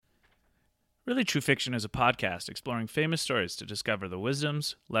Really True Fiction is a podcast exploring famous stories to discover the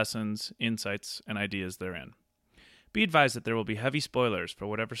wisdoms, lessons, insights, and ideas therein. Be advised that there will be heavy spoilers for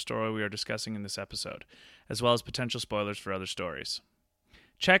whatever story we are discussing in this episode, as well as potential spoilers for other stories.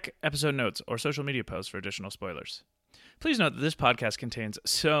 Check episode notes or social media posts for additional spoilers. Please note that this podcast contains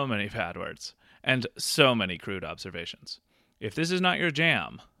so many bad words and so many crude observations. If this is not your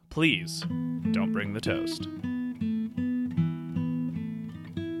jam, please don't bring the toast.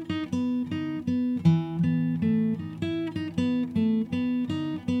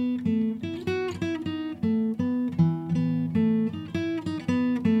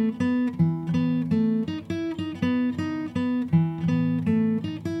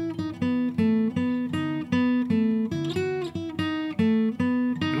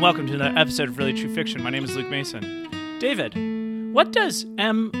 Welcome to another episode of Really True Fiction. My name is Luke Mason. David, what does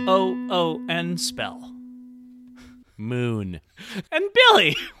M-O-O-N spell? Moon. And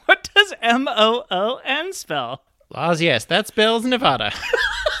Billy, what does M-O-O-N spell? Laws, yes. That spells Nevada.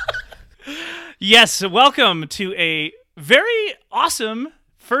 Yes, welcome to a very awesome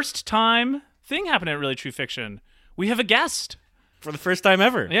first-time thing happening at Really True Fiction. We have a guest. For the first time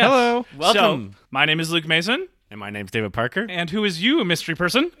ever. Yes. Hello. Welcome. So, my name is Luke Mason. And my name's David Parker. And who is you, mystery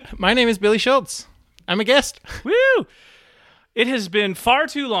person? My name is Billy Schultz. I'm a guest. Woo! It has been far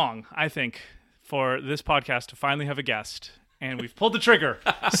too long, I think, for this podcast to finally have a guest. And we've pulled the trigger.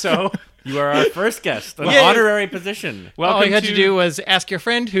 So You are our first guest, an Yay. honorary position. welcome All you had to do was ask your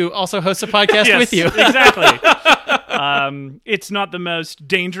friend who also hosts a podcast Yes, with you. Exactly. It's not the most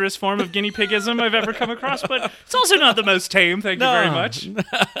dangerous form of guinea pigism I've ever come across, but it's also not the most tame. Thank you very much.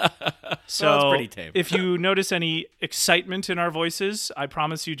 So, Well, it's pretty tame. if you notice any excitement in our voices, I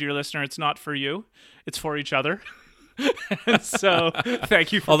promise you, dear listener, it's not for you. It's for each other. And so,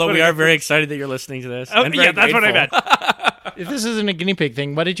 thank you for Although we putting are up very excited that you're listening to this. Oh, and very yeah, that's what I grateful. meant. If this isn't a guinea pig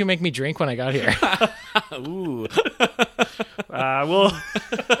thing, what did you make me drink when I got here? Ooh.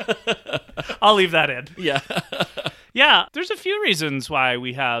 I'll leave that in. Yeah. Yeah, there's a few reasons why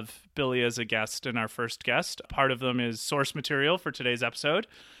we have Billy as a guest and our first guest. Part of them is source material for today's episode.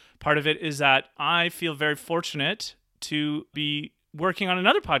 Part of it is that I feel very fortunate to be working on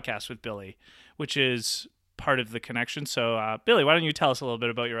another podcast with Billy, which is part of the connection. So, Billy, why don't you tell us a little bit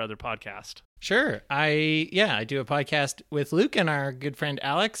about your other podcast? Sure. I do a podcast with Luke and our good friend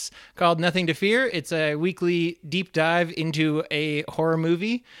Alex called Nothing to Fear. It's a weekly deep dive into a horror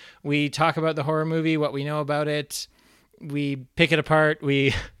movie. We talk about the horror movie, what we know about it. We pick it apart.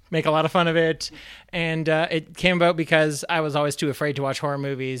 We make a lot of fun of it. And it came about because I was always too afraid to watch horror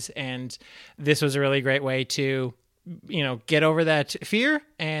movies. And this was a really great way to, get over that fear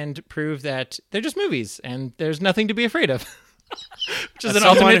and prove that they're just movies and there's nothing to be afraid of. Which is an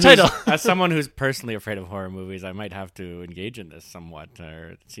ultimate title. As someone who's personally afraid of horror movies, I might have to engage in this somewhat.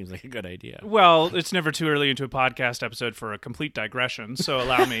 It seems like a good idea. Well, it's never too early into a podcast episode for a complete digression, so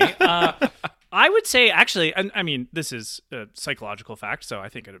allow me. I would say, actually, I mean, this is a psychological fact, so I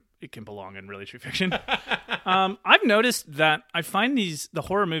think it can belong in Really True Fiction. I've noticed that I find the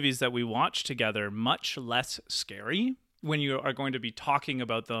horror movies that we watch together much less scary when you are going to be talking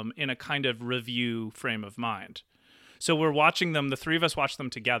about them in a kind of review frame of mind. So we're watching them, the three of us watch them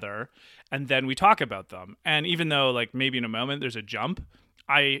together, and then we talk about them. And even though, like, maybe in a moment there's a jump,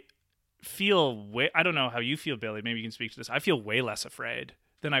 I feel I don't know how you feel, Billy. Maybe you can speak to this. I feel way less afraid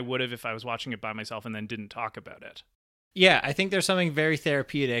than I would have if I was watching it by myself and then didn't talk about it. Yeah, I think there's something very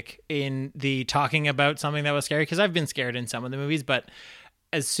therapeutic in the talking about something that was scary, because I've been scared in some of the movies, but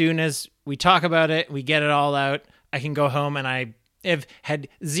as soon as we talk about it, we get it all out, I can go home and I have had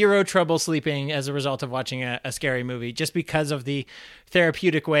zero trouble sleeping as a result of watching a scary movie, just because of the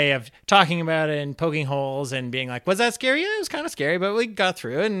therapeutic way of talking about it and poking holes and being like, was that scary? Yeah, it was kind of scary, but we got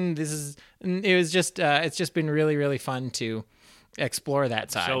through it. And it's just been really, really fun to explore that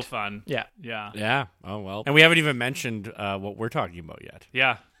side. So fun. Yeah. Yeah. Yeah. Oh, well. And we haven't even mentioned what we're talking about yet.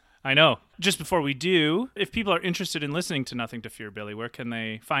 Yeah. I know. Just before we do, if people are interested in listening to Nothing to Fear, Billy, where can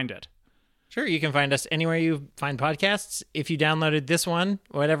they find it? Sure, you can find us anywhere you find podcasts. If you downloaded this one,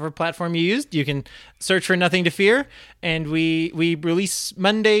 whatever platform you used, you can search for Nothing to Fear. And we release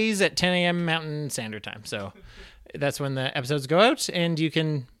Mondays at 10 a.m. Mountain Standard Time. So that's when the episodes go out. And you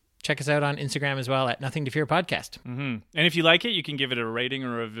can check us out on Instagram as well at Nothing to Fear Podcast. Mm-hmm. And if you like it, you can give it a rating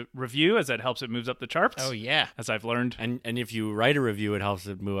or a review, as that helps it moves up the charts. Oh, yeah. As I've learned. And if you write a review, it helps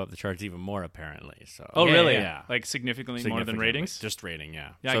it move up the charts even more, apparently. So. Oh, Yeah, really? yeah. Like significantly more than ratings? Just rating,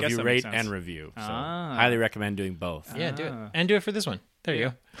 yeah. Yeah, I So guess if that you makes rate sense. and review. So Ah. highly recommend doing both. Yeah, do it. And do it for this one. There you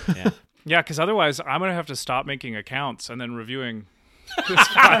go. Yeah. Yeah, because otherwise I'm going to have to stop making accounts and then reviewing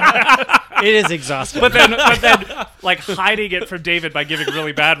It is exhausting. but then like hiding it from David by giving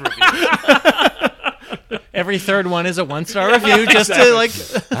really bad reviews. Every third one is a 1-star review, just to like.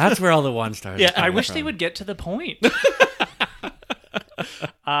 That's where all the 1 stars. Yeah, I wish they would get to the point.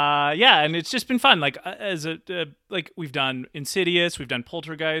 And it's just been fun. Like like we've done Insidious, we've done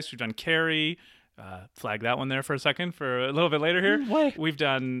Poltergeist, we've done Carrie. Flag that one there for a second for a little bit later here. Why? We've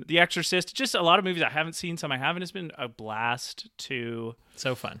done The Exorcist. Just a lot of movies I haven't seen, some I haven't. It's been a blast to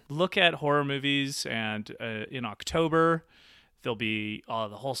So fun. look at horror movies. And in October, there'll be the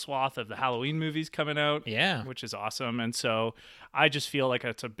whole swath of the Halloween movies coming out. Yeah. Which is awesome. And so I just feel like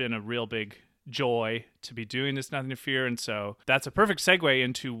it's been a real big joy to be doing this Nothing to Fear. And so that's a perfect segue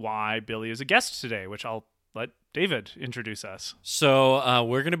into why Billy is a guest today, which I'll let David introduce us. So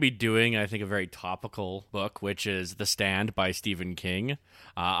we're going to be doing, I think, a very topical book, which is The Stand by Stephen King.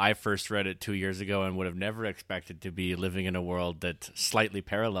 I first read it 2 years ago and would have never expected to be living in a world that slightly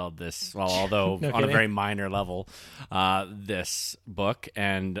paralleled this, well, although No on kidding. a very minor level, this book.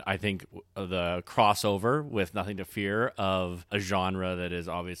 And I think the crossover with Nothing to Fear of a genre that is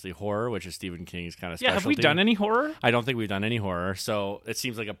obviously horror, which is Stephen King's kind of specialty. Yeah, have we done any horror? I don't think we've done any horror, so it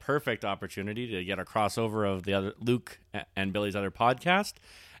seems like a perfect opportunity to get a crossover of the other Luke and Billy's other podcast,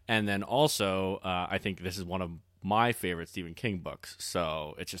 and then also I think this is one of my favorite Stephen King books,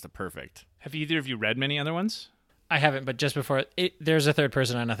 so it's just a perfect. Have either of you read many other ones? I haven't, but just before there's a third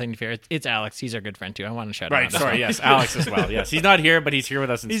person on Nothing to Fear. It's Alex. He's our good friend too. I want to shout him out. Sorry, yes, Alex as well. Yes, he's not here, but he's here with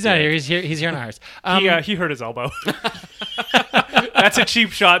us. He's not here. He's here. He's here in ours. He hurt his elbow. That's a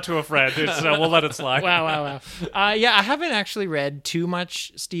cheap shot to a friend. We'll let it slide. Wow. I haven't actually read too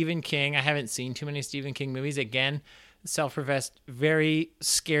much Stephen King. I haven't seen too many Stephen King movies. Again, self-professed very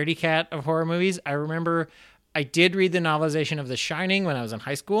scaredy cat of horror movies. I remember I did read the novelization of The Shining when I was in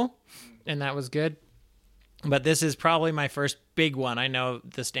high school, and that was good. But this is probably my first big one. I know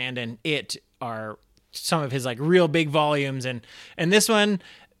The Stand and It are some of his like real big volumes, and this one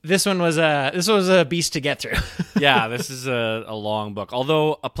was a beast to get through. Yeah, this is a long book,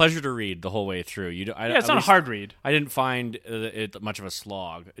 although a pleasure to read the whole way through. It's not a hard read. I didn't find it much of a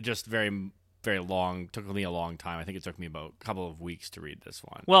slog. It just very, very long. Took me a long time. I think it took me about a couple of weeks to read this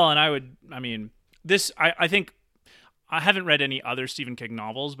one. Well, and I think I haven't read any other Stephen King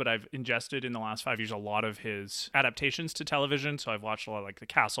novels, but I've ingested in the last 5 years a lot of his adaptations to television. So I've watched a lot like The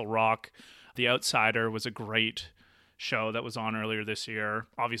Castle Rock. The Outsider was a great show that was on earlier this year.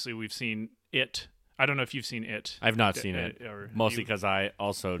 Obviously, we've seen It. I don't know if you've seen It. I've not seen it, mostly because I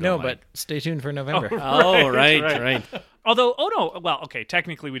also don't No, like... but stay tuned for November. Right. Although, okay,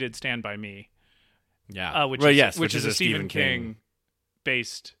 technically we did Stand By Me. Yeah. Which is a Stephen King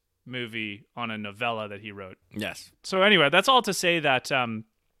based movie on a novella that he wrote. Yes. So anyway, that's all to say that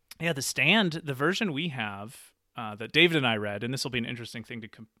The Stand, the version we have that David and I read, and this will be an interesting thing to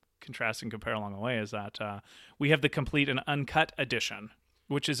contrast and compare along the way, is that we have the complete and uncut edition,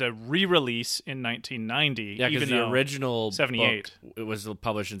 which is a re-release in 1990. Yeah, because the original 78 book, it was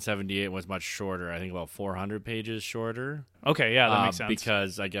published in 78, and was much shorter. I think about 400 pages shorter. Okay, yeah, that makes sense.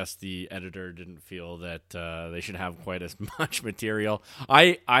 Because I guess the editor didn't feel that they should have quite as much material.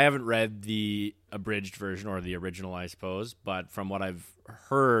 I haven't read the abridged version or the original, I suppose, but from what I've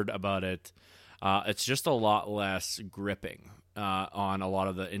heard about it, it's just a lot less gripping on a lot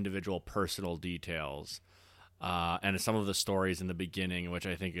of the individual personal details. And some of the stories in the beginning, which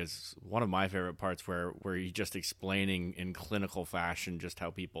I think is one of my favorite parts, where he's just explaining in clinical fashion just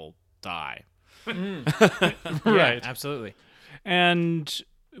how people die. Right. Yeah, absolutely. And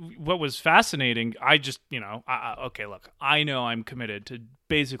what was fascinating, I just, okay, look, I know I'm committed to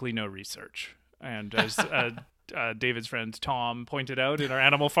basically no research. And as David's friend Tom pointed out in our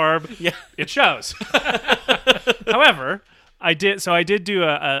Animal Farm, it shows. However, I did do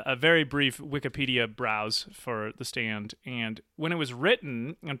a very brief Wikipedia browse for The Stand, and when it was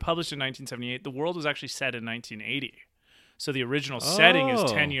written and published in 1978, the world was actually set in 1980. So the original setting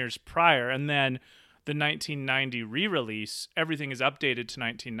is 10 years prior, and then the 1990 re-release, everything is updated to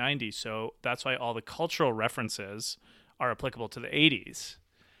 1990, so that's why all the cultural references are applicable to the 80s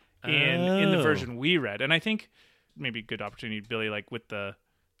in the version we read. And I think maybe a good opportunity, Billy, like with the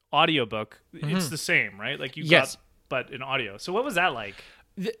audiobook, it's the same, right? Like you got... but in audio. So what was that like?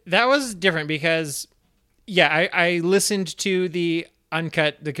 That was different because, I listened to the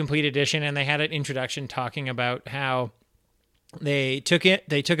the complete edition, and they had an introduction talking about how they took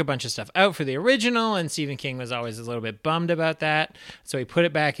a bunch of stuff out for the original, and Stephen King was always a little bit bummed about that. So he put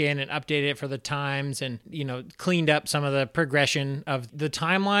it back in and updated it for the times, and cleaned up some of the progression of the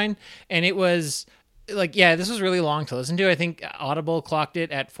timeline. And it was this was really long to listen to. I think Audible clocked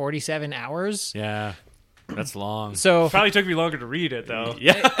it at 47 hours. Yeah. That's long. So, Probably took me longer to read it though.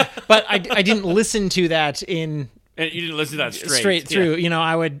 Yeah. but I didn't listen to that in And you didn't listen to that straight through. You know,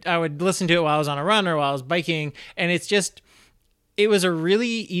 I would listen to it while I was on a run or while I was biking, and it was a really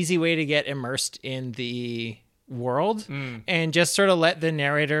easy way to get immersed in the world and just sort of let the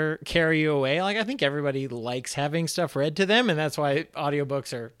narrator carry you away. Like, I think everybody likes having stuff read to them, and that's why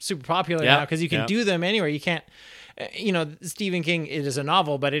audiobooks are super popular now, because you can do them anywhere. You can't, you know, Stephen King, it is a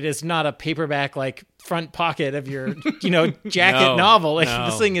novel, but it is not a paperback like front pocket of your, you know, jacket novel. Like,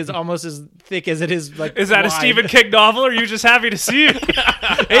 this thing is almost as thick as it is like Is that wide. a Stephen King novel, or are you just happy to see it?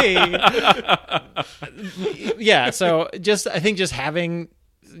 Hey. Yeah, so I think just having,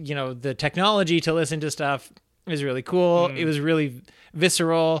 you know, the technology to listen to stuff is really cool. It was really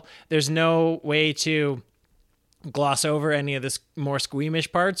visceral. There's no way to gloss over any of the more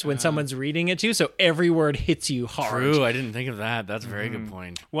squeamish parts when someone's reading it too, so every word hits you hard. True, I didn't think of that. That's a very good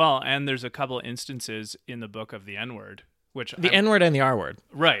point. Well, and there's a couple instances in the book of the N-word, which The N-word and the R-word.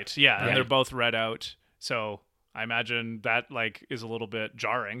 right, yeah, and they're both read out. So I imagine that like is a little bit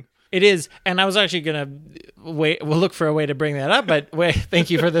jarring. It is, and I was actually gonna we'll look for a way to bring that up, but wait, thank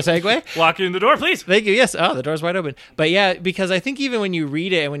you for the segue. Walk in the door, please. Thank you. Yes. Oh, the door's wide open. But yeah, because I think even when you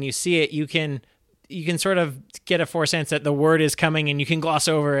read it and when you see it, you can sort of get a foresense that the word is coming, and you can gloss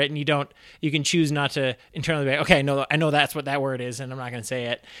over it, and you can choose not to internally be like, okay, I know that's what that word is, and I'm not going to say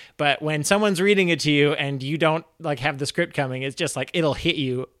it. But when someone's reading it to you and you don't like have the script coming, it's just like, it'll hit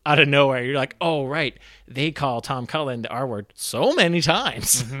you out of nowhere. You're like, oh, right. They call Tom Cullen the R word so many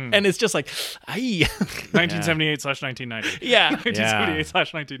times. And it's just like, aye. 1978/1990. Yeah.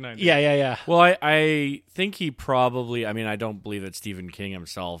 1978/1990. Yeah. Well, I think he probably, I mean, I don't believe that Stephen King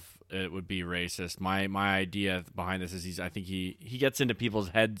himself it would be racist. My idea behind this is I think he gets into people's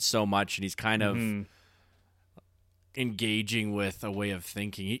heads so much, and he's kind of engaging with a way of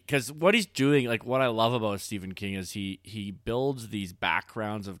thinking. Because what he's doing, like what I love about Stephen King is he builds these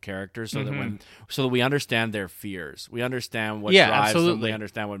backgrounds of characters so that we understand their fears. We understand what drives them. We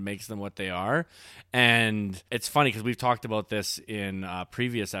understand what makes them what they are. And it's funny because we've talked about this in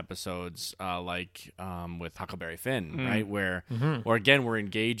previous episodes, like with Huckleberry Finn, right? Where again, we're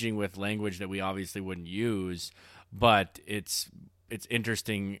engaging with language that we obviously wouldn't use, but it's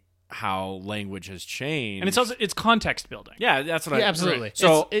interesting how language has changed, And it's also context building. yeah, that's what absolutely. Right.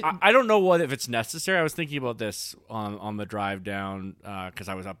 So I don't know if it's necessary. I was thinking about this on the drive down because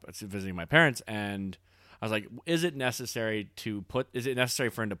I was up visiting my parents, and I was like, is it necessary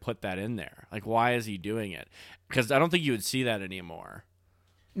for him to put that in there? Like, why is he doing it? Because I don't think you would see that anymore.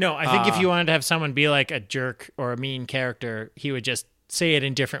 No, I think if you wanted to have someone be like a jerk or a mean character, he would just say it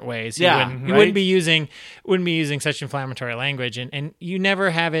in different ways. He wouldn't be using such inflammatory language, and you never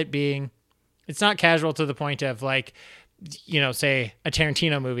have it being, it's not casual to the point of like, you know, say a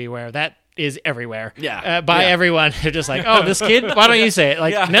Tarantino movie where that is everywhere. By everyone. They're just like, oh, this kid, why don't you say it?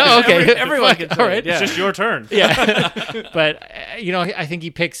 Like, no, okay. Everyone can say it. It's just your turn. Yeah. But, you know, I think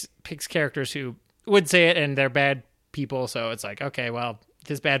he picks characters who would say it, and they're bad people. So it's like, okay, well,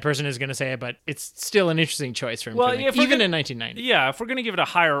 this bad person is going to say it, but it's still an interesting choice for him to make, even in 1990. Yeah, if we're going to give it a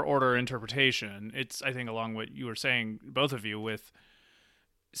higher order interpretation, it's, I think, along what you were saying, both of you, with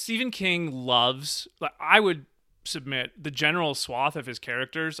Stephen King loves, I would submit, the general swath of his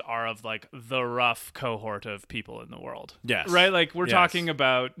characters are of like the rough cohort of people in the world. Yes. Right? Like we're talking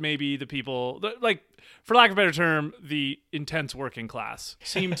about maybe the people, like, for lack of a better term, the intense working class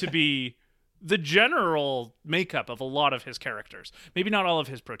seem to be the general makeup of a lot of his characters. Maybe not all of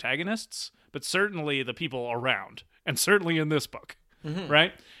his protagonists, but certainly the people around, and certainly in this book,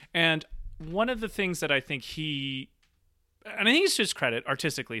 right? And one of the things that I think and I think it's to his credit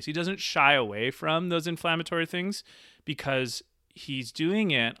artistically, is he doesn't shy away from those inflammatory things, because he's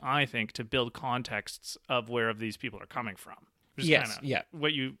doing it, I think, to build contexts of where these people are coming from. Which is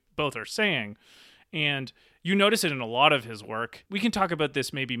what you both are saying. And you notice it in a lot of his work. We can talk about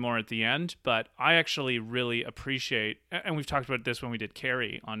this maybe more at the end, but I actually really appreciate, and we've talked about this when we did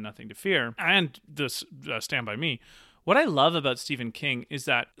Carrie on Nothing to Fear, and this Stand By Me. What I love about Stephen King is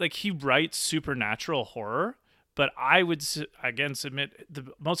that, like, he writes supernatural horror, but I would, again, submit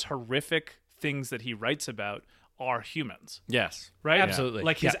the most horrific things that he writes about are humans. Yes. Right? Absolutely.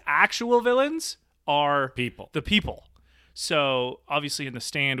 Like, his actual villains are the people. So, obviously, in The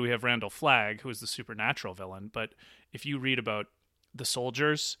Stand, we have Randall Flagg, who is the supernatural villain. But if you read about the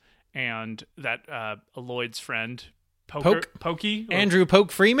soldiers and that Lloyd's friend, Pokey. Andrew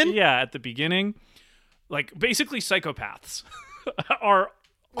Poke Freeman? Yeah, at the beginning. Like, basically, psychopaths are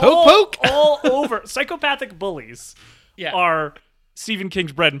Poke? all over. Psychopathic bullies are Stephen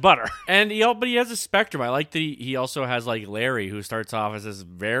King's bread and butter. And but he has a spectrum. I like that he also has like Larry, who starts off as this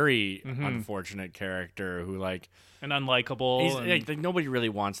very unfortunate character who like And unlikable. he's and- like nobody really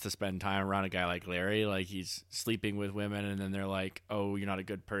wants to spend time around a guy like Larry. Like he's sleeping with women, and then they're like, "Oh, you're not a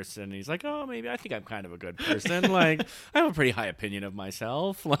good person." And he's like, "Oh, maybe I think I'm kind of a good person. Like I have a pretty high opinion of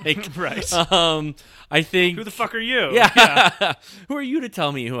myself. Like Right. I think Who the fuck are you? yeah. Who are you to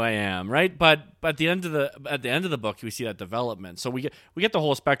tell me who I am, right? But at the end of the book, we see that development. So we get the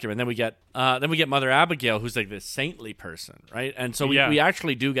whole spectrum, and then we get Mother Abigail, who's like this saintly person, right? And so we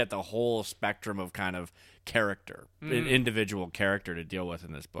actually do get the whole spectrum of kind of character, individual character to deal with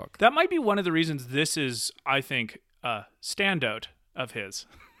in this book. That might be one of the reasons this is, I think, a standout of his.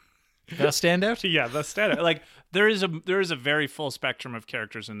 The standout? Yeah, the standout. Like there is a very full spectrum of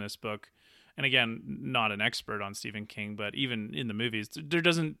characters in this book. And again, not an expert on Stephen King, but even in the movies, there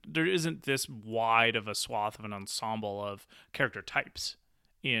isn't this wide of a swath of an ensemble of character types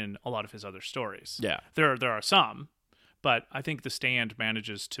in a lot of his other stories. Yeah. There are some, but I think The Stand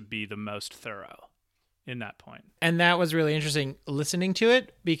manages to be the most thorough in that point. And that was really interesting listening to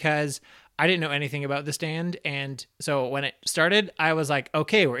it because I didn't know anything about The Stand. And so when it started, I was like,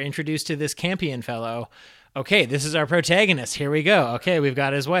 okay, we're introduced to this Campion fellow. Okay, this is our protagonist. Here we go. Okay, we've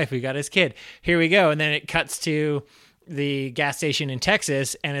got his wife. We've got his kid. Here we go. And then it cuts to the gas station in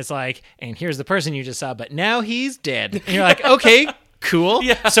Texas, and it's like, and here's the person you just saw, but now he's dead. And you're like, okay, cool.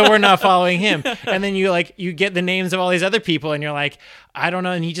 Yeah. So we're not following him. And then you get the names of all these other people, and you're like, I don't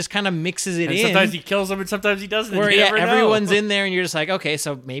know. And he just kind of mixes it And in. sometimes he kills them, and sometimes he doesn't. Where You never know. everyone's in there, and you're just like, okay,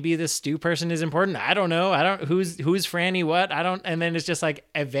 so maybe this Stu person is important. I don't know. Who's Franny what? And then it's just like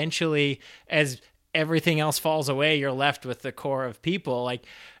eventually as everything else falls away, you're left with the core of people. Like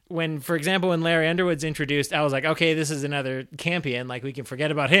when, for example, when Larry Underwood's introduced, I was like, okay, this is another Campion. Like we can forget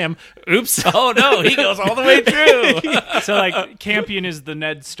about him. Oops. Oh no, he goes all the way through. So like Campion is the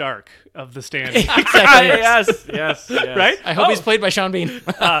Ned Stark of The Stand. Exactly. yes. Right? I hope he's played by Sean Bean.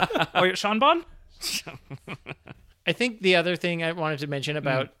 Wait, Sean Bond? I think the other thing I wanted to mention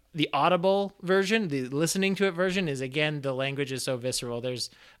about the Audible version, the listening to it version, is again, the language is so visceral. There's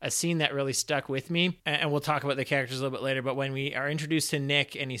a scene that really stuck with me, and we'll talk about the characters a little bit later, but when we are introduced to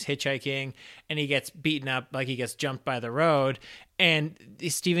Nick and he's hitchhiking and he gets beaten up, like he gets jumped by the road, and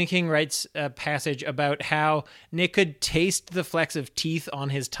Stephen King writes a passage about how Nick could taste the flecks of teeth on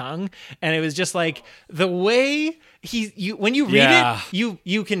his tongue, and it was just like the way when you read it,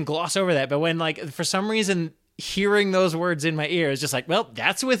 you can gloss over that, but when like for some reason hearing those words in my ear is just like, well,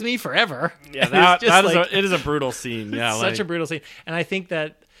 that's with me forever. Yeah, it is a brutal scene. Yeah, such a brutal scene. And I think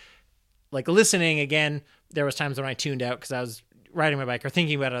that like listening again, there was times when I tuned out because I was riding my bike or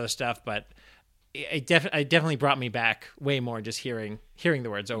thinking about other stuff, but it definitely brought me back way more just hearing the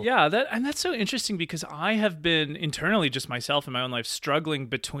words over. Yeah, that's so interesting because I have been internally just myself in my own life struggling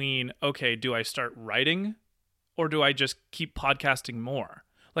between, okay, do I start writing or do I just keep podcasting more?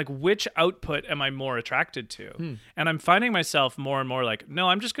 Like, which output am I more attracted to? And I'm finding myself more and more like, no,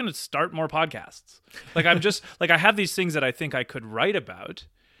 I'm just going to start more podcasts. Like, I'm just like, I have these things that I think I could write about,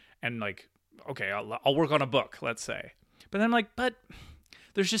 and like, okay, I'll work on a book, let's say. But then I'm like, but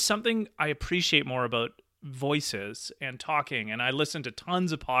there's just something I appreciate more about voices and talking, and I listen to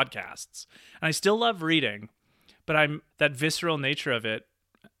tons of podcasts, and I still love reading, but that visceral nature of it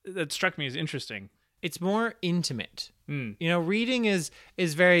that struck me as interesting. It's more intimate. You know, reading is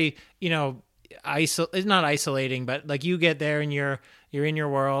very, you know, it's not isolating, but like you get there and you're in your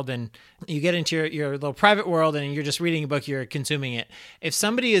world and you get into your little private world and you're just reading a book, you're consuming it. If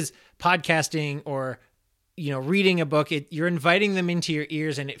somebody is podcasting or, you know, reading a book, you're inviting them into your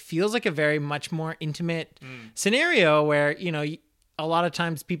ears, and it feels like a very much more intimate scenario where, you know, a lot of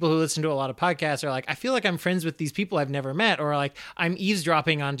times people who listen to a lot of podcasts are like, I feel like I'm friends with these people I've never met, or like I'm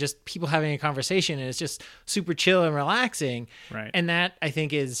eavesdropping on just people having a conversation and it's just super chill and relaxing. Right. And that I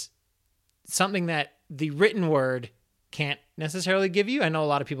think is something that the written word can't necessarily give you. I know a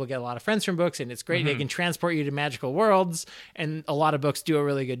lot of people get a lot of friends from books and it's great. They can transport you to magical worlds, and a lot of books do a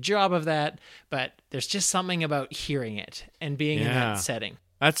really good job of that, but there's just something about hearing it and being in that setting.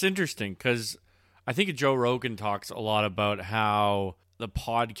 That's interesting because I think Joe Rogan talks a lot about how the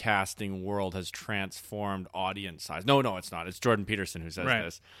podcasting world has transformed audience size. No, it's not. It's Jordan Peterson who says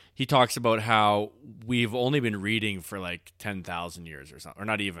this. He talks about how we've only been reading for like 10,000 years or something, or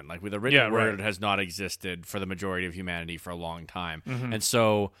not even. Like the written word has not existed for the majority of humanity for a long time. And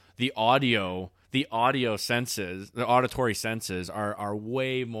so the auditory senses are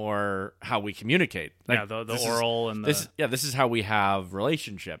way more how we communicate. Like, the oral and this is how we have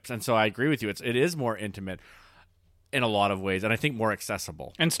relationships. And so I agree with you. It is more intimate. in a lot of ways, and I think more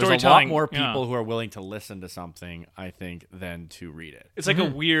accessible. And There's a lot storytelling, more yeah. people who are willing to listen to something, I think, than to read it. It's like a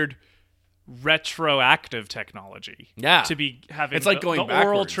weird retroactive technology. Yeah. To be having It's like going the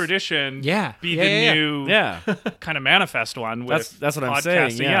oral backwards. tradition Yeah. be Yeah, the yeah, yeah. new Yeah, kind of manifest one with that's what I'm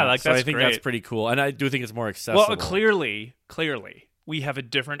podcasting. saying. Yeah, like so that's I think great. that's pretty cool, and I do think it's more accessible. Well, clearly, we have a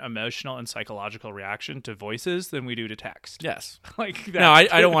different emotional and psychological reaction to voices than we do to text. Yes. Like that. No,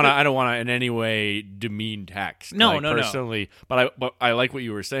 I don't want to. I don't want to in any way demean text. No, like, no. personally, but I like what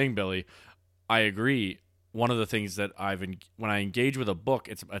you were saying, Billy. I agree. One of the things that when I engage with a book,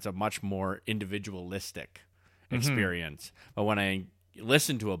 it's a much more individualistic experience. But when I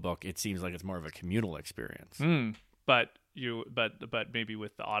listen to a book, it seems like it's more of a communal experience. But maybe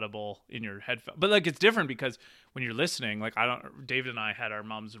with the audible in your headphone. But like it's different because when you're listening, like David and I had our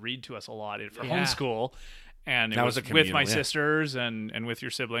moms read to us a lot for homeschool. And it That was was a with my communal, yeah. sisters and with your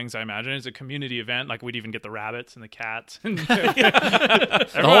siblings, I imagine. It's a community event. Like we'd even get the rabbits and the cats. And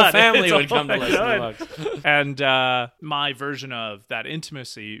The whole family It's would come to all listen to good. books. And my version of that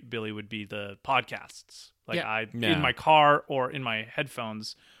intimacy, Billy, would be the podcasts. Like Yeah. in my car or in my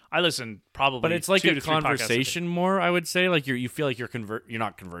headphones, I listen probably. But it's like 2 a to 3 podcasts a day. conversation more, I would say. Like you feel like you're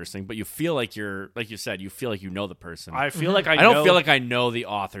not conversing, but you feel like like you said, you feel like you know the person. I feel like I don't feel like I know the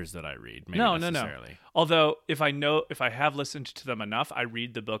authors that I read. Maybe No. necessarily. Although if I have listened to them enough, I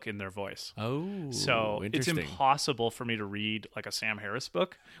read the book in their voice. Oh, So it's interesting. impossible for me to read like a Sam Harris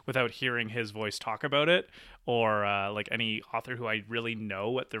book without hearing his voice talk about it, or like any author who I really know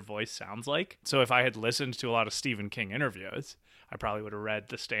what their voice sounds like. So if I had listened to a lot of Stephen King interviews, I probably would have read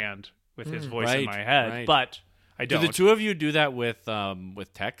The Stand with his voice in right, my head. right. But I Do don't. the two of you do that with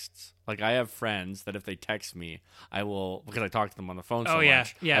texts? Like I have friends that if they text me, I will, because I talk to them on the phone so Oh, yeah,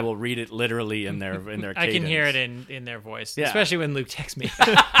 much. yeah. I will read it literally in their I can hear it cadence. in their voice, Yeah. especially when Luke texts me.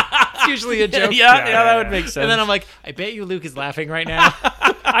 It's usually a joke. Yeah, that would make sense. And then I'm like, I bet you Luke is laughing right now.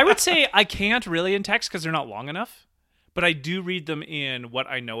 I would say I can't really in text because they're not long enough. But I do read them in what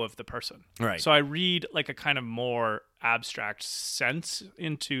I know of the person. Right. So I read like a kind of more abstract sense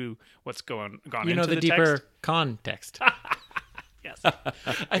into what's gone You know, into the deeper text. context. Yes. I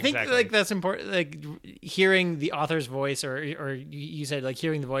think Exactly. like that's important. Like hearing the author's voice, or you said like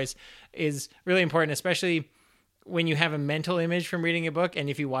hearing the voice is really important, especially when you have a mental image from reading a book. And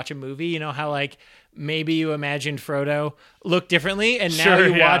if you watch a movie, you know how like maybe you imagined Frodo looked differently, and now Sure,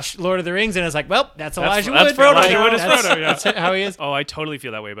 you yeah. watch Lord of the Rings, and it's like, well, that's Elijah that's Wood. Frodo. Elijah Wood is That's- Frodo, yeah. That's how he is. Oh, I totally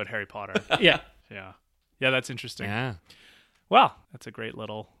feel that way about Harry Potter. Yeah. Yeah. Yeah, that's interesting. Yeah. Well, that's a great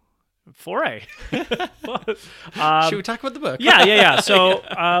little foray. Should we talk about the book? Yeah. So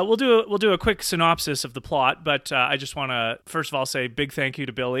we'll do a quick synopsis of the plot, but I just want to first of all say big thank you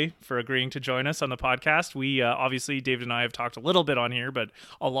to Billy for agreeing to join us on the podcast. We obviously David and I have talked a little bit on here, but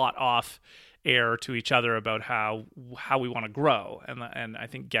a lot off air to each other about how we want to grow, and I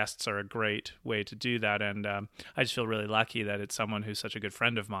think guests are a great way to do that. And I just feel really lucky that it's someone who's such a good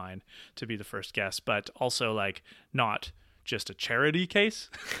friend of mine to be the first guest, but also like not just a charity case.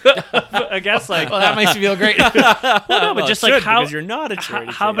 I guess like Well, that makes me feel great. no, but Well, just it like should, how because you're not a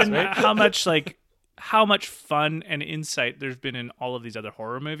charity how, case, many- right? how much fun and insight there's been in all of these other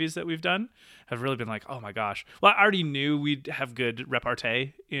horror movies that we've done have really been like, oh my gosh. Well, I already knew we'd have good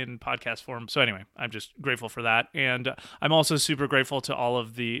repartee in podcast form. So anyway, I'm just grateful for that. And I'm also super grateful to all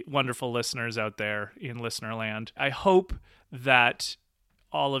of the wonderful listeners out there in listener land. I hope that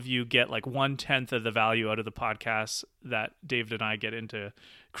all of you get like 1/10 of the value out of the podcasts that David and I get into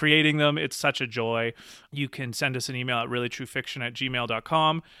creating them. It's such a joy. You can send us an email at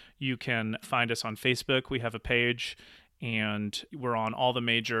reallytruefiction@gmail.com. You can find us on Facebook. We have a page, and we're on all the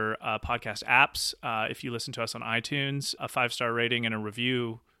major podcast apps. If you listen to us on iTunes, a 5-star rating and a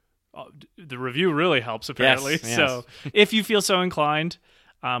review, the review really helps apparently. Yes. So if you feel so inclined,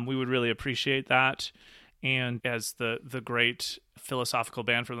 we would really appreciate that. And as the great philosophical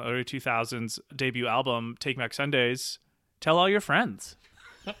band from the early 2000s debut album, Take Back Sundays, tell all your friends.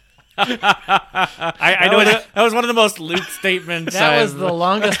 I know that was one of the most Luke statements. That was the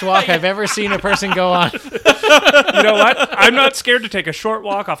longest walk I've ever seen a person go on. you know what? I'm not scared to take a short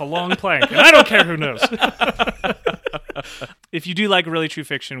walk off a long plank, and I don't care who knows. If you do like Really True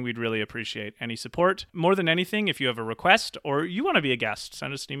Fiction, we'd really appreciate any support. More than anything, if you have a request or you want to be a guest,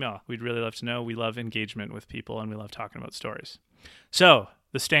 send us an email. We'd really love to know. We love engagement with people, and we love talking about stories. So,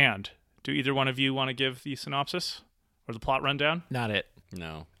 The Stand. Do either one of you want to give the synopsis or the plot rundown? Not it.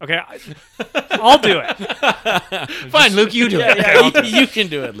 No. Okay, I'll do it. Fine, Luke, you do it. Yeah, you can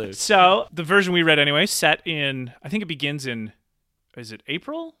do it, Luke. So, the version we read anyway, set in, I think it begins in, is it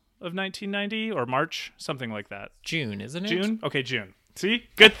April of 1990 or March? Something like that. June, isn't it? June? Okay, June. See,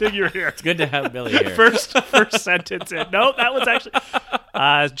 good thing you're here. It's good to have Billy here. First sentence in. No, that was actually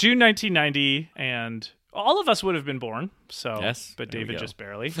June 1990, and all of us would have been born. So, Yes, but there we David go. just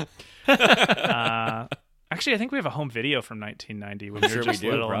barely. Actually, I think we have a home video from 1990 when I'm you're sure we just do,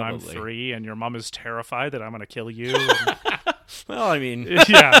 little and I'm probably. 3, and your mom is terrified that I'm going to kill you. And, Well, I mean,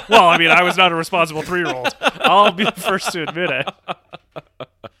 yeah. Well, I mean, I was not a responsible 3-year-old. I'll be the first to admit it.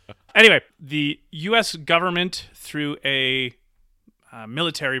 Anyway, the U.S. government, through a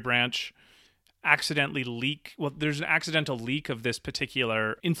military branch, accidentally leak. Well, there's an accidental leak of this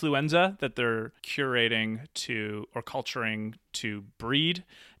particular influenza that they're curating to or culturing to breed.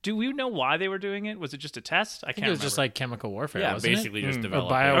 Do we know why they were doing it? Was it just a test? I think it was just like chemical warfare. yeah, wasn't basically just Or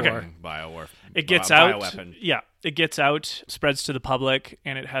developing biowar. It gets out. Bioweapon. Yeah, it gets out, spreads to the public,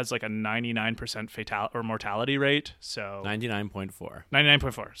 and it has like a 99% fatality or mortality rate. So 99.4.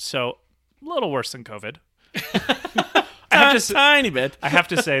 99.4. So a little worse than COVID. I have to say, Tiny bit. I have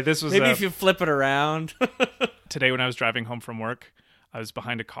to say this was Maybe if you flip it around. today when I was driving home from work. I was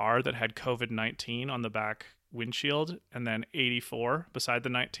behind a car that had COVID-19 on the back windshield and then 84 beside the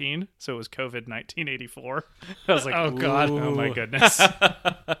 19. So it was COVID-19 84. I was like, Oh, God. oh my goodness.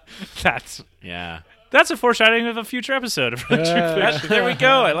 Yeah. That's a foreshadowing of a future episode of Retro Fiction. There we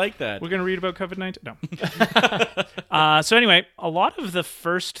go. I like that. We're going to read about COVID-19? No. So anyway, a lot of the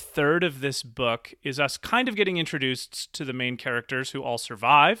first third of this book is us kind of getting introduced to the main characters who all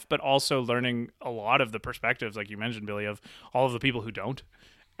survive, but also learning a lot of the perspectives, like you mentioned, Billy, of all of the people who don't.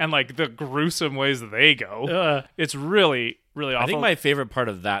 And like the gruesome ways that they go. It's really, really awful. I think my favorite part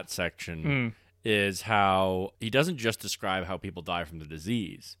of that section is how he doesn't just describe how people die from the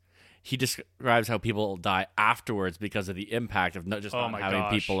disease. He describes how people die afterwards because of the impact of not my having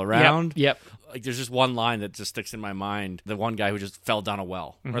gosh. people around. Yep. Like there's just one line that just sticks in my mind. The one guy who just fell down a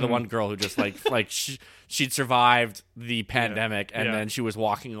well, or the one girl who just she'd survived the pandemic and Yeah. then she was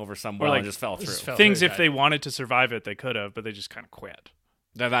walking over some well like, and just fell through. fell things, through if that. they wanted to survive it, they could have, but they just kind of quit.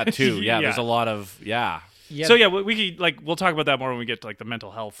 That too. Yeah, Yeah. there's a lot of Yeah. So yeah, we could we'll talk about that more when we get to like the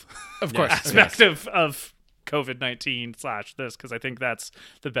mental health Of course. aspect of COVID-19 / this, because I think that's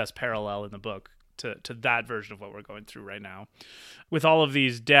the best parallel in the book to that version of what we're going through right now, with all of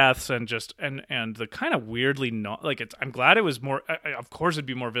these deaths and just and the kind of weirdly not like it's. I'm glad it was more. Of course, it'd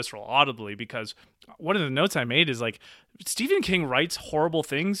be more visceral audibly, because one of the notes I made is like Stephen King writes horrible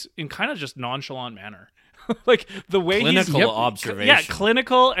things in kind of just nonchalant manner. Like the way clinical he's observation. yeah,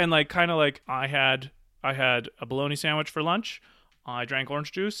 clinical, and like kind of like I had a bologna sandwich for lunch. I drank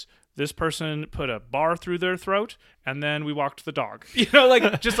orange juice. This person put a bar through their throat, and then we walked the dog. You know,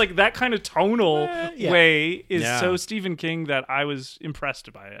 like just like that kind of tonal way is Yeah. so Stephen King that I was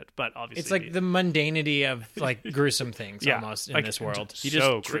impressed by it. But obviously, It's like the mundanity of like gruesome things Yeah, almost in like, this world. He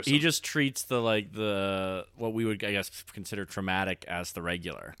so just gruesome. he just treats the what we would I guess consider traumatic as the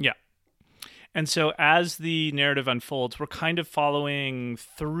regular. Yeah. And so as the narrative unfolds, we're kind of following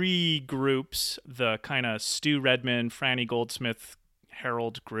 3 groups, the kind of Stu Redman, Franny Goldsmith,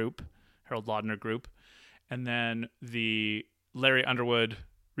 Harold Laudner group, and then the Larry Underwood,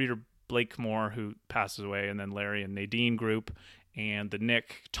 Rita Blakemore, who passes away, and then Larry and Nadine group, and the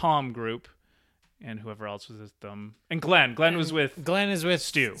Nick Tom group, and whoever else was with them. And Glenn. Glenn was with... Glenn is with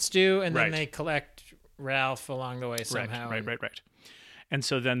Stu. and Right. then they collect Ralph along the way somehow. Right. And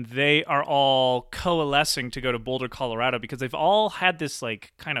so then they are all coalescing to go to Boulder, Colorado, because they've all had this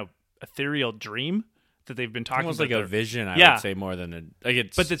like kind of ethereal dream that they've been talking Almost about. like a Their- vision, I Yeah. would say, more than a like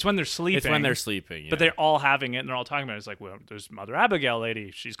it's. But it's when they're sleeping. it's when they're sleeping. But yeah. they're all having it, and they're all talking about it. It's like, well, there's Mother Abigail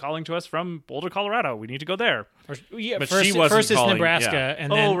lady. She's calling to us from Boulder, Colorado. We need to go there. Yeah, But first, she wasn't first it's calling- Nebraska, yeah.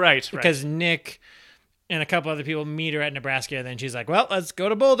 and Oh, then right. because Nick and a couple other people meet her at Nebraska, and then she's like, "Well, let's go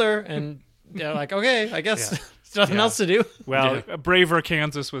to Boulder," and they're like, "Okay, I guess there's nothing else to do." Well, braver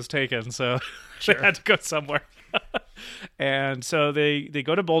Kansas was taken, so they had to go somewhere. And so they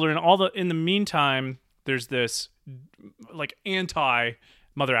go to Boulder, and in the meantime, there's this like anti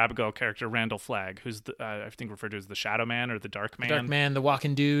Mother Abigail character, Randall Flagg, who's I think referred to as the Shadow Man or the Dark Man. Dark Man, the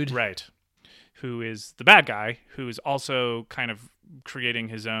walking dude. Right. Who is the bad guy, who is also kind of creating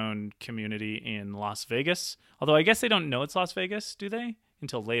his own community in Las Vegas. Although I guess they don't know it's Las Vegas, do they?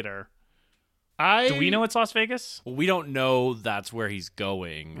 Until later. Do we know it's Las Vegas? Well, we don't know that's where he's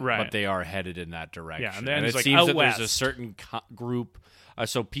going, Right. but they are headed in that direction. Yeah, and then it it's like seems out that there's a west. certain group,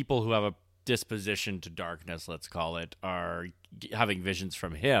 so people who have a disposition to darkness, let's call it, are having visions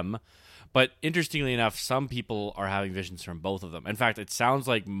from him. But interestingly enough, some people are having visions from both of them. In fact, it sounds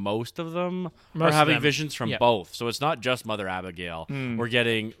like most of them Most are of having them. visions from Yep. both. So it's not just Mother Abigail. We're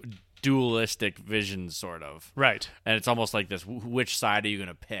getting dualistic visions, sort of. Right. And it's almost like this: which side are you going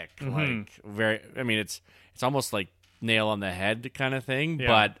to pick? Like, very. I mean, it's almost like nail on the head kind of thing,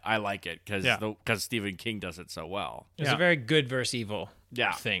 but I like it because Stephen King does it so well. It's a very good versus evil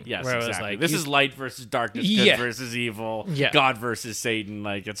thing. Yes, where exactly. It was like, this is light versus darkness, good versus evil, God versus Satan.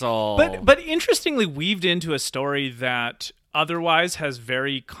 Like it's all. But interestingly weaved into a story that otherwise has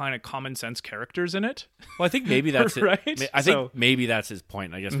very kind of common sense characters in it. Well, I think maybe that's it. Right? I think maybe that's his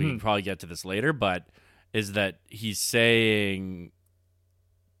point. I guess we can probably get to this later, but is that he's saying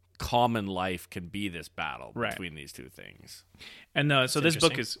common life can be this battle between these two things. And so this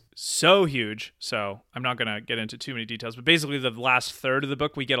book is so huge, so I'm not going to get into too many details, but basically the last third of the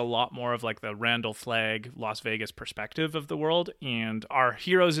book, we get a lot more of like the Randall Flagg, Las Vegas perspective of the world, and our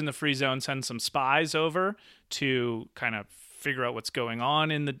heroes in the Free Zone send some spies over to kind of figure out what's going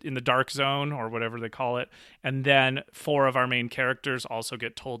on in the dark zone or whatever they call it. And then 4 of our main characters also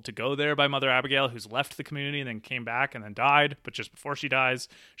get told to go there by Mother Abigail, who's left the community and then came back and then died. But just before she dies,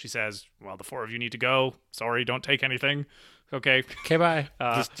 she says, well, the 4 of you need to go. Sorry, don't take anything. Okay, bye.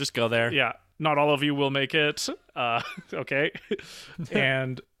 Just go there. Yeah. Not all of you will make it. Okay.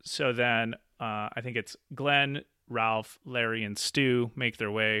 And so then I think it's Glenn, Ralph, Larry, and Stu make their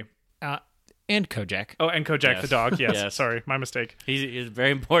way. And Kojak. Oh, and Kojak the dog. Yes. Sorry, my mistake. He's a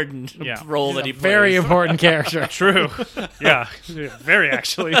very important role that he plays. Very important character. True. Yeah, very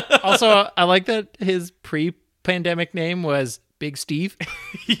actually. Also, I like that his pre-pandemic name was Big Steve.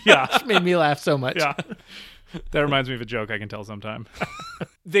 Yeah. Which made me laugh so much. Yeah. That reminds me of a joke I can tell sometime.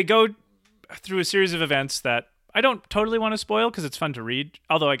 They go through a series of events that I don't totally want to spoil because it's fun to read,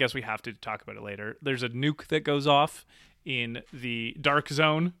 although I guess we have to talk about it later. There's a nuke that goes off in the Dark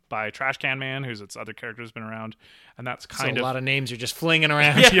Zone by Trash Can Man, who's its other character has been around, and that's kind of a lot of names you're just flinging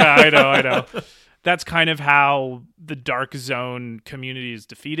around. Yeah, I know. That's kind of how the Dark Zone community is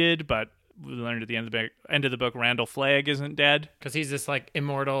defeated, but we learned at the end of the book, Randall Flagg isn't dead because he's this like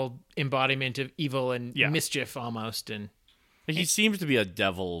immortal embodiment of evil and mischief almost, and he seems to be a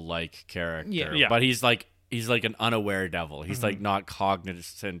devil-like character. Yeah. But he's like an unaware devil. He's like not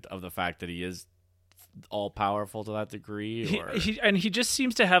cognizant of the fact that he is all powerful to that degree. He just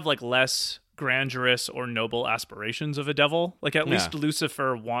seems to have like less grandiose or noble aspirations of a devil. Like at least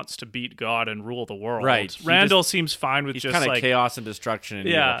Lucifer wants to beat God and rule the world. Right. Randall seems fine with just kind of like chaos and destruction. And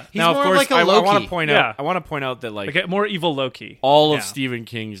evil. He's now, more of course, like a Loki. I want to point out that like more evil Loki. All of Stephen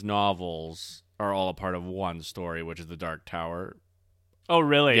King's novels are all a part of one story, which is the Dark Tower. Oh,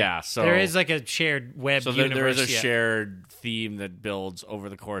 really? Yeah. So there is like a shared web. So universe, there is a shared theme that builds over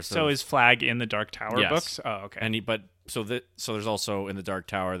the course. So is Flagg in the Dark Tower books? Oh, okay. And so there's also in the Dark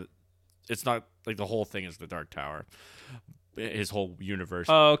Tower. It's not like the whole thing is the Dark Tower. His whole universe.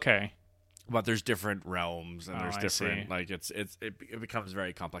 Oh, okay. But there's different realms and there's different like it becomes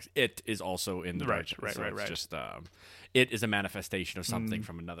very complex. It is also in the right. Just it is a manifestation of something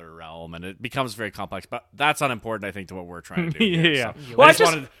from another realm, and it becomes very complex. But that's unimportant, I think, to what we're trying to do. Here, yeah. So. Well, I just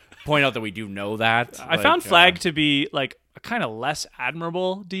wanted to point out that we do know that. I found Flagg to be like a kind of less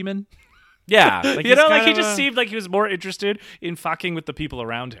admirable demon. Yeah, like you know, like he just seemed like he was more interested in fucking with the people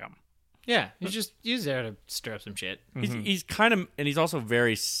around him. Yeah, he's there to stir up some shit. He's kind of, and he's also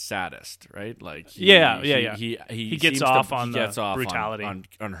very sadist, right? Like he gets off on brutality,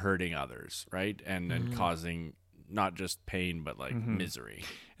 on hurting others, right, and causing not just pain but like misery.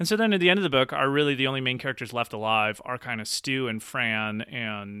 And so then at the end of the book, are really the only main characters left alive are kind of Stu and Fran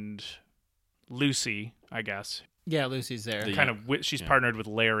and Lucy, I guess. Yeah, Lucy's there. She's partnered with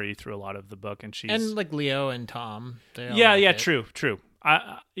Larry through a lot of the book, and like Leo and Tom. True.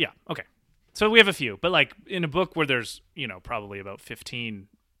 Okay. So we have a few, but like in a book where there's, probably about 15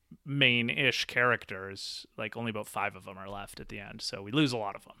 main-ish characters, like only about 5 of them are left at the end. So we lose a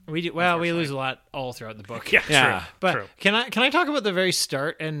lot of them. We do. Well, we lose a lot all throughout the book. Yeah. True. But true. Can I talk about the very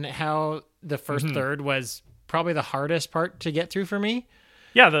start and how the first third was probably the hardest part to get through for me?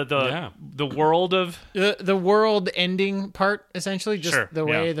 Yeah, the world of the world ending part, essentially, just the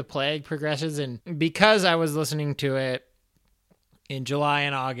way the plague progresses, and because I was listening to it in July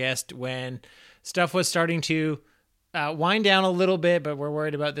and August when stuff was starting to wind down a little bit, but we're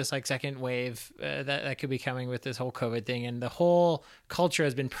worried about this like second wave that could be coming with this whole COVID thing, and the whole culture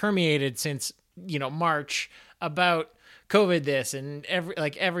has been permeated since March about COVID this and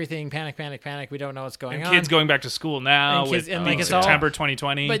everything panic. We don't know what's going on. Kids going back to school now with September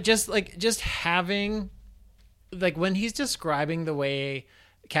 2020. But just having like when he's describing the way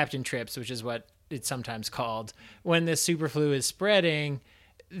Captain Trips, which is what it's sometimes called, when this super flu is spreading,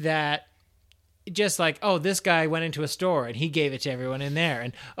 that just like, oh, this guy went into a store and he gave it to everyone in there,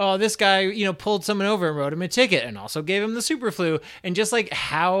 and oh, this guy pulled someone over and wrote him a ticket and also gave him the super flu, and just like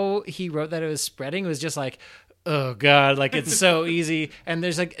how he wrote that it was spreading was just like, oh god, like it's so easy. And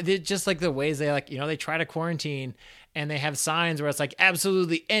there's like just like the ways they they try to quarantine, and they have signs where it's like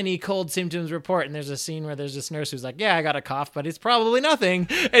absolutely any cold symptoms report. And there's a scene where there's this nurse who's like, yeah, I got a cough, but it's probably nothing,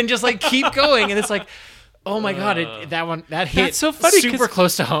 and just like keep going. And it's like, oh my god, that hit That's so funny, super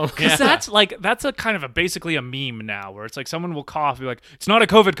close to home. Because that's a kind of basically a meme now, where it's like someone will cough, be like, it's not a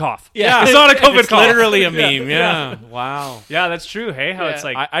COVID cough. Yeah. It's not a COVID It's cough. literally a meme. Yeah. Wow. Yeah, that's true. Hey, how Yeah. it's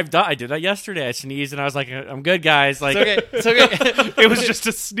like I did that yesterday. I sneezed and I was like, I'm good, guys. Like, It's okay. it was just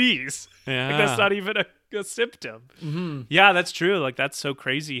a sneeze. yeah. Like, that's not even a symptom. Mm-hmm. Yeah, that's true. Like, that's so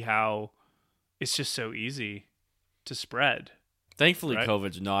crazy how it's just so easy to spread. Thankfully, Right?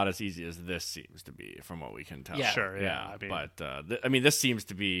 COVID's not as easy as this seems to be, from what we can tell. Yeah. Sure, yeah. I mean, but this seems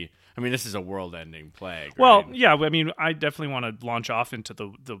to be. I mean, this is a world-ending plague. well, right? yeah. I mean, I definitely want to launch off into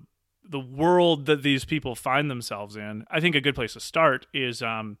the world that these people find themselves in. I think a good place to start is,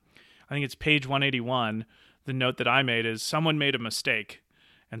 I think it's page 181. The note that I made is someone made a mistake,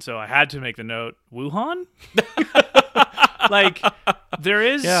 and so I had to make the note Wuhan. Like there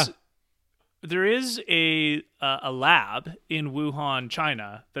is. Yeah. There is a lab in Wuhan,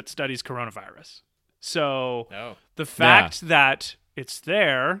 China, that studies coronavirus. So the fact that it's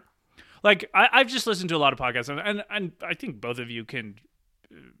there, like I've just listened to a lot of podcasts, and I think both of you can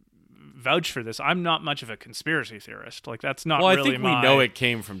vouch for this. I'm not much of a conspiracy theorist. Like that's not Well, really I think we know it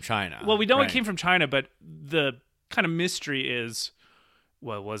came from China. Well, we know right? it came from China, but the kind of mystery is,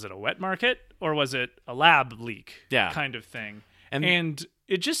 well, was it a wet market or was it a lab leak? Yeah. Kind of thing. And- And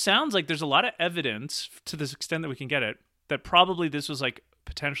it just sounds like there's a lot of evidence, to this extent that we can get it, that probably this was like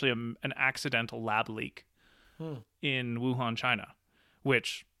potentially an accidental lab leak in Wuhan, China,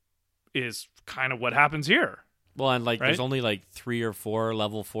 which is kind of what happens here. Well, and like Right? there's only like 3 or 4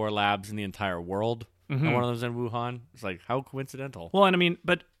 level 4 labs in the entire world, and one of them's in Wuhan. It's like, how coincidental? Well, and I mean,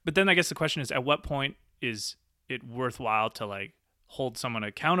 but then I guess the question is, at what point is it worthwhile to like hold someone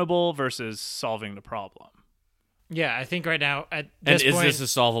accountable versus solving the problem? Yeah, I think right now at And this is point, this a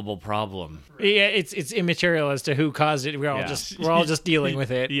solvable problem? yeah, it's immaterial as to who caused it. We're all just dealing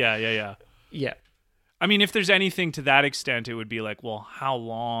with it. Yeah. Yeah. I mean, if there's anything to that extent, it would be like, well, how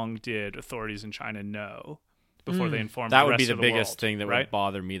long did authorities in China know before they informed That the would rest be the of the biggest world, thing that right? would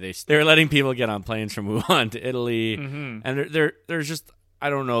bother me. They're letting people get on planes from Wuhan to Italy, Mm-hmm. and there's just, I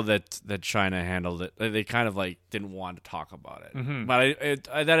don't know that China handled it. They kind of like didn't want to talk about it. Mm-hmm. But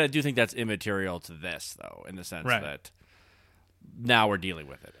I do think that's immaterial to this, though, in the sense Right. that now we're dealing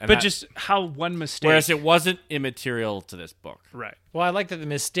with it. And But that- just how one mistake. whereas it wasn't immaterial to this book. right. Well, I like that the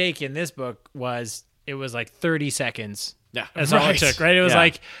mistake in this book was it was like 30 seconds. Yeah, That's all it took, right? It was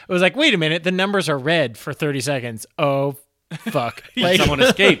like, wait a minute, the numbers are red for 30 seconds. Oh, fuck. Like, someone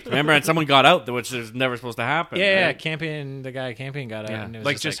escaped. Remember, and someone got out, which is never supposed to happen. yeah, right? the guy camping got out. Yeah. And it was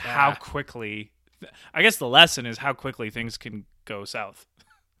Like just like, how quickly. I guess the lesson is how quickly things can go south.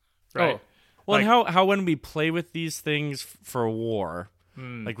 Right. Oh, Well, Like- and how when we play with these things for war,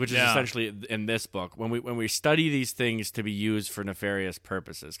 like which is yeah. essentially in this book, when we study these things to be used for nefarious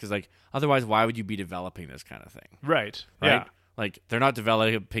purposes, because like otherwise, why would you be developing this kind of thing, Right. right? Yeah. Like they're not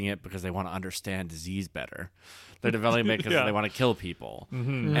developing it because they want to understand disease better. They're developing it because Yeah. they want to kill people.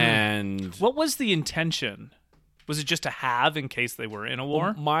 And What was the intention? Was it just to have in case they were in a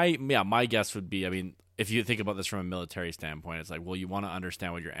war? my guess would be, I mean, if you think about this from a military standpoint, it's like, well, you want to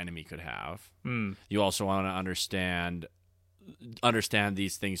understand what your enemy could have. You also want to understand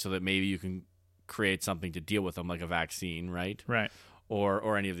these things so that maybe you can create something to deal with them, like a vaccine, right? Right.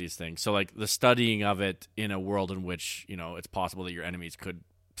 Or any of these things. So like the studying of it in a world in which, it's possible that your enemies could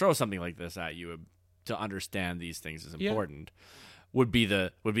throw something like this at you, to understand these things is important. Would be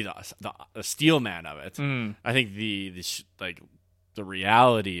the steel man of it. I think the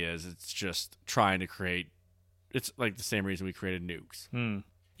reality is it's just trying to create. It's like the same reason we created nukes.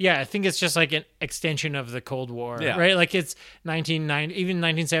 yeah, I think it's just like an extension of the Cold War, Yeah. right? Like it's 1990, even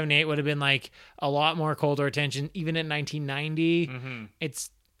 1978 would have been like a lot more Cold War tension. Even in 1990, it's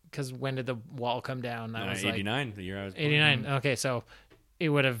because when did the wall come down? That was 89, the year I was born. 89. Okay, so it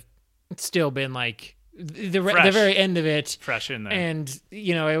would have still been like the Fresh. very end of it. Fresh in there. And,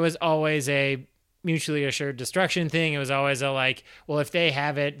 it was always a mutually assured destruction thing. It was always a like, well, if they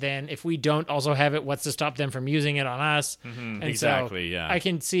have it, then if we don't also have it, what's to stop them from using it on us? And Exactly, so yeah. I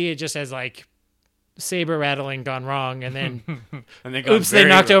can see it just as like saber rattling gone wrong. And then, And they got oops, they very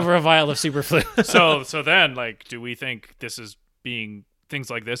knocked wrong. over a vial of super flu. so then, like, do we think things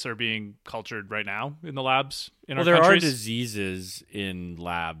like this are being cultured right now in the labs in Well, our there are countries? diseases in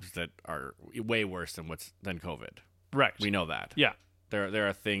labs that are way worse than COVID. Right. We know that. Yeah. There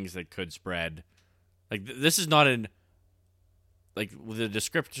are things that could spread. Like this is not like the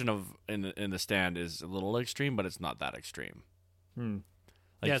description of in the stand is a little extreme, but it's not that extreme.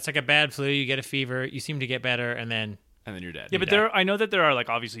 Yeah, it's like a bad flu. You get a fever. You seem to get better, and then You're dead. Yeah, but I know that there are like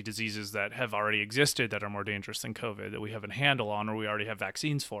obviously diseases that have already existed that are more dangerous than COVID that we have a handle on or we already have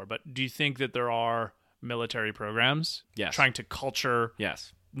vaccines for. But do you think that there are military programs Yes. trying to culture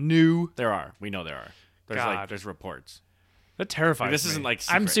Yes, new? there are. We know there are. There's God. there's reports. That terrifies This me. isn't like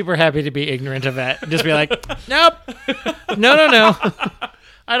I'm secret. super happy to be ignorant of that. Just be like, nope, no.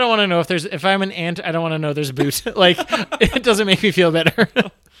 I don't want to know if I'm an ant. I don't want to know there's a boot. Like, it doesn't make me feel better.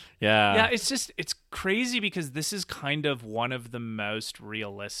 Yeah, it's crazy because this is kind of one of the most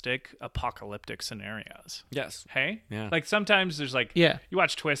realistic apocalyptic scenarios. Yes. Hey? Yeah. Like sometimes there's like Yeah. you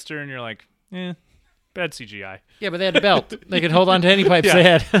watch Twister and you're like, bad CGI. Yeah, but they had a belt. They could hold on to any pipes they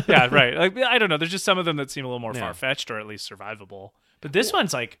had. Yeah, right. Like I don't know, there's just some of them that seem a little more Yeah. far-fetched or at least survivable. But this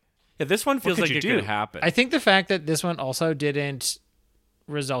one's like Yeah, this one feels could like you it do? could happen. I think the fact that this one also didn't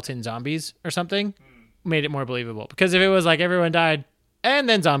result in zombies or something made it more believable. Because if it was like everyone died and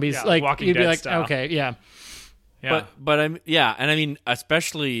then zombies, Yeah, like Walking you'd be Dead like, style. okay, yeah. yeah. But and I mean,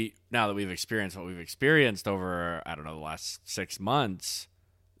 especially now that we've experienced what we've experienced over, I don't know, the last 6 months,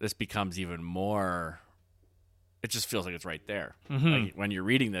 this becomes even more. It just feels like it's right there. Like when you're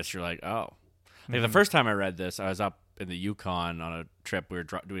reading this, you're like, oh. Like the first time I read this, I was up in the Yukon on a trip. We were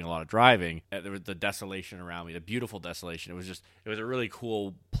doing a lot of driving. There was the desolation around me, the beautiful desolation. It was a really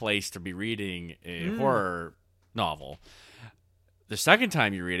cool place to be reading a horror novel. The second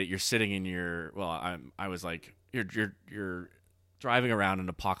time you read it, you're sitting in your I was like you're driving around an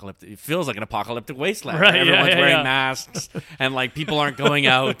apocalyptic. It feels like an apocalyptic wasteland. Right, yeah, Everyone's yeah, wearing yeah. masks and like people aren't going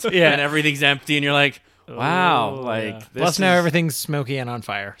out Yeah. and everything's empty and you're like, wow, Oh, like yeah. this Plus now is- everything's smoky and on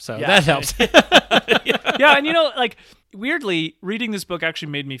fire. So Yeah. that helps. Yeah, and like weirdly, reading this book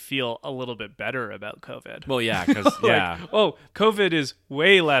actually made me feel a little bit better about COVID. Well, yeah, because yeah. Oh, COVID is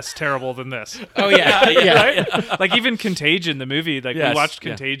way less terrible than this. Oh, yeah. yeah. Right? Like even Contagion, the movie, like we Yes, watched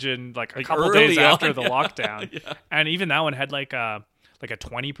yeah. Contagion like a Like couple early days after on, the lockdown, and even that one had like a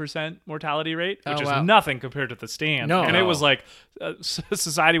 20% mortality rate, which Oh, is wow. nothing compared to The Stand. No. And it No. was like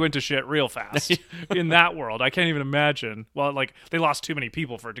society went to shit real fast in that world. I can't even imagine. Well, like they lost too many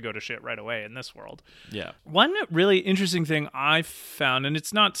people for it to go to shit right away in this world. Yeah. One really interesting thing I found, and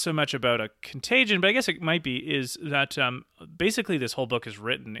it's not so much about a contagion, but I guess it might be, is that basically this whole book is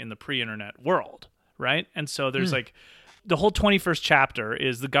written in the pre-internet world, right? And so there's like the whole 21st chapter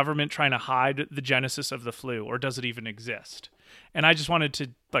is the government trying to hide the genesis of the flu, or does it even exist? And I just wanted to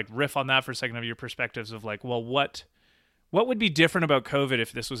like riff on that for a second of your perspectives of like, well, what would be different about COVID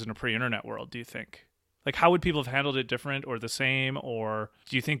if this was in a pre-internet world, do you think? Like, how would people have handled it different or the same? Or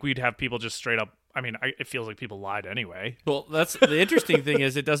do you think we'd have people just straight up? I mean, it feels like people lied anyway. Well, that's the interesting thing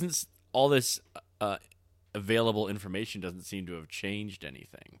is it doesn't all this available information doesn't seem to have changed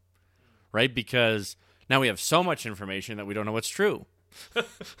anything, right? Because now we have so much information that we don't know what's true.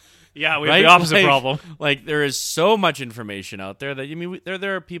 Yeah, we Right? have the opposite Like- problem. Like there is so much information out there that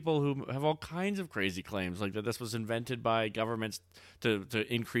there are people who have all kinds of crazy claims, like that this was invented by governments to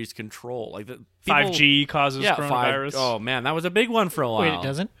increase contrul. Like that 5G causes yeah, coronavirus. Oh man, that was a big one for a while. Wait, it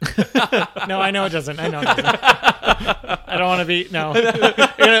doesn't? No, I know it doesn't. I know it doesn't. I don't want to be. No. You're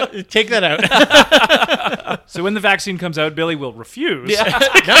gonna take that out. So when the vaccine comes out, Billy will refuse.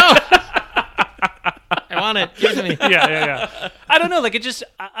 No. I want it. Give it to me. yeah. I don't know. Like it just,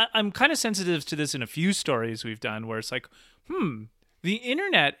 I'm kind of sensitive to this in a few stories we've done where it's like, the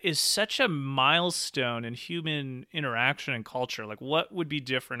internet is such a milestone in human interaction and culture. Like, what would be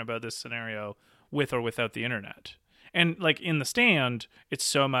different about this scenario with or without the internet? And like in The Stand, it's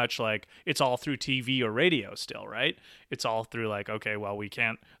so much like it's all through TV or radio still, right? It's all through like, okay, well, we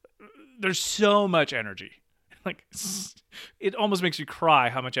can't. There's so much energy. Like, it almost makes you cry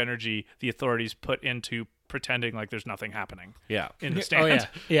how much energy the authorities put into pretending like there's nothing happening Yeah. in The Stand. Oh, yeah.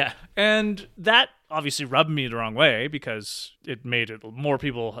 Yeah. And that obviously rubbed me the wrong way because it made it more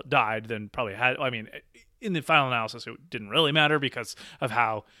people died than probably had. I mean, in the final analysis, it didn't really matter because of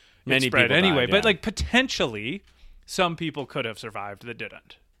how Many it spread people anyway. died, But yeah. like potentially, some people could have survived that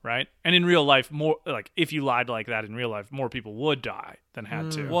didn't. Right. And in real life, more like if you lied like that in real life, more people would die than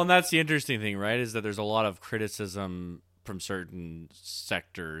had to. Well, and that's the interesting thing, right? Is that there's a lot of criticism from certain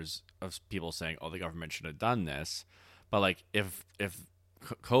sectors of people saying, "Oh, the government should have done this," but like if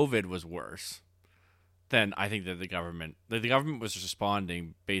COVID was worse, then I think that the government was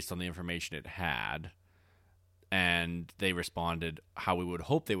responding based on the information it had, and they responded how we would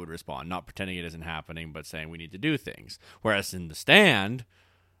hope they would respond, not pretending it isn't happening, but saying we need to do things. Whereas in The Stand,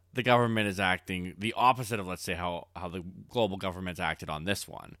 the government is acting the opposite of, let's say, how the global government's acted on this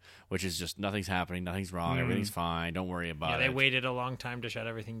one, which is just nothing's happening, nothing's wrong, everything's fine, don't worry about They it. waited a long time to shut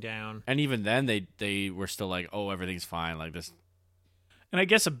everything down. And even then, they were still like, oh, everything's fine, like this. And I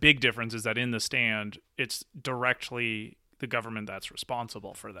guess a big difference is that in the stand, it's directly the government that's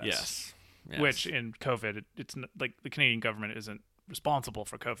responsible for this. Yes. Which in COVID, it's like the Canadian government isn't responsible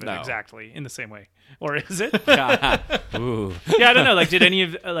for COVID exactly in the same way, or is it? Ooh. Yeah, I don't know. Like, did any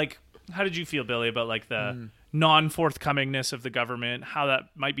of how did you feel, Billy, about like the non-forthcomingness of the government? How that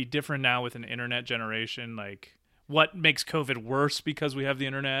might be different now with an internet generation? Like, what makes COVID worse because we have the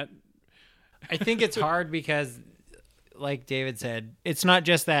internet? I think it's hard because, like David said, it's not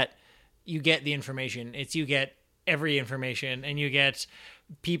just that you get the information; it's you get every information, and you get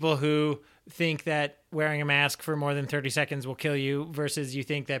people who think that wearing a mask for more than 30 seconds will kill you versus you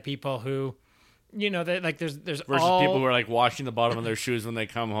think that people who, that like there's Versus all... people who are like washing the bottom of their shoes when they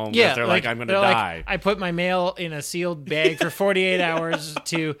come home. Yeah, They're like I'm going to they're die. Like, I put my mail in a sealed bag for 48 hours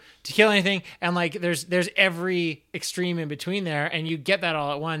to kill anything, and like there's every extreme in between there, and you get that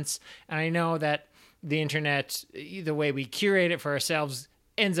all at once. And I know that the internet, the way we curate it for ourselves,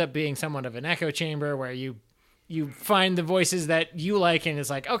 ends up being somewhat of an echo chamber where you find the voices that you like, and it's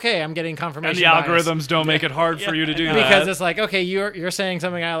like, okay, I'm getting confirmation. And the bias. algorithms don't make it hard for you to do that. Because it's like, okay, you're saying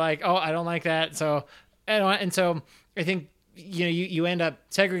something I like. Oh, I don't like that. So, and so I think you end up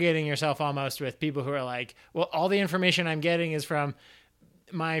segregating yourself almost with people who are like, well, all the information I'm getting is from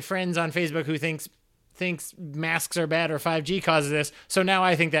my friends on Facebook who thinks masks are bad or 5G causes this. So now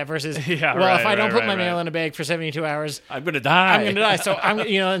I think that versus, if I don't put my mail in a bag for 72 hours, I'm going to die. So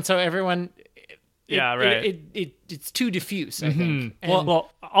and so everyone. It's too diffuse, I think.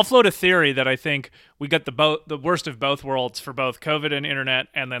 Well, I'll float a theory that I think we got the worst of both worlds for both COVID and internet,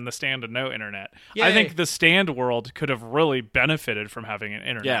 and then the stand and no internet. Yay. I think the stand world could have really benefited from having an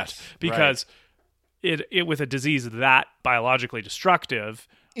internet. Yes, because it with a disease that biologically destructive,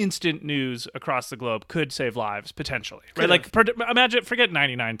 instant news across the globe could save lives potentially. Right? Like forget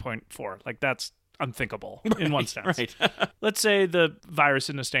 99.4. Like that's unthinkable in one sense. Right. Let's say the virus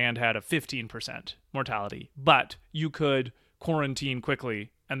in the stand had a 15% mortality, but you could quarantine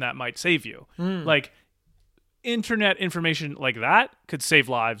quickly and that might save you. Like internet information like that could save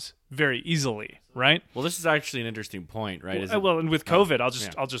lives very easily, right? Well, this is actually an interesting point, right? And with COVID,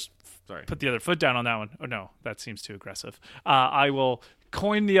 I'll just put the other foot down on that one. Oh no, that seems too aggressive. I will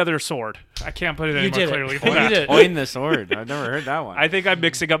coin the other sword. I can't put it any more clearly than that. Coin the sword. I've never heard that one. I think I'm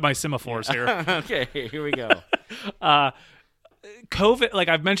mixing up my semaphores here. Okay, here we go. COVID, like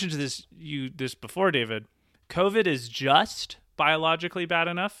I've mentioned to this before, David, COVID is just biologically bad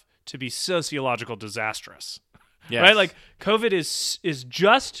enough to be sociological disastrous. Yes. Right? Like COVID is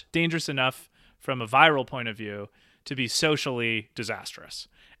just dangerous enough from a viral point of view to be socially disastrous.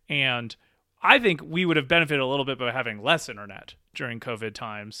 And I think we would have benefited a little bit by having less internet during COVID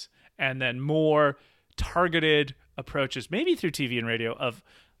times and then more targeted approaches, maybe through TV and radio, of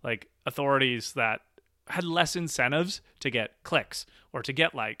like authorities that had less incentives to get clicks or to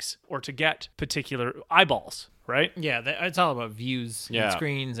get likes or to get particular eyeballs, right? Yeah, it's all about views and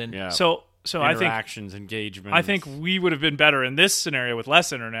screens and So I think interactions, engagement. I think we would have been better in this scenario with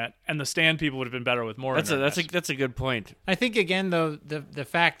less internet, and the stand people would have been better with more internet. That's a good point. I think again though the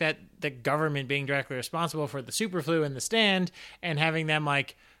fact that the government being directly responsible for the super flu and the stand and having them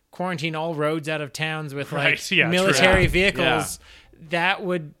like quarantine all roads out of towns with military vehicles, that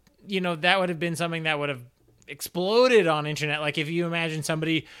would have been something that would have exploded on internet. Like if you imagine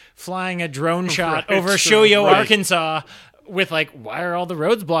somebody flying a drone shot over Shoyo, Arkansas, with like, why are all the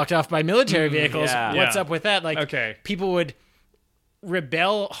roads blocked off by military vehicles? What's up with that? Like, people would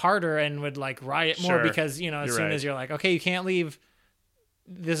rebel harder and would like riot more because as soon as you're like, okay, you can't leave.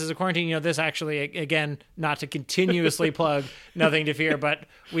 This is a quarantine. This actually, again, not to continuously plug Nothing to Fear, but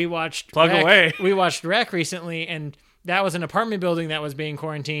we watched away. We watched Rec recently, and that was an apartment building that was being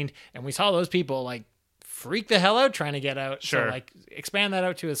quarantined, and we saw those people like freak the hell out trying to get out. Sure. So like expand that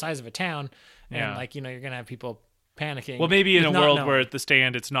out to the size of a town, and like you're gonna have people panicking. Well, maybe in a world where at the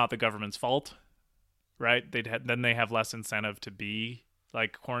stand it's not the government's fault, right? Then they have less incentive to be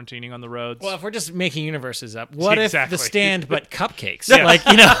like quarantining on the roads. Well, if we're just making universes up, what if the stand but cupcakes? That's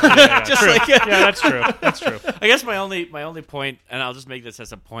true. That's true. I guess my only point, and I'll just make this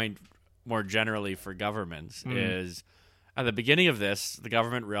as a point more generally for governments, is at the beginning of this, the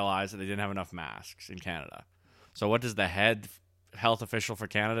government realized that they didn't have enough masks in Canada. So what does the head health official for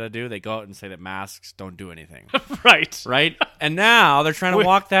Canada do? They go out and say that masks don't do anything. Right. Right? And now they're trying to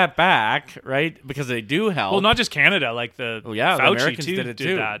walk that back, right? Because they do help. Well, not just Canada, like the yeah, the Fauci Americans too did it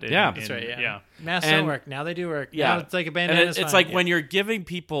too. that. Yeah. That's right. Yeah. Yeah. Masks And- don't work. Now they do work. Yeah. Now it's like a And bandana. it's like when you're giving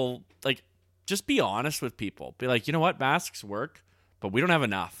people, like, just be honest with people. Be like, you know what? Masks work, but we don't have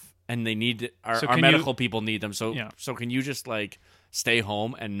enough. And they need, our So can medical people need them. So, Yeah. so can you just, like, stay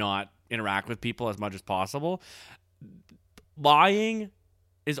home and not interact with people as much as possible? Lying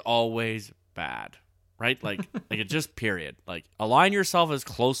is always bad, right? Like it just period. Like, align yourself as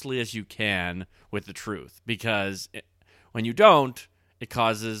closely as you can with the truth, because when you don't, it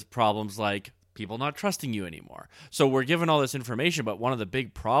causes problems like people not trusting you anymore. So we're given all this information, but one of the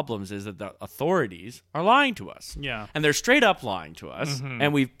big problems is that the authorities are lying to us. Yeah. And they're straight up lying to us,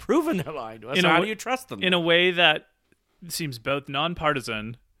 and we've proven they're lying to us. In So a how w- do you trust them? In a way that seems both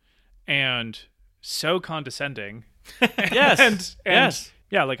nonpartisan and so condescending. yes. and yes.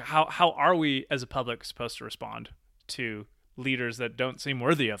 yeah, like how are we as a public supposed to respond to leaders that don't seem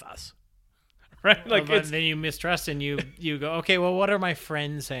worthy of us? Right? Like but it's then you mistrust and you go, okay, well, what are my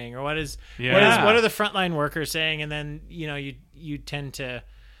friends saying, or what are the frontline workers saying? And then you tend to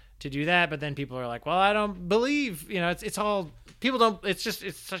do that, but then people are like, well, I don't believe, it's all people don't. It's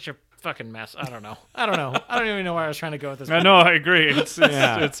such a fucking mess. I don't know. I don't even know where I was trying to go with this. I know, I agree. It's a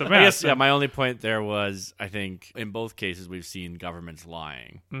mess. I guess, my only point there was, I think in both cases we've seen governments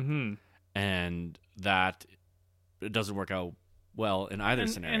lying, and that it doesn't work out well in either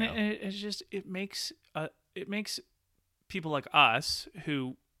scenario. And it's just it makes people like us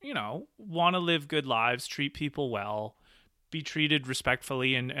who want to live good lives, treat people well, be treated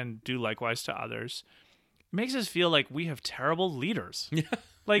respectfully, and do likewise to others. It makes us feel like we have terrible leaders. Yeah.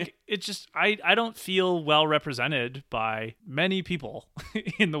 Like it just I don't feel well represented by many people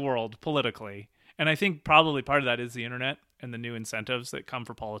in the world politically. And I think probably part of that is the internet and the new incentives that come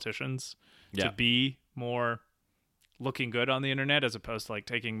for politicians to be more looking good on the internet, as opposed to like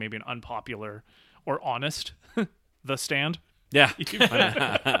taking maybe an unpopular or honest the stand. Yeah.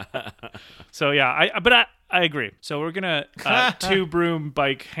 So yeah, I agree. So we're gonna two broom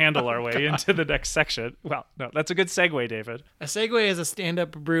bike handle our way into the next section. Well, no, that's a good segue, David. A Segway is a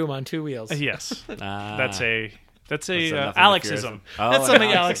stand-up broom on two wheels. Yes, that's a nothing to Alexism. fear. That's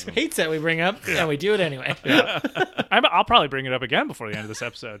something Alex Alexism. hates that we bring up, and we do it anyway. I'll probably bring it up again before the end of this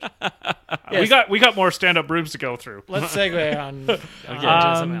episode. Yes. We got more stand-up brooms to go through. Let's segue on to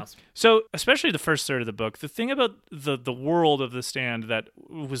something else. So, especially the first third of the book, the thing about the world of the Stand that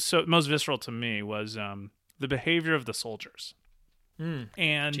was most visceral to me was the behavior of the soldiers. And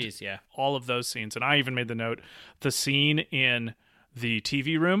Jeez, yeah. all of those scenes. And I even made the note, the scene in the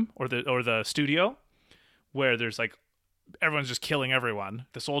TV room or the studio where there's like everyone's just killing everyone.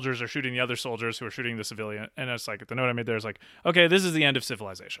 The soldiers are shooting the other soldiers who are shooting the civilian. And it's like, the note I made there is like, okay, this is the end of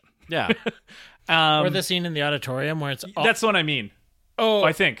civilization. Yeah. Or the scene in the auditorium where it's all, That's what I mean. oh,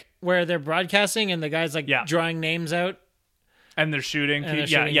 I think. where they're broadcasting and the guy's like Yeah. drawing names out. And they're shooting. And they're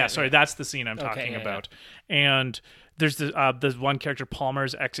shooting yeah. it, Sorry, yeah. that's the scene I'm talking yeah, about. And there's there's one character,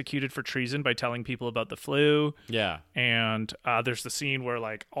 Palmer's executed for treason by telling people about the flu. Yeah. And there's the scene where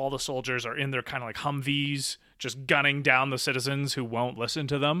like all the soldiers are in their kind of like Humvees, just gunning down the citizens who won't listen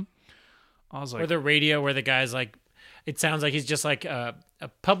to them. I was like, Or the radio where the guy's like, it sounds like he's just like a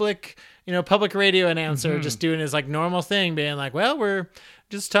public radio announcer just doing his like normal thing, being like, well, we're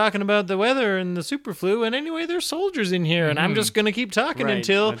just talking about the weather and the super flu, and anyway, there's soldiers in here, and I'm just gonna keep talking Right.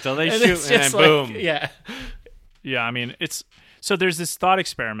 until they and shoot, it's and just then like- boom. Yeah. yeah, I mean, it's so there's this thought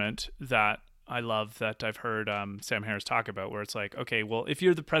experiment that I love that I've heard Sam Harris talk about, where it's like, okay, well, if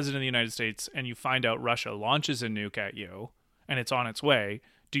you're the president of the United States and you find out Russia launches a nuke at you and it's on its way,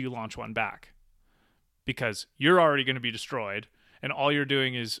 do you launch one back? Because you're already going to be destroyed and all you're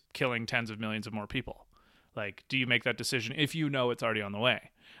doing is killing tens of millions of more people. Like, do you make that decision if you know it's already on the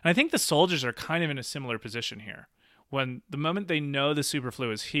way? And I think the soldiers are kind of in a similar position here. When the moment they know the super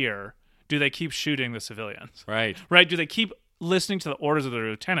flu is here, do they keep shooting the civilians? Right. Right? Do they keep listening to the orders of their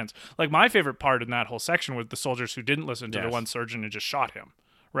lieutenants? Like, my favorite part in that whole section was the soldiers who didn't listen to the Yes. one surgeon and just shot him.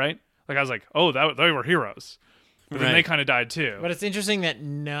 Right? Like, I was like, oh, they were heroes. But then Right. they kind of died too. But it's interesting that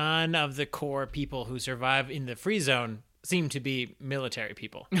none of the core people who survive in the free zone seem to be military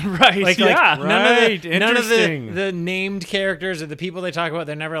people. right? Like, yeah. none of Interesting. the named characters or the people they talk about,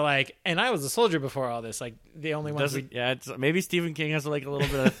 they're never like, and I was a soldier before all this. Like, the only ones we... It's, maybe Stephen King has like a little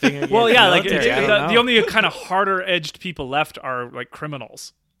bit of a thing against Well, yeah, like military. I don't the know. only kind of harder edged people left are like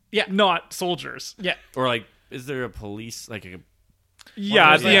criminals, Yeah. not soldiers. Yeah. Or like, is there a police, like a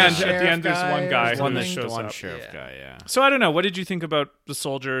Yeah, There's at like the a end, there's sheriff one guy guy or who One something. shows up. sheriff Yeah. guy, yeah. So I don't know. What did you think about the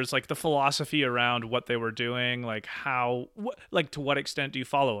soldiers? Like the philosophy around what they were doing? Like how? Like to what extent do you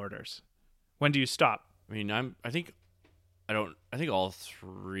follow orders? When do you stop? I mean, I think all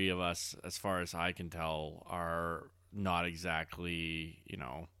three of us, as far as I can tell, are not exactly,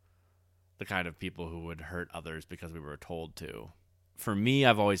 the kind of people who would hurt others because we were told to. For me,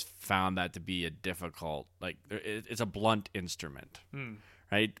 I've always found that to be a difficult, it's a blunt instrument,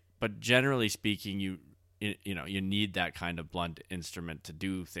 right? But generally speaking, you need that kind of blunt instrument to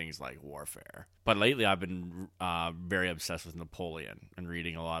do things like warfare. But lately, I've been very obsessed with Napoleon and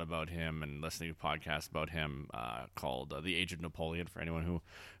reading a lot about him and listening to podcasts about him called The Age of Napoleon for anyone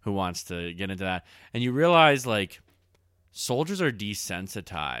who wants to get into that. And you realize, soldiers are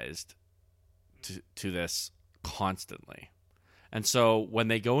desensitized to this constantly. And so when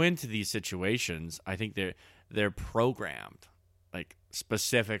they go into these situations, I think they're programmed,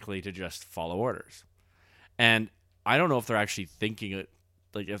 specifically to just follow orders. And I don't know if they're actually thinking it,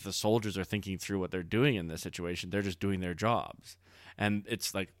 if the soldiers are thinking through what they're doing in this situation. They're just doing their jobs. And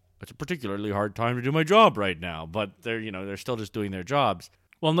it's it's a particularly hard time to do my job right now, but they're still just doing their jobs.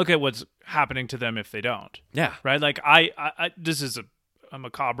 Well, and look at what's happening to them if they don't. Yeah. Right? Like I this is a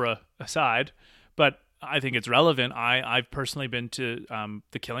macabre aside, but I think it's relevant. I've personally been to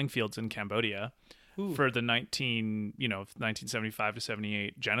the killing fields in Cambodia for the 1975 to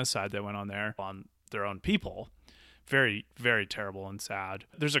 78 genocide that went on there on their own people. Very, very terrible and sad.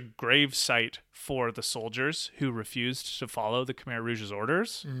 There's a grave site for the soldiers who refused to follow the Khmer Rouge's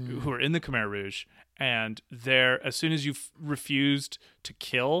orders, who were in the Khmer Rouge. And as soon as you refused to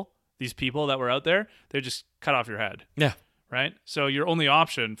kill these people that were out there, they just cut off your head. Yeah. Right? So your only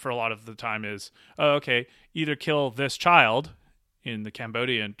option for a lot of the time is, either kill this child in the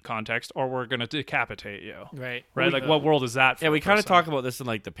Cambodian context, or we're going to decapitate you. Right. Right? What world is that for? Yeah, we a kind of person? talk about this in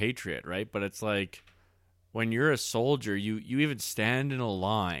The Patriot, right? But it's when you're a soldier, you even stand in a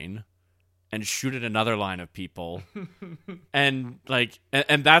line and shoot at another line of people. and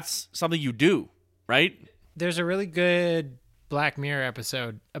that's something you do, right? There's a really good Black Mirror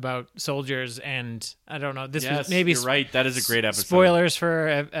episode about soldiers, and I don't know. This was maybe you're right. That is a great episode. Spoilers for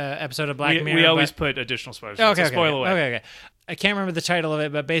an episode of Black Mirror. We always put additional spoilers. Okay, Spoil away. Okay. I can't remember the title of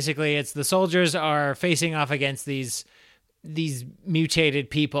it, but basically, it's the soldiers are facing off against these mutated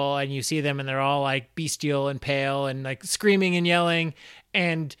people, and you see them, and they're all bestial and pale and screaming and yelling,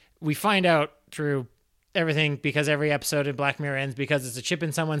 and we find out through everything, because every episode in Black Mirror ends because it's a chip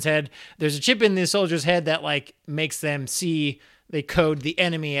in someone's head. There's a chip in the soldier's head that makes them see. They code the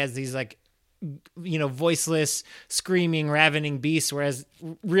enemy as these voiceless, screaming, ravening beasts. Whereas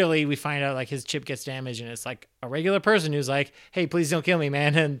really, we find out his chip gets damaged, and it's a regular person who's "Hey, please don't kill me,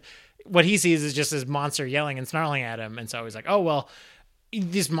 man." And what he sees is just this monster yelling and snarling at him, and so he's "Oh well,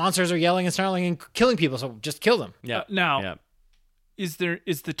 these monsters are yelling and snarling and killing people, so just kill them." Yeah. Now, is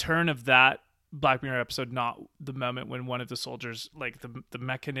the turn of that Black Mirror episode not the moment when one of the soldiers, the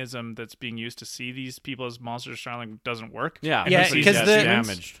mechanism that's being used to see these people as monsters snarling doesn't work? Yeah, Yeah, he because sees the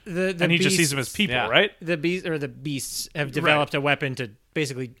damaged. the and he just beasts- sees them as people, Yeah. right? the beasts have developed a weapon to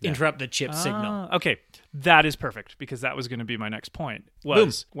basically interrupt the chip signal. Okay, that is perfect, because that was going to be my next point.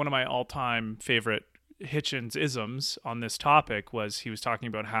 Was one of my all-time favorite Hitchens isms on this topic was he was talking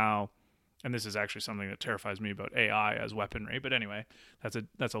about how, and this is actually something that terrifies me about AI as weaponry, but anyway, that's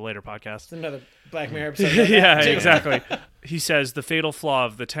a later podcast. It's another Black Mirror episode. Yeah, exactly. He says the fatal flaw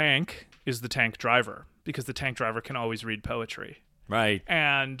of the tank is the tank driver, because the tank driver can always read poetry. Right.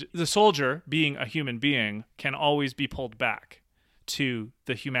 And the soldier, being a human being, can always be pulled back to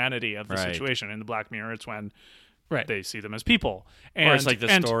the humanity of the Right. situation. In the Black Mirror, it's when they see them as people. Or it's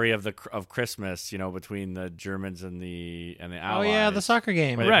the story of Christmas, between the Germans and the Allies. Oh yeah, the soccer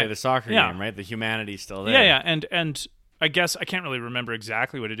game. Where they play the soccer Yeah. game, right? The humanity's still there. Yeah. And I guess I can't really remember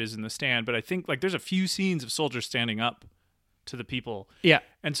exactly what it is in The Stand, but I think there's a few scenes of soldiers standing up to the people. Yeah.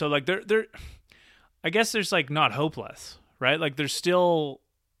 And so they're I guess there's not hopeless, right? There's still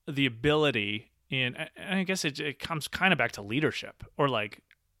the ability and I guess it comes kind of back to leadership, or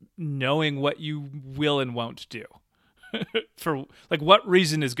knowing what you will and won't do. For what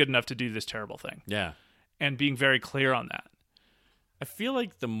reason is good enough to do this terrible thing, Yeah. and being very clear on that. I feel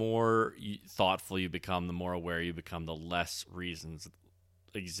like the more thoughtful you become, the more aware you become, the less reasons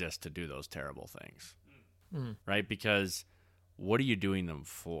exist to do those terrible things. Right? Because what are you doing them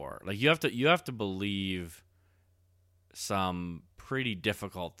for? You have to believe some pretty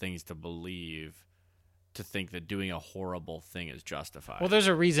difficult things to believe to think that doing a horrible thing is justified. Well, there's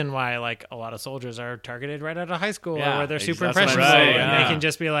a reason why a lot of soldiers are targeted right out of high school, Yeah, or where they're super that's what I'm impressionable, saying, and yeah. they can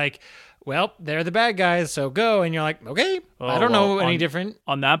just be well, they're the bad guys, so go. And you're like, okay, I Oh, don't know well, any different.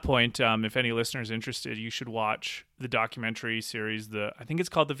 On that point, if any listeners interested, you should watch the documentary series. I think it's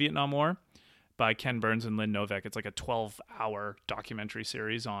called The Vietnam War by Ken Burns and Lynn Novak. It's like a 12-hour documentary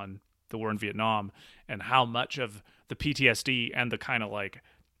series on the war in Vietnam and how much of the PTSD and the kind of like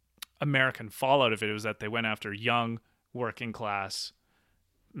American fallout of it was that they went after young working class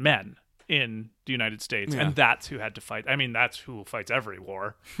men in the United States, and that's who had to fight. I mean, that's who fights every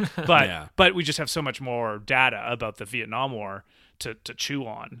war, but but we just have so much more data about the Vietnam War to chew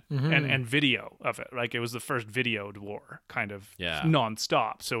on, and video of it. Like, it was the first videoed war, kind of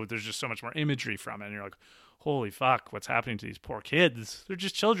nonstop. So there's just so much more imagery from it, and you're like, holy fuck, what's happening to these poor kids? They're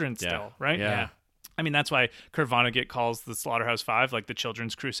just children still, right? Yeah. I mean, that's why Kurt Vonnegut calls the Slaughterhouse-Five like the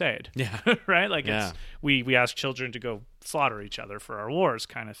children's crusade. Yeah. Right? Like, it's we ask children to go slaughter each other for our wars,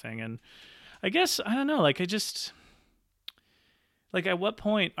 kind of thing. And I guess, I don't know, like, at what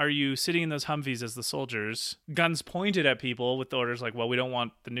point are you sitting in those Humvees as the soldiers, guns pointed at people with the orders like, well, we don't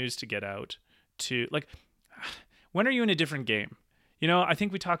want the news to get out, to, like, when are you in a different game? You know, I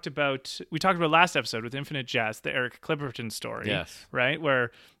think we talked about last episode with Infinite Jest, the Eric Clipperton story. Yes. Right?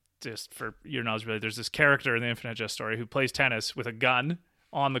 Where, just for your knowledge, really, there's this character in the Infinite Jest story who plays tennis with a gun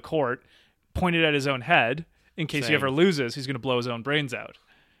on the court, pointed at his own head. In case he ever loses, he's going to blow his own brains out.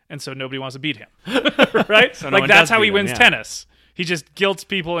 And so nobody wants to beat him. Right? So like, that's how he wins tennis. He just guilts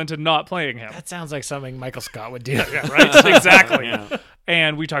people into not playing him. That sounds like something Michael Scott would do. Yeah, right? Exactly.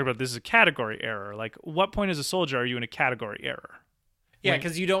 And we talked about this is a category error. Like, what point as a soldier are you in a category error? Yeah,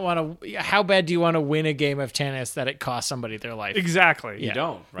 because you don't want to. How bad do you want to win a game of tennis that it costs somebody their life? Exactly. You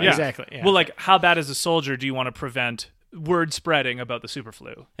don't, right? Yeah. Exactly. Yeah. Well, like, how bad as a soldier do you want to prevent word spreading about the super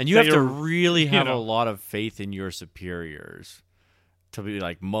flu? And you have to really have a lot of faith in your superiors to be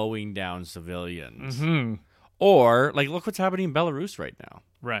like mowing down civilians. Mm-hmm. Or, like, look what's happening in Belarus right now.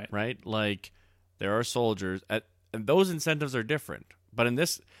 Right. Right? Like, there are soldiers, and those incentives are different. But in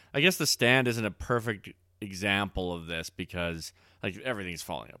this, I guess the Stand isn't a perfect example of this because, like, everything's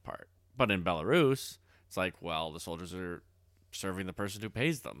falling apart. But in Belarus, it's like, well, the soldiers are serving the person who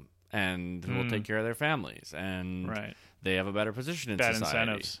pays them and who will take care of their families. And they have a better position in Bad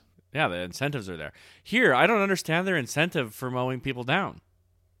society. incentives. Yeah, the incentives are there. Here, I don't understand their incentive for mowing people down.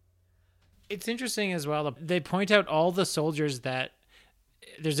 It's interesting as well. They point out all the soldiers that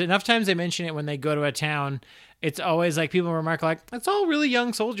there's enough times they mention it when they go to a town. It's always like people remark like, it's all really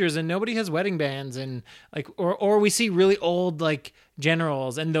young soldiers and nobody has wedding bands, and like, or we see really old like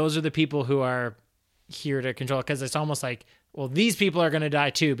generals, and those are the people who are here to control, because it's almost like, well, these people are going to die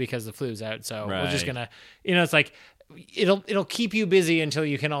too because the flu's out. So we're just going to, it's like, it'll keep you busy until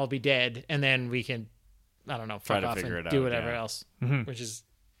you can all be dead. And then we can, I don't know, fuck off and do whatever else, which is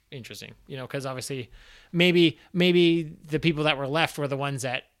interesting, because obviously maybe the people that were left were the ones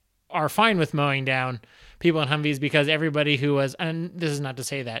that are fine with mowing down people in Humvees, because everybody who was, and this is not to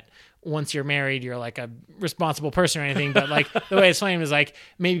say that once you're married you're like a responsible person or anything, but like the way it's framed is like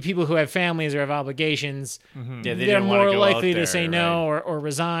maybe people who have families or have obligations, they're more likely to say no or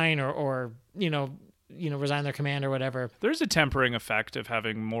resign or resign their command or whatever. There's a tempering effect of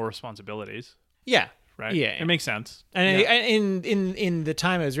having more responsibilities. Yeah. Right. Yeah, it makes sense. And in the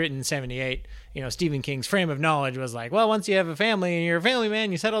time it was written in 1978, Stephen King's frame of knowledge was like, well, once you have a family and you're a family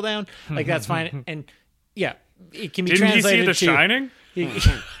man, you settle down, like that's fine. And yeah, it can be translated. Didn't he see The Shining?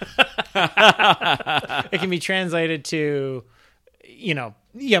 It can be translated to,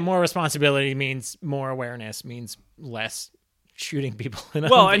 more responsibility means more awareness, means less shooting people in a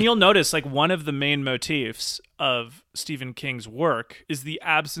well, Humvee. And you'll notice like one of the main motifs of Stephen King's work is the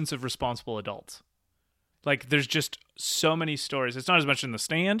absence of responsible adults. Like, there's just so many stories. It's not as much in The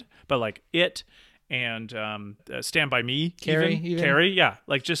Stand, but like It and Stand By Me, Carrie, yeah.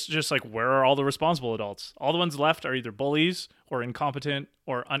 Like just like, where are all the responsible adults? All the ones left are either bullies or incompetent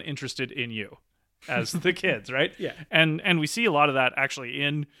or uninterested in you as the kids, right? Yeah. And we see a lot of that actually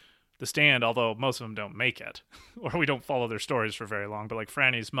in The Stand, although most of them don't make it, or we don't follow their stories for very long. But like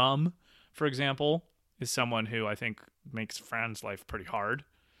Franny's mom, for example, is someone who I think makes Fran's life pretty hard.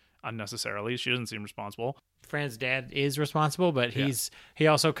 Unnecessarily. She doesn't seem responsible. Fran's dad is responsible, but he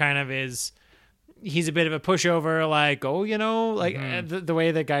also kind of is, he's a bit of a pushover, like, the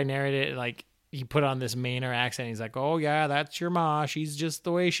way that guy narrated it, like, he put on this Mainer accent. He's like, oh yeah, that's your ma, she's just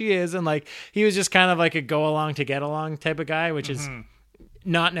the way she is. And like, he was just kind of like a go along to get along type of guy, which is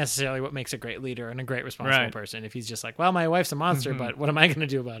not necessarily what makes a great leader and a great responsible person. If he's just like, well, my wife's a monster, but what am I going to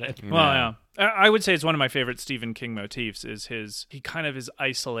do about it? Well, yeah. I would say it's one of my favorite Stephen King motifs is he kind of is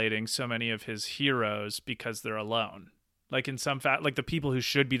isolating so many of his heroes because they're alone. Like in some like the people who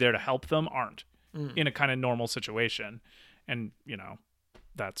should be there to help them aren't in a kind of normal situation. And,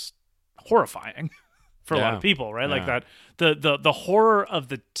 that's horrifying for a lot of people, right? Like that the horror of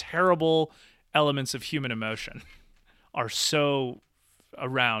the terrible elements of human emotion are so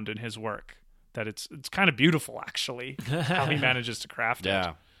around in his work that it's kind of beautiful, actually, how he manages to craft it.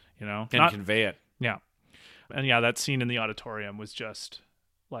 You know, Can convey it. Yeah. And that scene in the auditorium was just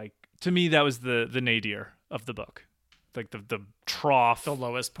like, to me, that was the nadir of the book. Like the trough, The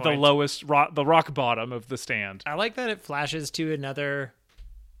lowest point. the rock bottom of the stand. I like that it flashes to another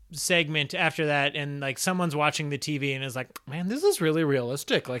segment after that, and like someone's watching the TV and is like, man, this is really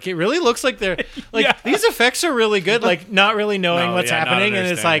realistic. Like it really looks like they're like these effects are really good, like not really knowing what's happening, and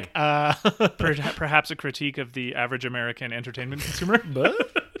it's like perhaps a critique of the average American entertainment consumer.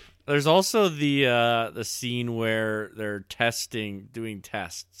 There's also the scene where they're doing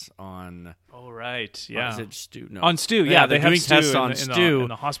tests on. Oh right, yeah. Is it Stu? No, on Stu. Yeah, they they're have doing Stu tests on Stu in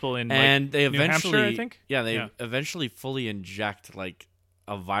the hospital in and they New eventually, Hampshire, I think. Yeah, eventually fully inject like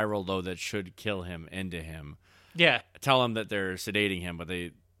a viral load that should kill him into him. yeah. Tell him that they're sedating him, but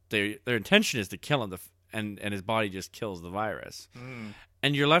their intention is to kill him, and his body just kills the virus.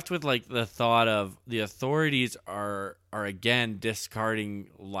 And you're left with like the thought of the authorities are again discarding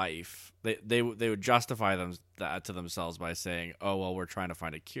life. They would justify that to themselves by saying, "Oh well, we're trying to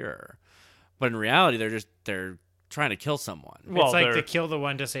find a cure," but in reality, they're trying to kill someone. Well, It's like the kill the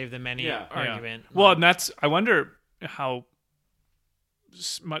one to save the many argument. Well, and I wonder how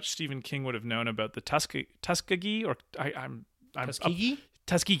much Stephen King would have known about the Tuskegee, or I'm Tuskegee?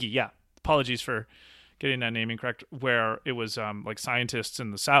 Tuskegee, yeah. Apologies for getting that naming correct. Where it was like scientists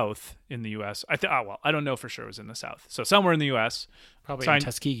in the South in the U.S. I don't know for sure it was in the South. So somewhere in the U.S. Probably in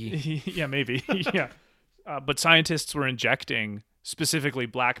Tuskegee. Yeah, maybe. Yeah, but scientists were injecting specifically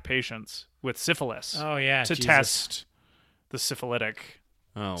black patients with syphilis. Oh yeah, to Jesus. test the syphilitic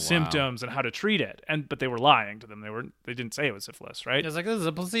symptoms and how to treat it, but they were lying to them. They didn't say it was syphilis, right? It was like, this is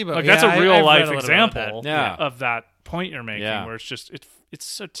a placebo. Like that's a real I've life read a little example about that. of that point you're making, where it's just it's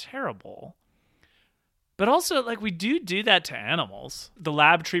so terrible. But also, like, we do that to animals. The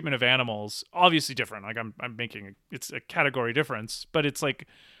lab treatment of animals, obviously different. Like I'm making it's a category difference, but it's like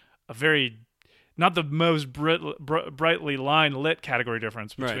a very not the most brightly lit category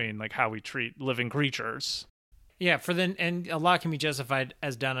difference between like how we treat living creatures. Yeah, and a lot can be justified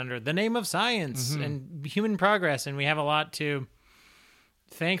as done under the name of science and human progress, and we have a lot to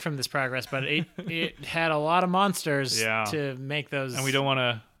thank from this progress. But it had a lot of monsters to make those, and we don't want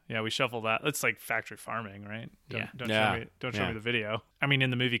to. Yeah, we shuffle that. It's like factory farming, right? Don't show me the video. I mean,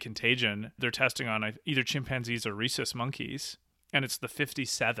 in the movie Contagion, they're testing on either chimpanzees or rhesus monkeys, and it's the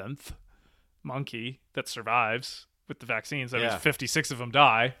 57th monkey that survives with the vaccines. That means 56 of them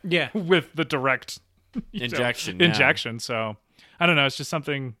die. Yeah, with the direct injection. So I don't know. It's just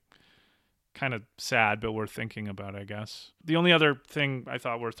something kind of sad, but worth thinking about, I guess. The only other thing I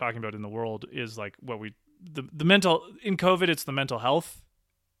thought worth talking about in the world is like the mental in COVID. It's the mental health.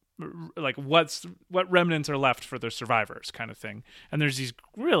 Like what remnants are left for the survivors kind of thing. And there's these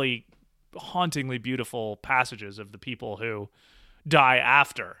really hauntingly beautiful passages of the people who die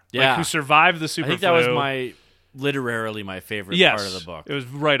after, like who survive the super I think that was literally my favorite part of the book. It was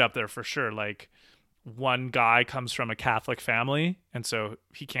right up there for sure. Like one guy comes from a Catholic family, and so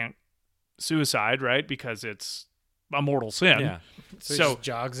he can't suicide, right? Because it's a mortal sin. Yeah. So he just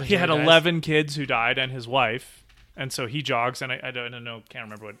jogs he had 11 kids who died and his wife. And so he jogs, and I don't know, can't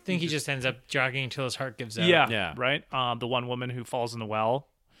remember what. I think he just ends up jogging until his heart gives out. Yeah. Right? The one woman who falls in the well.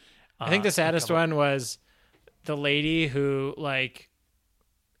 I think the saddest one was the lady who, like,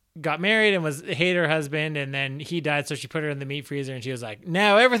 got married and hated her husband, and then he died, so she put her in the meat freezer, and she was like,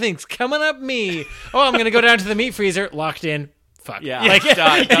 now everything's coming up me. Oh, I'm going to go down to the meat freezer, locked in. Fuck. Yeah. Like,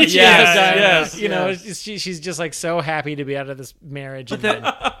 yes. You know, she's just like so happy to be out of this marriage. And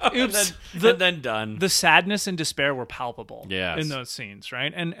then, oops. And then done. The sadness and despair were palpable in those scenes,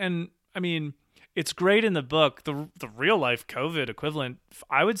 right? And I mean, it's great in the book. The real life COVID equivalent,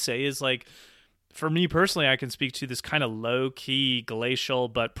 I would say, is like, for me personally, I can speak to this kind of low key glacial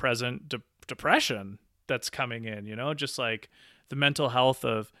but present depression that's coming in, you know, just like the mental health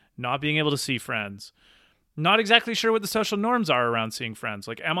of not being able to see friends. Not exactly sure what the social norms are around seeing friends.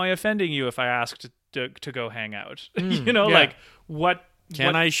 Like, am I offending you if I ask to go hang out? You know, like what?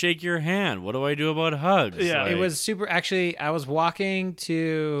 Can I shake your hand? What do I do about hugs? Yeah, it was super. Actually, I was walking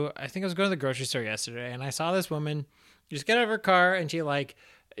to, I think I was going to the grocery store yesterday, and I saw this woman just get out of her car, and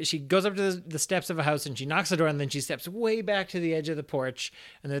she goes up to the steps of a house, and she knocks the door, and then she steps way back to the edge of the porch,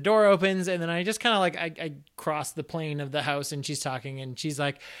 and the door opens, and then I just kind of like, I cross the plane of the house, and she's talking, and she's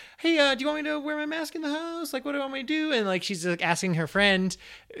like, hey, do you want me to wear my mask in the house? Like, what do you want me to do? And like, she's like asking her friend,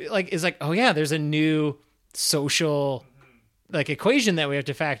 like, is like, oh yeah, there's a new social like equation that we have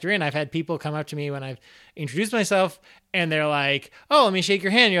to factor in. I've had people come up to me when I've introduced myself and they're like, "Oh, let me shake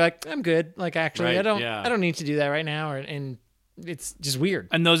your hand." You're like, "I'm good. Like, actually, Right, I don't need to do that right now." And it's just weird.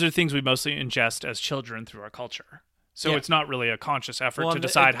 And those are things we mostly ingest as children through our culture. So Yeah. it's not really a conscious effort to and-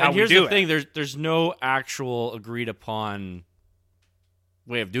 decide and how we here's do the thing, it. there's no actual agreed upon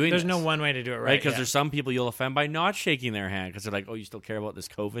way of doing There's this. no one way to do it, right? right? Because Yeah. there's some people you'll offend by not shaking their hand because they're like, "Oh, you still care about this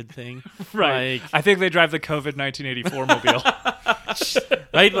COVID thing?" Right. Like, I think they drive the COVID 1984 mobile.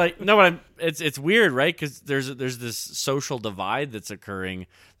 right? Like, no, but it's weird, right? Because there's this social divide that's occurring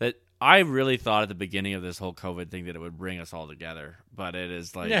that I really thought at the beginning of this whole COVID thing that it would bring us all together, but it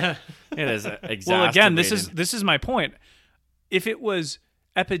is like Yeah. it is exacerbated. Well, again, this is my point. If it was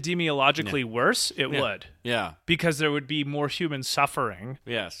epidemiologically worse, it would. Yeah. Because there would be more human suffering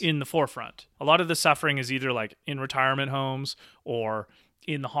Yes. in the forefront. A lot of the suffering is either like in retirement homes or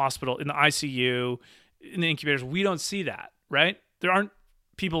in the hospital, in the ICU, in the incubators. We don't see that, right? There aren't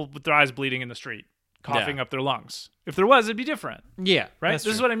people with their eyes bleeding in the street, coughing Yeah. up their lungs. If there was, it'd be different, Yeah. right? that's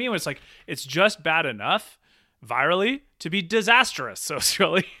This is true. what I mean. It's like, it's just bad enough virally to be disastrous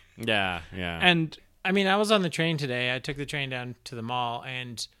socially. Yeah. Yeah. And I mean, I was on the train today. I took the train down to the mall,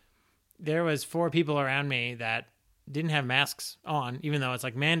 and there was 4 people around me that didn't have masks on, even though it's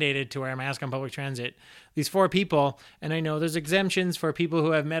like mandated to wear a mask on public transit. These 4 people, and I know there's exemptions for people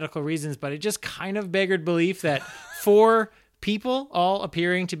who have medical reasons, but it just kind of beggared belief that 4 people all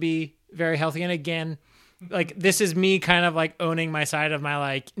appearing to be very healthy. And again, like, this is me kind of like owning my side of my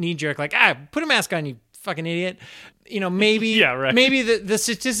like knee jerk, like, put a mask on, you fucking idiot. You know, maybe Yeah, right. maybe the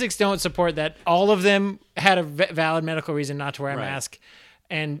statistics don't support that all of them had a valid medical reason not to wear a Right. mask,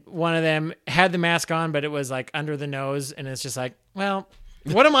 and one of them had the mask on, but it was like under the nose, and it's just like, well,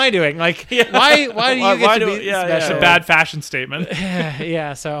 what am I doing? Like, why do you get Why to do- be yeah, yeah. special? it's a bad fashion statement.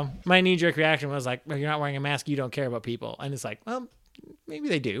 Yeah, so my knee jerk reaction was like, well, you're not wearing a mask, you don't care about people, and it's like, well, maybe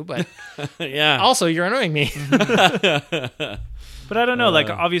they do, but yeah. also you're annoying me. But I don't know. Like,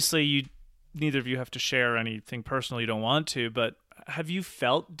 obviously, neither of you have to share anything personal you don't want to. But have you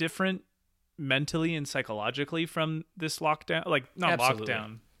felt different mentally and psychologically from this lockdown? Like, not Absolutely.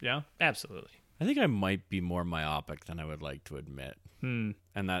 lockdown. Yeah. Absolutely. I think I might be more myopic than I would like to admit. And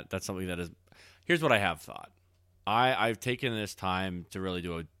that's something that is. Here's what I have thought. I've taken this time to really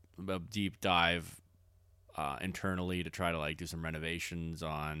do a deep dive internally to try to like do some renovations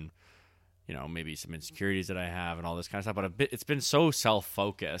on, you know, maybe some insecurities that I have and all this kind of stuff. But it's been so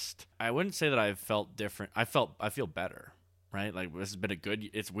self-focused. I wouldn't say that I've felt different. I feel better. Right, like this has been a good.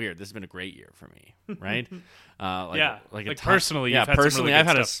 It's weird. This has been a great year for me. Right, Like personally, you've had some personally, really I've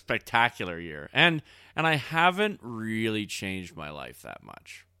good had a stuff. spectacular year, and I haven't really changed my life that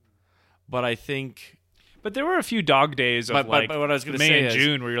much. But I think, But there were a few dog days of but like what I was going to May say and is,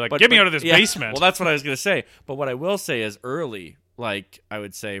 June where you're like, but- get me but- out of this yeah, basement. Well, that's what I was going to say. But what I will say is, early, like I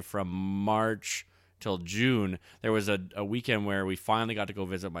would say from March till June, there was a weekend where we finally got to go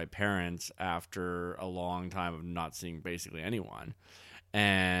visit my parents after a long time of not seeing basically anyone,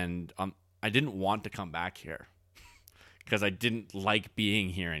 and I didn't want to come back here because I didn't like being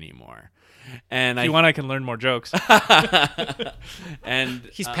here anymore. And if you want, I can learn more jokes. and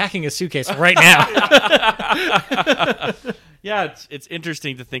He's packing a suitcase right now. yeah, it's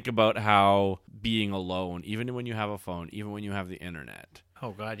interesting to think about how being alone, even when you have a phone, even when you have the internet,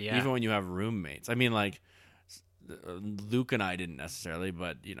 Oh God, yeah. even when you have roommates. I mean, like Luke and I didn't necessarily,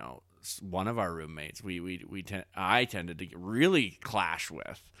 but you know, one of our roommates, I tended to really clash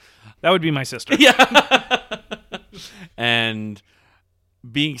with, That would be my sister. and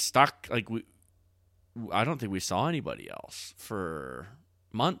being stuck. Like I don't think we saw anybody else for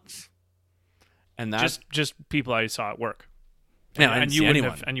months, and that Just people I saw at work. yeah, I didn't and see you wouldn't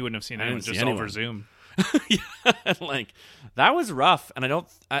anyone. have, and you wouldn't have seen I anyone didn't see just over anyone. Zoom. Yeah, like that was rough, and I don't.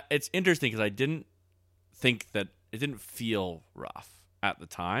 It's interesting because I didn't think that it didn't feel rough at the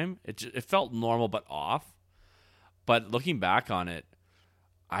time. It felt normal but off. But looking back on it,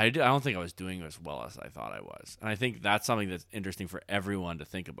 I don't think I was doing as well as I thought I was, and I think that's something that's interesting for everyone to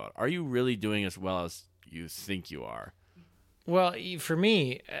think about. Are you really doing as well as you think you are? Well, for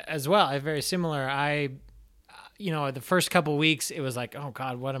me as well, I very similar. The first couple weeks, it was like, oh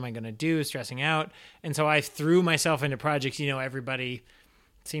God, what am I going to do? Stressing out. And so I threw myself into projects. Everybody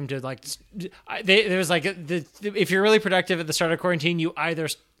seemed to like, there was like, if you're really productive at the start of quarantine, you either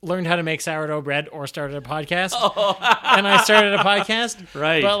learned how to make sourdough bread or started a podcast. And I started a podcast.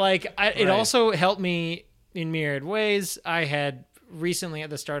 Right. But like, it also helped me in myriad ways. I had recently at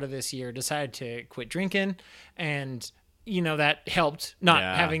the start of this year decided to quit drinking, and that helped, not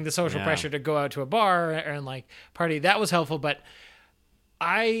having the social pressure to go out to a bar and like party. That was helpful. But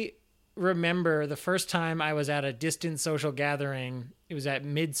I remember the first time I was at a distant social gathering. It was at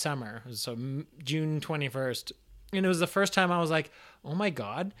midsummer, so June 21st. And it was the first time I was like, oh my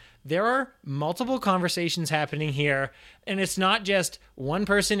God, there are multiple conversations happening here. And it's not just one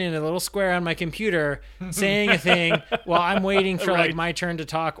person in a little square on my computer saying a thing while I'm waiting for like my turn to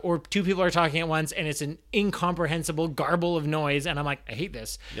talk, or two people are talking at once and it's an incomprehensible garble of noise. And I'm like, I hate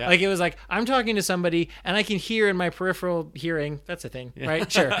this. Yeah. Like, it was like, I'm talking to somebody and I can hear in my peripheral hearing, that's a thing,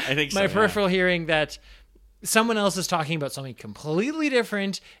 right? Sure. I think so, my yeah. peripheral hearing that someone else is talking about something completely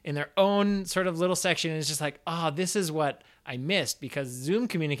different in their own sort of little section. And it's just like, this is what I missed, because Zoom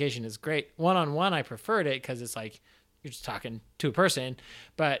communication is great. One-on-one, I preferred it because it's like you're just talking to a person.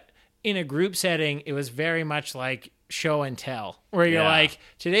 But in a group setting, it was very much like show and tell, where you're like,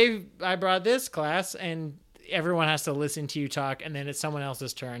 today I brought this class and everyone has to listen to you talk, and then it's someone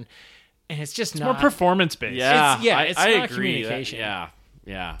else's turn. And it's just More performance based. Yeah, it's I not agree. communication.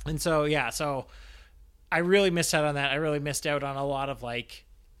 Yeah. And so I really missed out on that. I really missed out on a lot of like,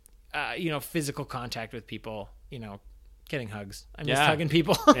 physical contact with people, getting hugs. I miss hugging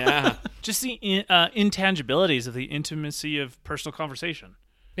people. Yeah. Just the intangibilities of the intimacy of personal conversation.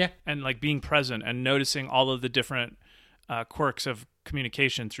 Yeah. And like being present and noticing all of the different quirks of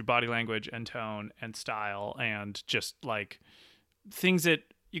communication through body language and tone and style, and just like things that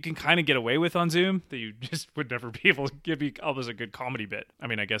you can kind of get away with on Zoom that you just would never be able to give you almost a good comedy bit. I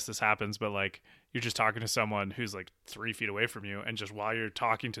mean, I guess this happens, but like you're just talking to someone who's like 3 feet away from you, and just while you're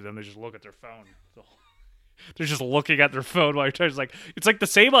talking to them, they just look at their phone. They're just looking at their phone while you're trying. It's like the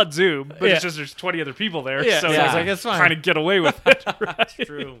same on Zoom, but it's just there's 20 other people there. Yeah. So It's like, it's fine. kind of get away with it. Right? That's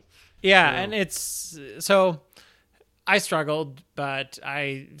true. Yeah. And it's so I struggled, but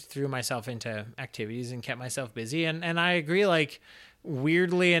I threw myself into activities and kept myself busy. And I agree, like,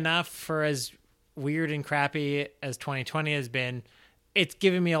 weirdly enough, for as weird and crappy as 2020 has been, it's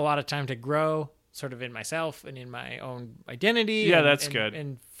given me a lot of time to grow sort of in myself and in my own identity. Yeah, and, that's and, good.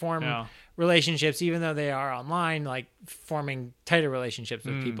 And form relationships, even though they are online, like forming tighter relationships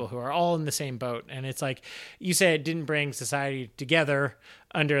with people who are all in the same boat. And it's like you said, it didn't bring society together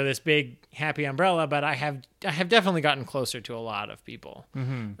under this big happy umbrella, but I have definitely gotten closer to a lot of people.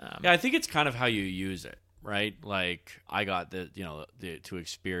 Yeah, I think it's kind of how you use it, right? Like I got to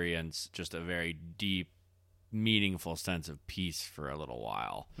experience just a very deep, meaningful sense of peace for a little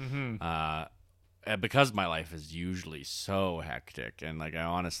while. Because my life is usually so hectic, and like it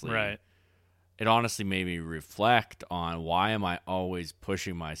honestly made me reflect on, why am I always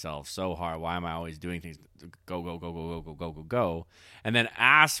pushing myself so hard? Why am I always doing things go? And then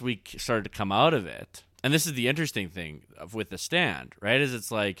as we started to come out of it, and this is the interesting thing with The Stand, right? Is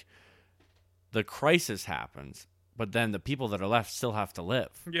it's like the crisis happens, but then the people that are left still have to live.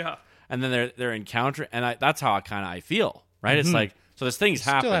 Yeah. And then they're encountering, and that's how I feel, right? It's like, so this thing's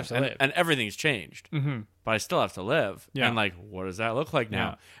Still have happened, to live. and everything changed, but I still have to live. Yeah. And like, what does that look like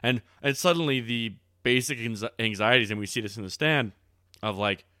now? And suddenly the basic anxieties, and we see this in The Stand, of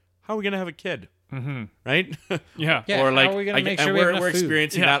like, how are we gonna have a kid, right? Yeah. Yeah, Or like, how are we gonna make and sure we have we're enough food?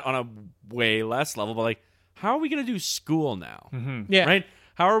 experiencing that on a way less level, but like, how are we gonna do school now? Yeah. Right?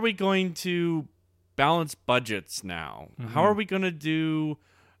 How are we going to balance budgets now? How are we going to do,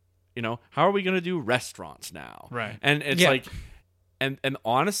 how are we going to do restaurants now? Right. And it's like, and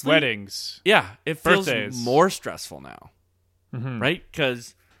honestly, Weddings. yeah, it feels Birthdays. more stressful now, right?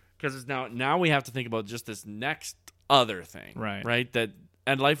 Because it's now we have to think about just this next other thing, Right.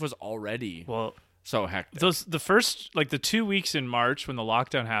 And life was already so hectic. The first, like the 2 weeks in March when the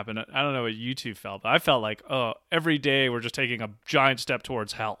lockdown happened, I don't know what you two felt, but I felt like, every day we're just taking a giant step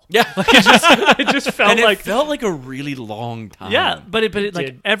towards hell. Yeah, It just felt and like it felt like a really long time. yeah, but it like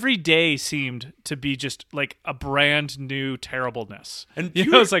did. every day seemed to be just like a brand new terribleness. And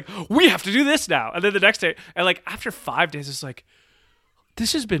it's like, we have to do this now, and then the next day, and like after 5 days, it's like,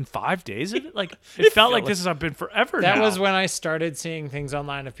 this has been 5 days of it. Like it felt like this has been forever. That now. was when I started seeing things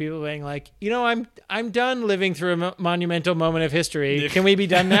online of people being like, I'm done living through a monumental moment of history. Can we be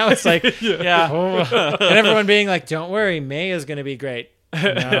done now? It's like, and everyone being like, don't worry, May is going to be great.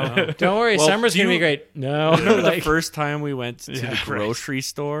 No. Don't worry, summer's going to be great. No. Remember Like, the first time we went to the grocery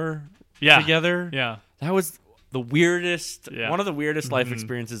store Yeah. together? Yeah. That was the weirdest, Yeah. one of the weirdest life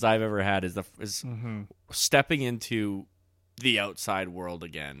experiences I've ever had is stepping into the outside world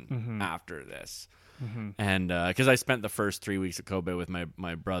again after this. And because I spent the first 3 weeks at Kobe with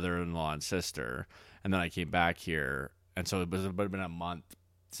my brother-in-law and sister, and then I came back here, and so it would have been a month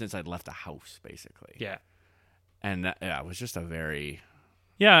since I'd left the house, basically. yeah. And it was just a very...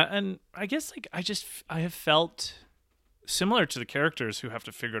 Yeah, and I guess like I have felt similar to the characters who have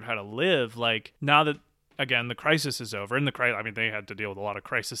to figure out how to live. Like now that again, the crisis is over, and I mean, they had to deal with a lot of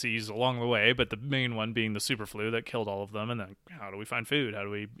crises along the way, but the main one being the super flu that killed all of them. And then, how do we find food? How do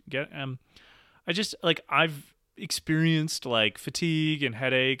we get? I just like I've experienced like fatigue and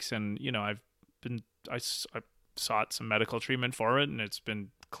headaches, and I sought some medical treatment for it, and it's been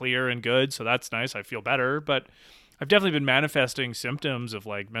clear and good, so that's nice. I feel better, but I've definitely been manifesting symptoms of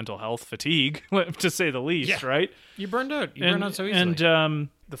like mental health fatigue, to say the least, right? You burned out. You burned out so easily. And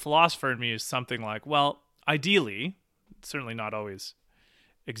the philosopher in me is something like, well, ideally, certainly not always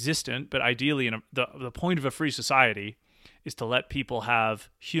existent, but ideally, the point of a free society is to let people have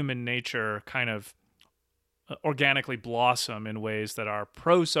human nature kind of organically blossom in ways that are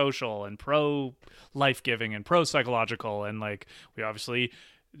pro-social and pro-life-giving and pro-psychological, and like we obviously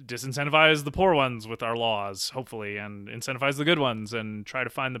disincentivize the poor ones with our laws, hopefully, and incentivize the good ones and try to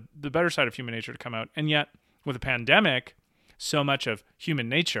find the better side of human nature to come out. And yet, with a pandemic, so much of human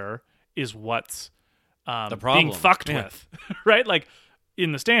nature is what's the problem being fucked with, right? Like,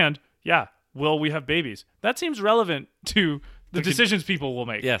 in The Stand, will we have babies? That seems relevant to the decisions people will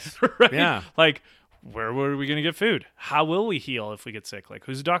make. Yes. Right? Yeah. Like, where are we going to get food? How will we heal if we get sick? Like,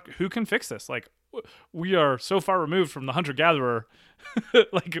 who can fix this? Like, we are so far removed from the hunter-gatherer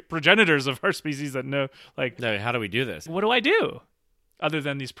like progenitors of our species that know, like, No, how do we do this? what do I do other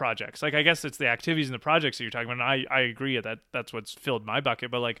than these projects? Like, I guess it's the activities and the projects that you're talking about. And I agree that that's what's filled my bucket.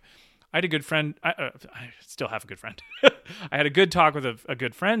 But like, I had a good friend. I still have a good friend. I had a good talk with a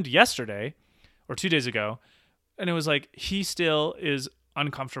good friend yesterday or 2 days ago. And it was like, he still is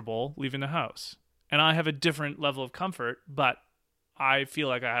uncomfortable leaving the house. And I have a different level of comfort, but I feel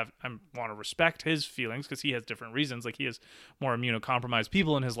like I want to respect his feelings because he has different reasons. Like, he has more immunocompromised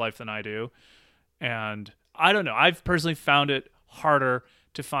people in his life than I do. And I don't know. I've personally found it harder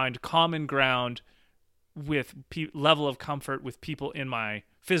to find common ground with level of comfort with people in my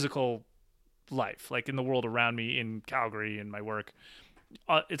physical life, like in the world around me, in Calgary, in my work.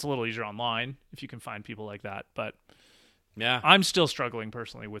 It's a little easier online if you can find people like that. But Yeah. I'm still struggling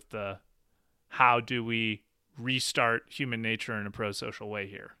personally with how do we restart human nature in a pro-social way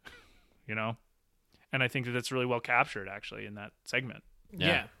here, and I think that that's really well captured actually in that segment.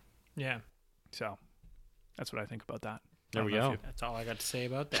 Yeah. So that's what I think about that. There we I don't know go. if That's all I got to say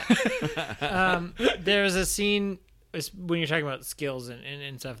about that. There's a scene when you're talking about skills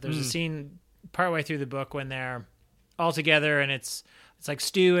and stuff. There's a scene partway through the book when they're all together, and it's like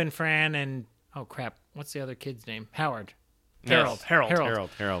Stu and Fran and oh crap, what's the other kid's name? Harold. Harold.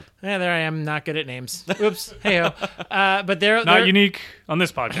 Harold. Yeah, there I am, not good at names. Oops. Hey-ho. But they're Not unique on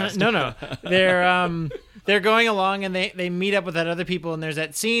this podcast. No. They're going along, and they meet up with that other people, and there's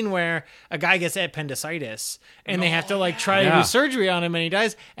that scene where a guy gets appendicitis, and they have to like try to do surgery on him, and he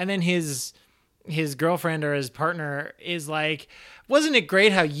dies, and then his girlfriend or his partner is like, wasn't it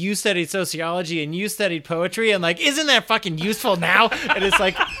great how you studied sociology and you studied poetry, and like, isn't that fucking useful now? And it's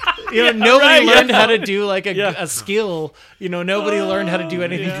like, nobody learned how to do like a skill. Nobody learned how to do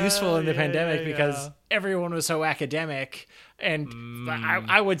anything useful in the pandemic because everyone was so academic. And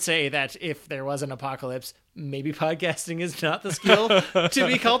I would say that if there was an apocalypse, maybe podcasting is not the skill to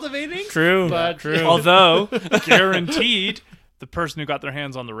be cultivating. True. But True. Although, guaranteed, the person who got their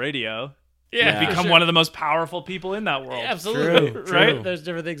hands on the radio become one of the most powerful people in that world. Absolutely. True. Right? There's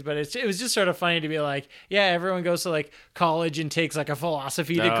different things, but it was just sort of funny to be like, everyone goes to like college and takes like a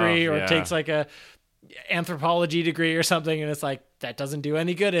philosophy degree or takes like a anthropology degree or something, and it's like, that doesn't do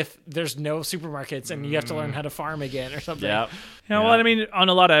any good if there's no supermarkets and you have to learn how to farm again or something. Yeah. Well, I mean, on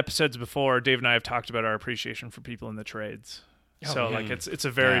a lot of episodes before, Dave and I have talked about our appreciation for people in the trades. So like it's a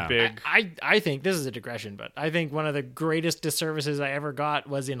very big. I think this is a digression, but I think one of the greatest disservices I ever got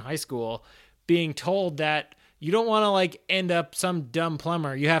was in high school being told that you don't want to like end up some dumb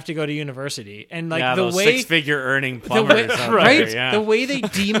plumber. You have to go to university. And like the those way 6-figure earning plumbers, right? Yeah. The way they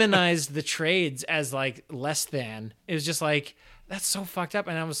demonized the trades as like less than is just like, that's so fucked up.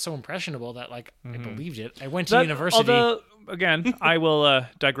 And I was so impressionable that like I believed it. I went to university. Although, again, I will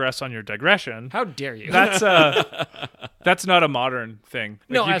digress on your digression. How dare you? That's not a modern thing. Like,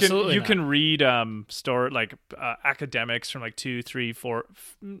 No, absolutely You not. can read academics from like 200, 300,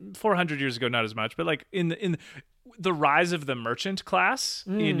 400 years ago, not as much, but like in the rise of the merchant class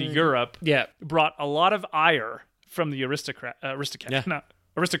in Europe, brought a lot of ire from the aristocrats.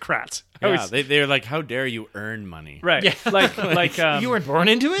 Yeah, they're like, how dare you earn money? Right. Yeah. Like you weren't born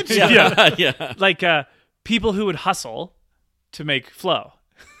into it? Yeah. like people who would hustle to make flow.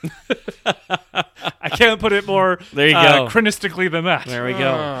 I can't put it more There you go. chronistically than that. There we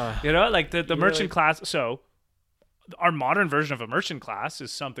go. Like the merchant class. So our modern version of a merchant class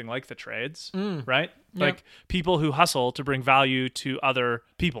is something like the trades, right? Like people who hustle to bring value to other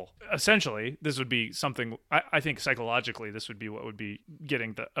people. Essentially, this would be something, I think psychologically, this would be what would be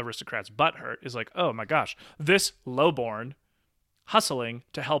getting the aristocrats' butt hurt, is like, oh my gosh, this lowborn hustling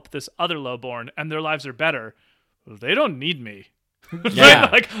to help this other lowborn and their lives are better. They don't need me. Yeah.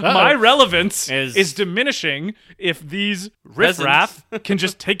 Like my relevance is diminishing if these riffraff can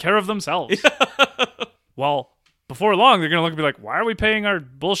just take care of themselves. Well, before long, they're going to look and be like, why are we paying our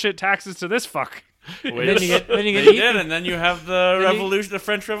bullshit taxes to this fuck? Then you get They did, and then you have the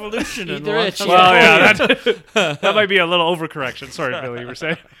French Revolution. Eat And the rich. Well, yeah, that might be a little overcorrection. Sorry, Billy, you were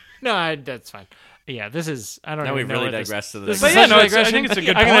saying. No, that's fine. Yeah, this is. I don't Now even we've know really where this- digressed to the This next is But yeah, such no, a it's- I digression. think it's a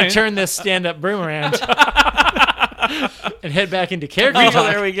good I'm gonna point. turn this stand-up broom around and head back into character Oh,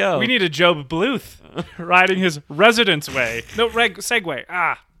 talk. there we go. We need a Job Bluth riding his residence way. No, Segway.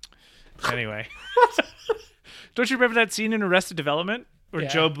 Anyway. Don't you remember that scene in Arrested Development where Yeah.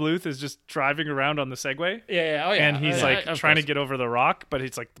 Job Bluth is just driving around on the Segway? Yeah, oh yeah. And he's like of trying to course. get over the rock, but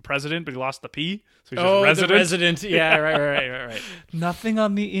he's like the president, but he lost the P. So he's Oh, just the resident. resident. Yeah, right. Nothing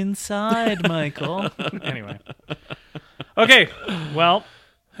on the inside, Michael. Anyway. Okay, well,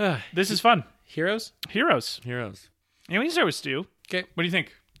 this is fun. Heroes. Heroes. Heroes. And we can start with Stu. Okay. What do you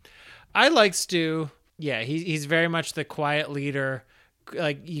think? I like Stu. Yeah, he's very much the quiet leader.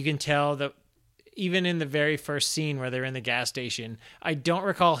 Like you can tell that even in the very first scene where they're in the gas station, I don't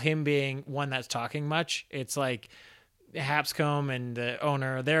recall him being one that's talking much. It's like Hapscomb and the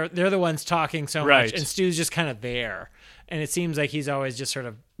owner, they're the ones talking so Right. much, and Stu's just kind of there. And it seems like he's always just sort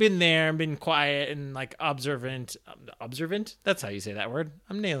of been there and been quiet and like observant. Observant? That's how you say that word.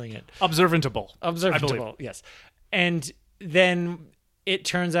 I'm nailing it. Observantable. Observable, yes. And then it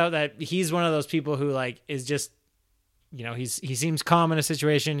turns out that he's one of those people who like is just, you know, he seems calm in a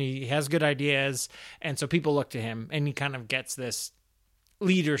situation. He has good ideas, and so people look to him, and he kind of gets this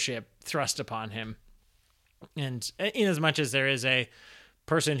leadership thrust upon him. And in as much as there is a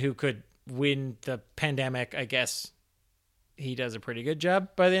person who could win the pandemic, I guess he does a pretty good job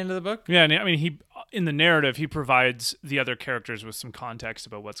by the end of the book. Yeah, and I mean, he in the narrative, he provides the other characters with some context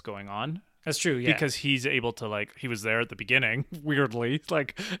about what's going on. That's true, yeah. Because he's able to, like, he was there at the beginning, weirdly.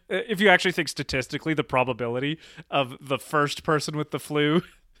 Like, if you actually think statistically, the probability of the first person with the flu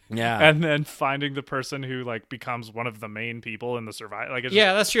Yeah. and then finding the person who, like, becomes one of the main people in the survival. Like, it's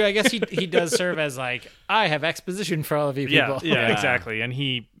Yeah, that's true. I guess he does serve as like, I have exposition for all of you people. Yeah, Yeah. exactly. And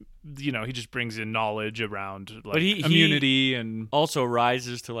he, you know, he just brings in knowledge around, like, But he- immunity and... also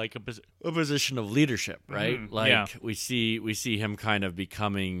rises to like a position of leadership, right? Mhm, Like yeah. we see him kind of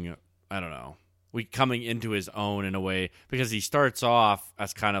becoming, I don't know, coming into his own in a way, because he starts off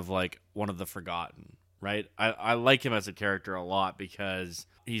as kind of like one of the forgotten, right? I like him as a character a lot because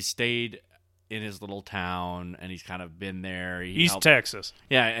he's stayed in his little town and he's kind of been there. He East helped- Texas.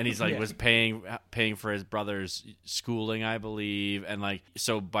 Yeah, and he's like Yeah. was paying for his brother's schooling, I believe, and like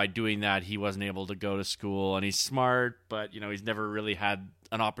so by doing that he wasn't able to go to school, and he's smart, but you know, he's never really had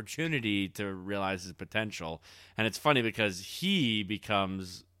an opportunity to realize his potential. And it's funny because he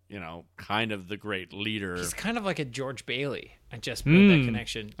becomes, you know, kind of the great leader. He's kind of like a George Bailey. I just made that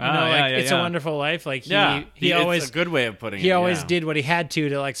connection. You know, yeah, like yeah, It's a yeah. Wonderful Life. Like he it's always a good way of putting it. he always yeah. did what he had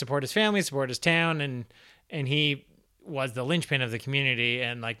to like support his family, support his town, and he was the linchpin of the community.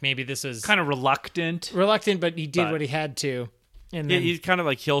 And like maybe this is Kind of reluctant. reluctant, but he did But- what he had to. And Yeah, then, he's kind of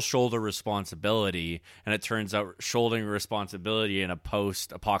like he'll shoulder responsibility, and it turns out shouldering responsibility in a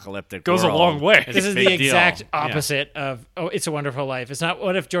post-apocalyptic Goes a world long way. is this a is the big deal. exact Yeah. opposite of It's a Wonderful Life. It's not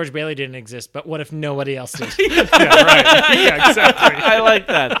what if George Bailey didn't exist, but what if nobody else did. Yeah, right. Yeah, exactly. I like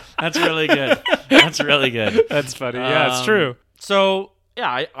that. That's really good. That's really good. That's funny. Yeah, it's true. So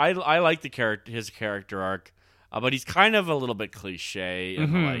yeah, I like his character arc, but he's kind of a little bit cliche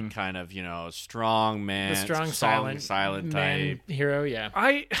and like kind of, you know, strong man, The strong, silent man type. hero, yeah.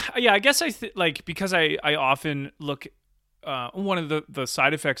 I guess like because I often look one of the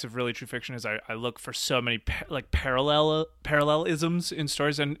side effects of really true fiction is I look for so many parallelisms in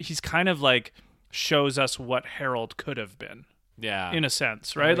stories, and he's kind of like shows us what Harold could have been Yeah, in a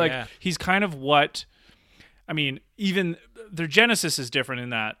sense, right? Oh, Like yeah. he's kind of what I mean, even their genesis is different in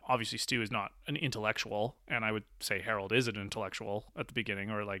that obviously Stu is not an intellectual, and I would say Harold is an intellectual at the beginning,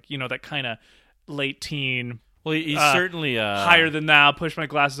 or like, you know, that kind of late teen. well, he's certainly Higher than thou, push my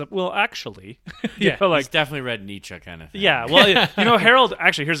glasses up. Well, actually, you know, like he's definitely read Nietzsche kind of thing. yeah. Well, you know, Harold.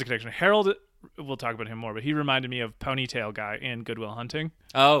 Actually, here's the connection. Harold. We'll talk about him more, but he reminded me of Ponytail Guy in Good Will Hunting,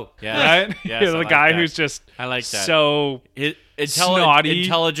 Oh, yeah. right? Yes, You know, I the like guy that. who's just I like that. so It, snotty.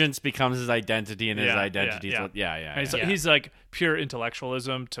 intelligence becomes his identity, and his Yeah, identity. yeah. Yeah. He's like pure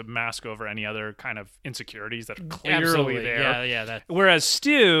intellectualism to mask over any other kind of insecurities that are clearly Absolutely. there. Yeah, that. Whereas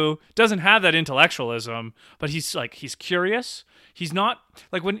Stu doesn't have that intellectualism, but he's curious. He's not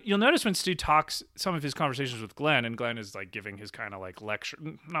like when you'll notice when Stu talks some of his conversations with Glenn, and Glenn is like giving his kind of like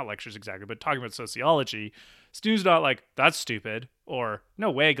not lectures exactly, but talking about sociology. Stu's not like, that's stupid, or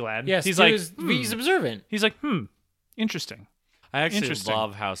no way, Glenn. Yes, he's he's observant. He's like, interesting. I actually Interesting.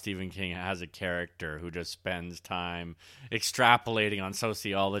 love how Stephen King has a character who just spends time extrapolating on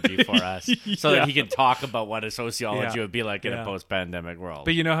sociology for us so that he can talk about what a sociology Yeah. would be like in Yeah. a post-pandemic world.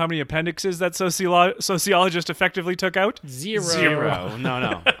 But you know how many appendixes that sociologist effectively took out? Zero.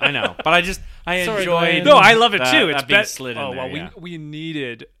 No. I know. But I Sorry, enjoyed... Glenn. No, I love it that- too. that It's being bet- slid in Oh there, well, yeah. we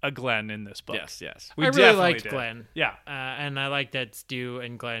needed a Glenn in this book. Yes. We I really definitely liked did. Glenn. Yeah. And I like that Stu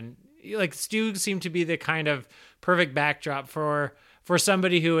and Glenn, like Stu seemed to be the kind of perfect backdrop for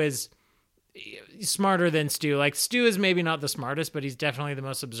somebody who is smarter than Stu. Like Stu is maybe not the smartest, but he's definitely the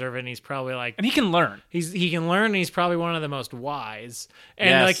most observant. He's probably like, And he can learn. he can learn, and he's probably one of the most wise. And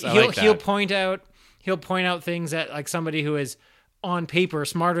Yes, like I like he'll that. point out things that like somebody who is on paper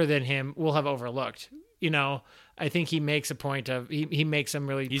smarter than him will have overlooked. You know, I think he makes a point of he makes them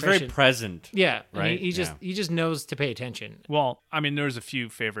really. He's prescient. very present. Yeah, and right? he just knows to pay attention. Well, I mean, there's a few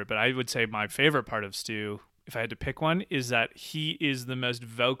favorite, but I would say my favorite part of Stu, if I had to pick one, is that he is the most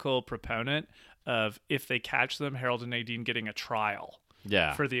vocal proponent of, if they catch them, Harold and Nadine getting a trial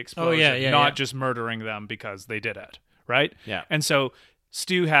Yeah. for the explosion, yeah, not yeah. just murdering them because they did it, right? Yeah. And so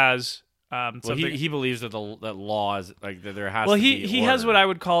Stu has Well, something. he believes that that law is like that there has Well, to he be has order. what I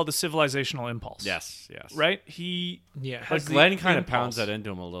would call the civilizational impulse. Yes. Right? He Yeah. But has the Glenn kind of impulse. pounds that into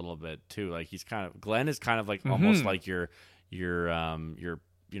him a little bit too. Like Glenn is kind of like Mm-hmm. almost like your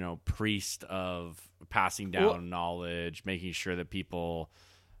priest of passing down Well- knowledge, making sure that people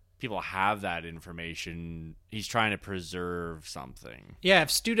have that information. He's trying to preserve something. Yeah, if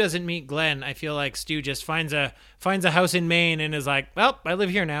Stu doesn't meet Glenn, I feel like Stu just finds a house in Maine and is like, well, I live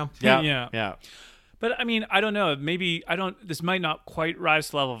here now. Yeah. But I mean, I don't know. Maybe this might not quite rise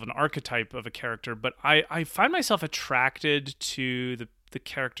to the level of an archetype of a character, but I find myself attracted to the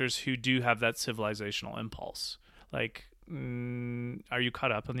characters who do have that civilizational impulse. Like, are you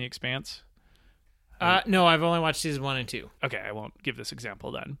caught up on The Expanse? No, I've only watched season 1 and 2. Okay, I won't give this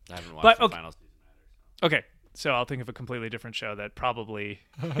example then. I haven't watched But, the okay. final season. Okay, so I'll think of a completely different show that probably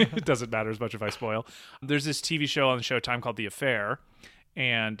it doesn't matter as much if I spoil. There's this TV show on Showtime called The Affair,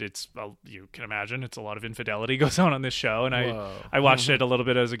 and it's, well, you can imagine, it's a lot of infidelity goes on this show, and I watched it a little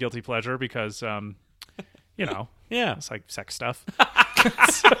bit as a guilty pleasure because, Yeah. it's like sex stuff.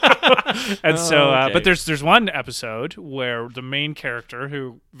 But Okay. there's one episode where the main character,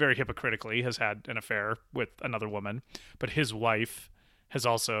 who very hypocritically has had an affair with another woman, but his wife has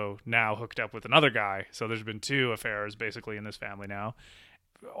also now hooked up with another guy. So there's been 2 affairs basically in this family now.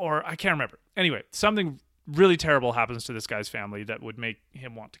 Or I can't remember. Anyway, something really terrible happens to this guy's family that would make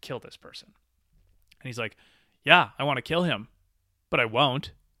him want to kill this person. And he's like, yeah, I want to kill him, but I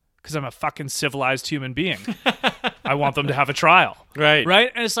won't because I'm a fucking civilized human being. I want them to have a trial. Right.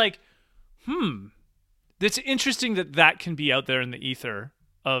 Right? And it's like, it's interesting that can be out there in the ether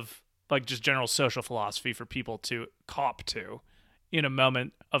of like just general social philosophy for people to cop to in a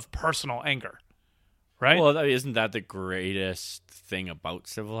moment of personal anger. Right? Well, isn't that the greatest thing about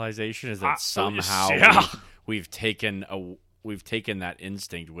civilization? Is that somehow yeah. we've taken that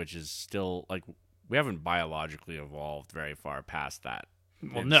instinct, which is still like we haven't biologically evolved very far past that.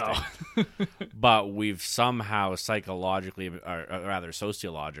 Well, no. But we've somehow psychologically, or rather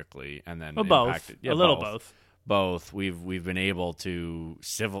sociologically, and then Well, both. impacted, A little both. Both. We've been able to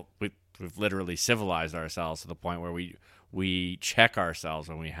we've literally civilized ourselves to the point where we check ourselves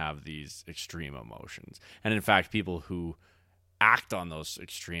when we have these extreme emotions. And in fact, people who act on those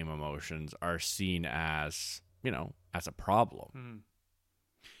extreme emotions are seen as, as a problem.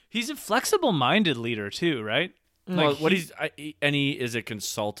 He's a flexible-minded leader too, right? Well, Like, he is a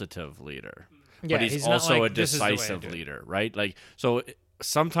consultative leader, Yeah, but he's he's not also like, a "This is the way I decisive do it." leader, right? Like, so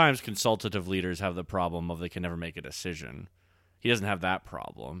sometimes consultative leaders have the problem of they can never make a decision. He doesn't have that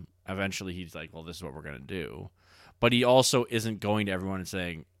problem. Eventually, he's like, "Well, this is what we're going to do," but he also isn't going to everyone and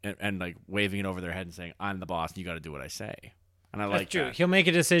saying and like waving it over their head and saying, "I'm the boss, and you got to do what I say." And I That's like true. that. He'll make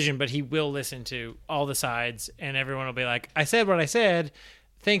a decision, but he will listen to all the sides, and everyone will be like, I said what I said.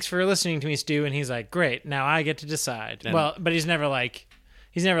 Thanks for listening to me, Stu. And he's like, great, now I get to decide. But he's never like,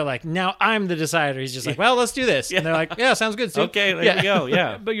 now I'm the decider. He's just like, well, let's do this. And they're like, yeah, sounds good, Stu. Okay, there we go.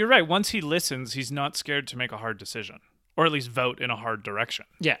 Yeah. But you're right. Once he listens, he's not scared to make a hard decision, or at least vote in a hard direction.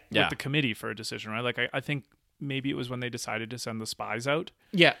 Yeah. Yeah. With the committee for a decision, right? Like I think maybe it was when they decided to send the spies out,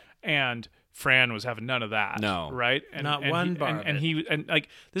 Yeah. and Fran was having none of that. No. Right? Not one bar of and it. he and like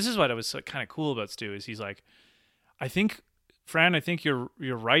this is what I was kind of cool about Stu is he's like, I think you're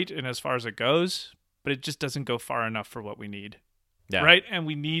right in as far as it goes, but it just doesn't go far enough for what we need. Yeah. Right? And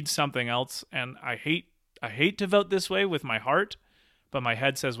we need something else. And I hate to vote this way with my heart, but my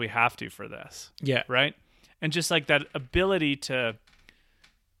head says we have to for this. Yeah. Right? And just like that ability to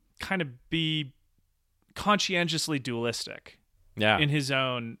kind of be conscientiously dualistic Yeah. in his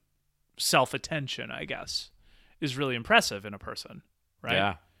own self-attention, I guess, is really impressive in a person. Right?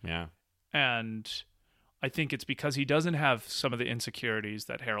 Yeah. Yeah. And I think it's because he doesn't have some of the insecurities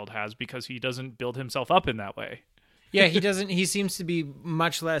that Harold has because he doesn't build himself up in that way. Yeah, he doesn't. He seems to be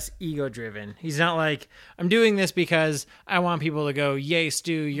much less ego-driven. He's not like, I'm doing this because I want people to go, "Yay,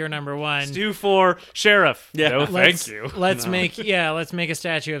 Stu, you're number one." Stu for sheriff. Yeah. No, let's, thank you. Let's make a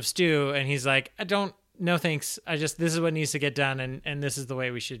statue of Stu, and he's like, no thanks. This is what needs to get done, and this is the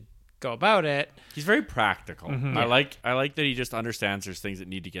way we should go about it. He's very practical. Mm-hmm. I like that he just understands there's things that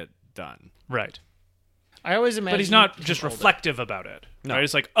need to get done. Right. I always imagine, But he's not just reflective about it. No. Right?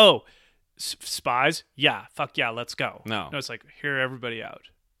 It's like, oh, spies? Yeah, fuck yeah, let's go. No. It's like, hear everybody out.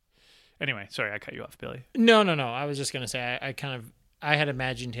 Anyway, sorry, I cut you off, Billy. No. I was just gonna say, I had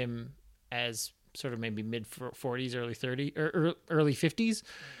imagined him as sort of maybe mid 40s, early 30s, or early 50s,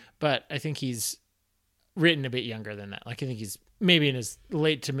 but I think he's written a bit younger than that. Like I think he's maybe in his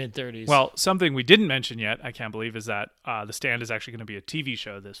late to mid 30s. Well, something we didn't mention yet, I can't believe, is that The Stand is actually going to be a TV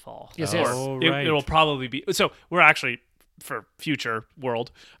show this fall. Yes, Or yes. Oh, right. It'll probably be. So we're actually, for future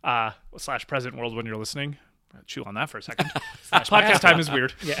world, / present world when you're listening, chew on that for a second. Podcast time is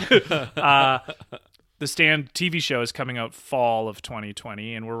weird. yeah. The Stand TV show is coming out fall of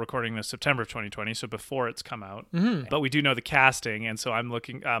 2020, and we're recording this September of 2020, so before it's come out. Mm-hmm. But we do know the casting, and so I'm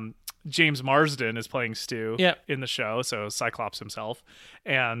looking. James Marsden is playing Stu in the show, so Cyclops himself,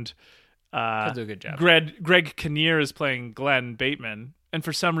 and He'll do a good job. Greg Kinnear is playing Glenn Bateman, and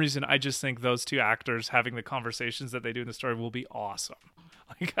for some reason, I just think those two actors having the conversations that they do in the story will be awesome.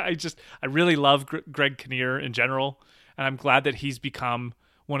 Like I really love Greg Kinnear in general, and I'm glad that he's become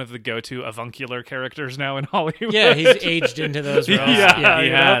one of the go-to avuncular characters now in Hollywood. Yeah, he's aged into those roles.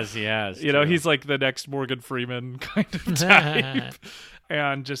 Yeah, He has. You know, he's like the next Morgan Freeman kind of type.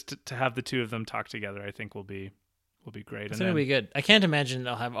 And just to have the two of them talk together, I think will be great. It's going to be good. I can't imagine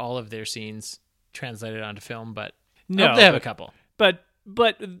they'll have all of their scenes translated onto film, but No, I hope they have a couple.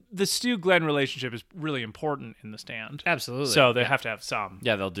 But the Stu-Glenn relationship is really important in The Stand. Absolutely. So they have to have some.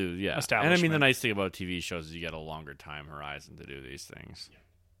 Yeah, they'll do. Yeah, and I mean, Establishment. the nice thing about TV shows is you get a longer time horizon to do these things.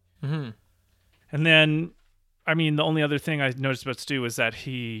 Mm-hmm. And then, I mean, the only other thing I noticed about Stu was that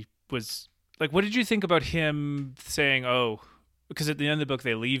he was like, what did you think about him saying, oh, because at the end of the book,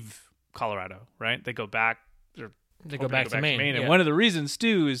 they leave Colorado, right? They go back. They go back to Maine. And yeah. one of the reasons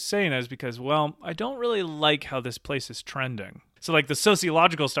Stu is saying that is because, well, I don't really like how this place is trending. So, like, the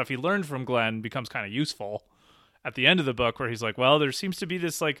sociological stuff he learned from Glenn becomes kind of useful at the end of the book, where he's like, well, there seems to be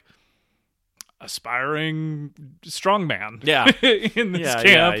this, like, aspiring strongman in this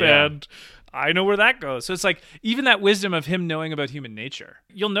camp, and I know where that goes. So it's like, even that wisdom of him knowing about human nature.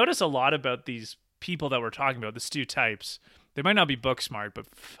 You'll notice a lot about these people that we're talking about, the Stu types. They might not be book smart, but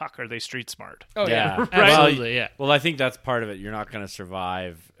fuck, are they street smart? Oh, yeah. Right? Absolutely, yeah. Well, I think that's part of it. You're not going to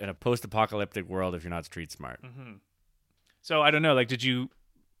survive in a post-apocalyptic world if you're not street smart. Mm-hmm. So I don't know. Like,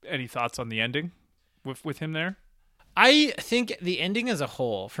 any thoughts on the ending with him there? I think the ending as a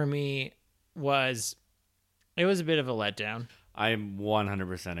whole, for me, was a bit of a letdown. I'm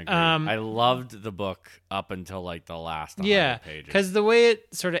 100% agree. I loved the book up until like the last 100 pages. Because the way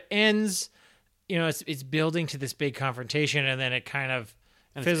it sort of ends, you know, it's building to this big confrontation, and then it kind of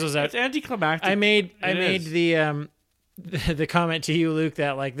fizzles out. It's anticlimactic. I made the comment to you, Luke,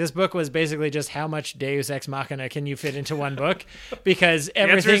 that like this book was basically just how much Deus Ex Machina can you fit into one book, because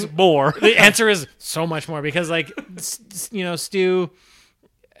everything The answer is more. The answer is so much more, because like you know, Stu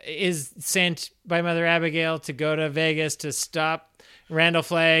is sent by Mother Abigail to go to Vegas to stop Randall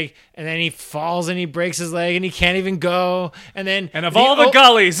Flagg, and then he falls and he breaks his leg and he can't even go. And then all the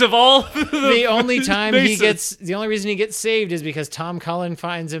gullies of all the only time bases. the only reason he gets saved is because Tom Cullen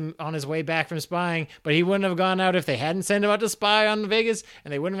finds him on his way back from spying. But he wouldn't have gone out if they hadn't sent him out to spy on Vegas,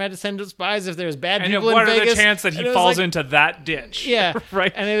 and they wouldn't have had to send out spies if there was bad And people in what are Vegas. the chance that And he it was falls like, into that ditch? yeah,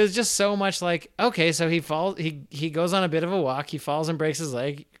 right. And it was just so much like, okay, so he falls, he goes on a bit of a walk, he falls and breaks his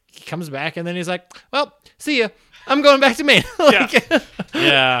leg, he comes back, and then he's like, well, see ya. I'm going back to Maine.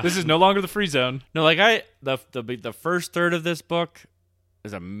 Yeah. This is no longer the free zone. No, like the first third of this book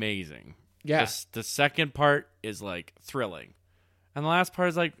is amazing. Yeah. The second part is like thrilling, and the last part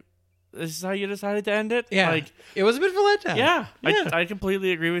is like, this is how you decided to end it. Yeah. Like, it was a bit of a letdown. yeah. I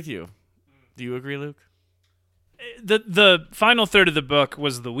completely agree with you. Do you agree, Luke? The final third of the book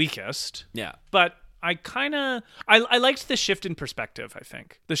was the weakest, Yeah. but I kind of I liked the shift in perspective. I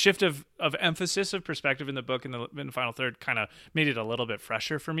think the shift of emphasis of perspective in the book in the final third kind of made it a little bit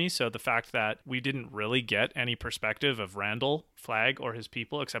fresher for me. So the fact that we didn't really get any perspective of Randall Flagg or his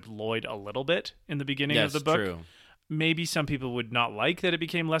people except Lloyd a little bit in the beginning of the book. True. Maybe some people would not like that it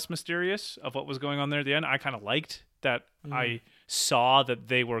became less mysterious of what was going on there at the end. I kind of liked that. I saw that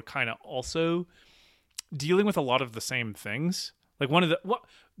they were kind of also dealing with a lot of the same things. Like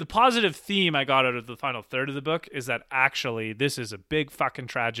the positive theme I got out of the final third of the book is that actually this is a big fucking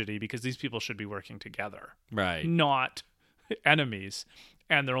tragedy because these people should be working together, Right. not enemies.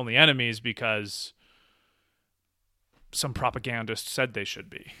 And they're only enemies because some propagandist said they should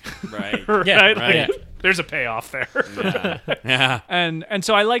be. Right. right? Yeah, Like, right. there's a payoff there. Yeah. Yeah. And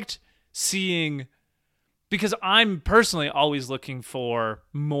so I liked seeing, because I'm personally always looking for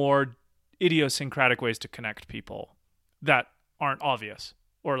more idiosyncratic ways to connect people that aren't obvious,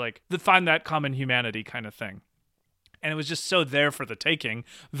 or like find that common humanity kind of thing. And it was just so there for the taking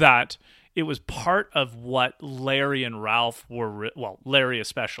that it was part of what Larry and Ralph were, Larry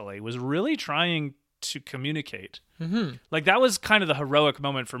especially, was really trying to communicate. Mm-hmm. Like that was kind of the heroic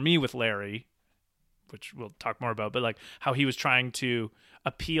moment for me with Larry, which we'll talk more about, but like how he was trying to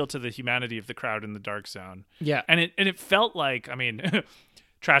appeal to the humanity of the crowd in the Dark Zone. Yeah. And it felt like, I mean,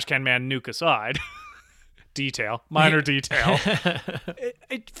 Trash Can Man nuke aside, minor detail.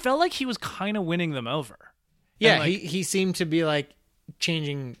 It felt like he was kind of winning them over. Yeah, And, like, he seemed to be like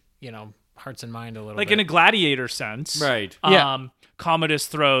changing, hearts and mind a little like bit. in a gladiator sense. Right. Yeah. Commodus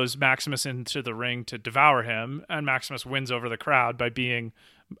throws Maximus into the ring to devour him, and Maximus wins over the crowd by being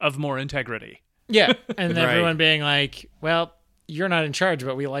of more integrity. Yeah, and Right. everyone being like, well, you're not in charge,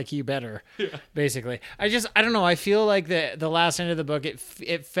 but we like you better, basically. I don't know. I feel like the last end of the book,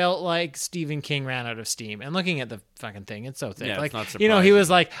 it felt like Stephen King ran out of steam. And looking at the fucking thing, it's so thick. Yeah, like, it's not he surprising. was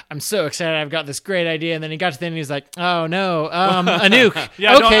like, I'm so excited. I've got this great idea. And then he got to the end and he's like, oh no, a nuke.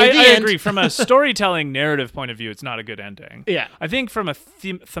 Yeah, okay, no, I the end. agree. From a storytelling narrative point of view, it's not a good ending. Yeah. I think from a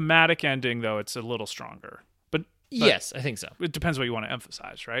thematic ending, though, it's a little stronger. But Yes, I think so. it depends what you want to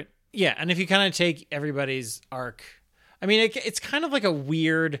emphasize, right? Yeah, and if you kind of take everybody's arc, I mean, it's kind of like a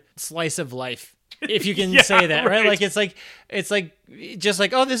weird slice of life, if you can Yeah, say that, right? right. Like it's like just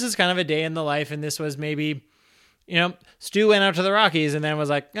like, oh, this is kind of a day in the life, and this was maybe, Stu went out to the Rockies and then was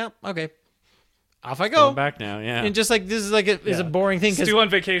like, oh, okay, off I go. Going back now, yeah. And just like this is like is a boring thing because Stu on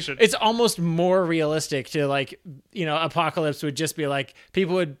vacation. it's almost more realistic to like, Apocalypse would just be like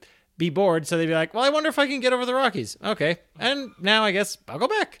people would be bored, so they'd be like, well, I wonder if I can get over the Rockies. Okay, and now I guess I'll go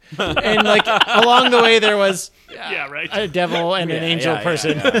back. And like along the way there was yeah, right. a devil and an angel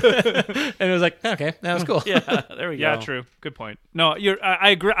person. And it was like, okay, that was cool. yeah, there we go. Yeah, true. Good point. No, I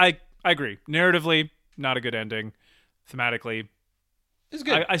agree. I agree. Narratively, not a good ending. Thematically, It was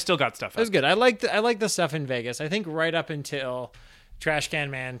good. I still got stuff. It was good. I like the stuff in Vegas. I think right up until Trash Can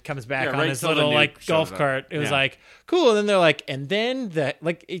Man comes back Yeah, on right his till the little nuke like golf shows up. cart. It was Yeah. like cool. And then they're like, and then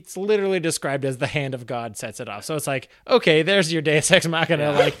it's literally described as the hand of God sets it off. So it's like, okay, there's your Deus Ex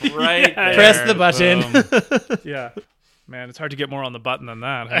Machina. Like, Right. Yeah, press there. the button. Boom. Yeah, man, it's hard to get more on the button than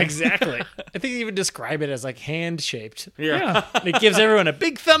that. Huh? Exactly. I think they even describe it as like hand shaped. Yeah. And it gives everyone a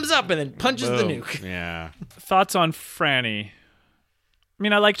big thumbs up and then punches the Boom. nuke. Yeah. Thoughts on Franny? I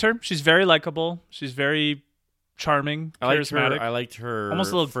mean, I liked her. She's very likable. She's very charming, charismatic. I liked her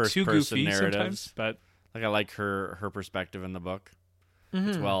Almost a little first too person goofy narratives. sometimes, but Like I like her perspective in the book.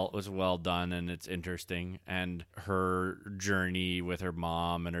 It was well done and it's interesting, and her journey with her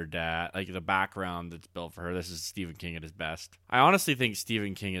mom and her dad, like the background that's built for her. This is Stephen King at his best. I honestly think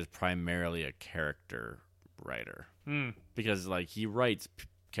Stephen King is primarily a character writer because like he writes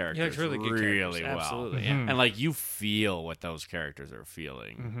characters really good characters. well. Absolutely, yeah. And like you feel what those characters are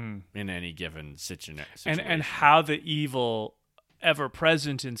feeling in any given situation. and how the evil ever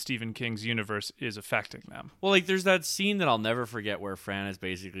present in Stephen King's universe is affecting them. Well, like there's that scene that I'll never forget where Fran is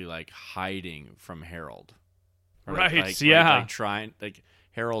basically like hiding from Harold. Or, Right, yeah. Like trying, like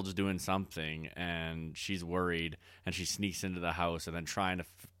Harold's doing something and she's worried and she sneaks into the house and then trying to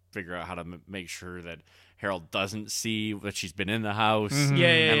figure out how to make sure that Harold doesn't see that she's been in the house. Yeah,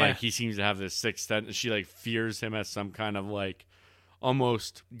 And yeah. like he seems to have this sixth sense, and she like fears him as some kind of like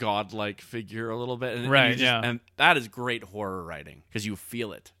almost godlike figure a little bit. And, Right, and you just- yeah. And that is great horror writing because you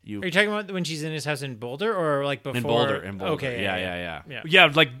feel it. Are you talking about when she's in his house in Boulder or like before? In Boulder. Okay. Yeah.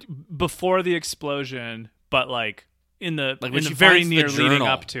 Yeah, like before the explosion, but like in the Like in when the she very finds the near leading journal,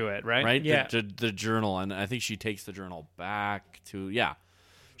 up to it, right? Right? Yeah. The journal, and I think she takes the journal back to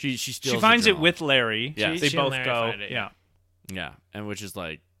She steals She finds the it journal. with Larry. Yeah. They She and both Larry go. find it, Yeah. Yeah, and which is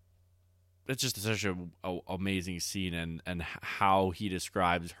like it's just such a amazing scene, and how he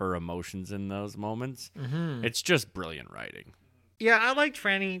describes her emotions in those moments. Mm-hmm. It's just brilliant writing. Yeah, I liked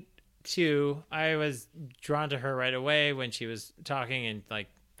Franny too. I was drawn to her right away when she was talking, and like,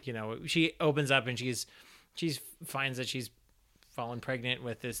 you know, she opens up and she's finds that she's fallen pregnant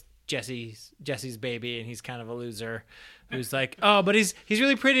with this Jesse's baby, and he's kind of a loser who's like, oh, but he's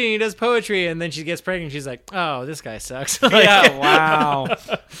really pretty and he does poetry, and then she gets pregnant. She's like, oh, this guy sucks. Like, Yeah, wow.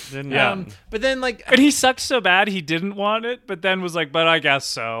 But then like, And he sucked so bad he didn't want it, but then was like, but I guess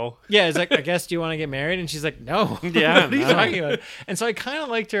so. yeah, it's like, I guess, do you want to get married? And she's like, no. Yeah, What are you no. talking about? And so I kind of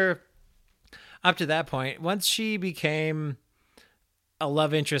liked her up to that point. Once she became a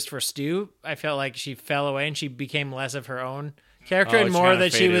love interest for Stu, I felt like she fell away and she became less of her own character and she more kinda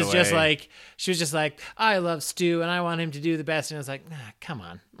that she faded was just away. like, I love Stu and I want him to do the best. And it was like, nah, come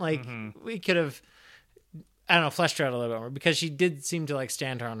on. Like, we could have, I don't know, fleshed her out a little bit more, because she did seem to like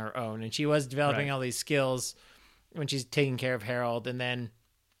stand on her own, and she was developing Right. all these skills when she's taking care of Harold. And then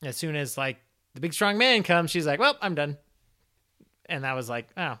as soon as like the big strong man comes, she's like, well, I'm done. And that was like,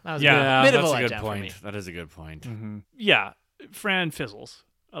 oh, that was Yeah, a bit of a that's a good letdown for me. point. That is a good point. Yeah, Fran fizzles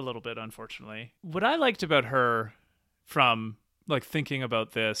a little bit, unfortunately. What I liked about her, from like thinking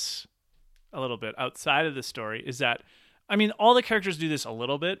about this a little bit outside of the story, is that, I mean, all the characters do this a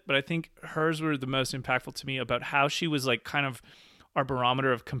little bit, but I think hers were the most impactful to me, about how she was like kind of our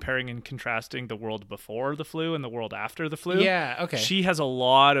barometer of comparing and contrasting the world before the flu and the world after the flu. Yeah, okay. She has a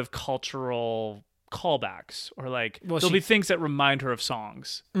lot of cultural callbacks, or like there'll be things that remind her of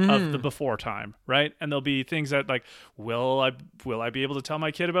songs of the before time, right? And there'll be things that like, will I be able to tell my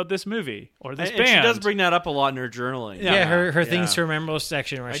kid about this movie or this And band? she does bring that up a lot in her journaling. yeah, her things Yeah. to remember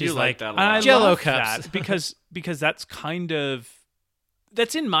section where I she's do like, like that a And lot. I Jell-O love cups. that because that's kind of,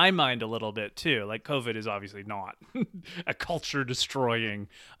 that's in my mind a little bit too. Like, COVID is obviously not a culture destroying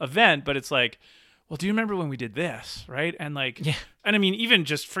event, but it's like, well, do you remember when we did this, right? And like, Yeah. and I mean, even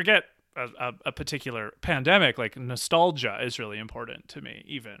just forget a particular pandemic, like nostalgia is really important to me,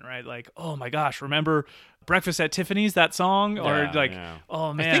 even, right? Like, oh my gosh, remember Breakfast at Tiffany's, that song? Or Yeah, like, yeah.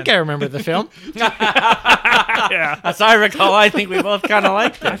 oh man. I think I remember the film. yeah. As I recall, I think we both kind of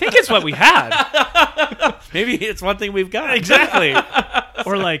liked I it. think it's what we had. Maybe it's one thing we've got. Exactly.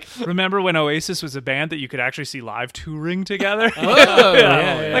 Or like, remember when Oasis was a band that you could actually see live touring together? Oh,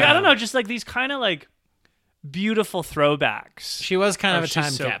 yeah. Like, I don't know, just like these kind of like beautiful throwbacks. She was kind of a She's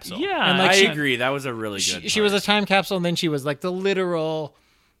time so- capsule. yeah, and like I she, agree. That was a really good. she was a time capsule, and then she was like the literal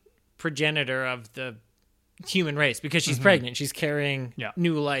progenitor of the human race, because she's pregnant. She's carrying Yeah.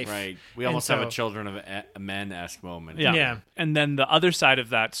 new life. right. We And almost have so- a Children of Men-esque moment. Yeah. Yeah. And then the other side of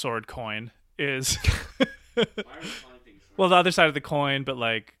that sword coin is well, the other side of the coin, but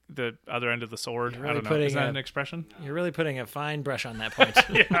like the other end of the sword. You're I really don't know. putting Is that a- an expression? You're really putting a fine brush on that point.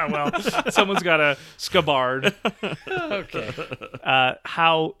 Yeah, well, someone's got a scabbard. Okay.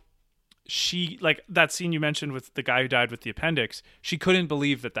 How she, like that scene you mentioned with the guy who died with the appendix, she couldn't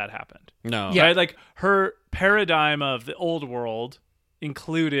believe that happened. No. Yeah. Right? Like, her paradigm of the old world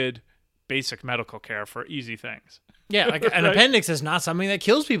included basic medical care for easy things. Yeah, like an appendix is not something that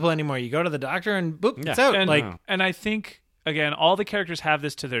kills people anymore. You go to the doctor and boop, it's out. And Like, and I think, again, all the characters have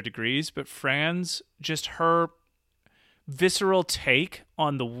this to their degrees, but Fran's, just her visceral take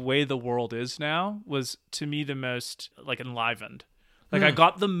on the way the world is now was, to me, the most like enlivened. Like, I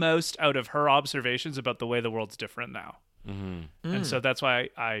got the most out of her observations about the way the world's different now. And so that's why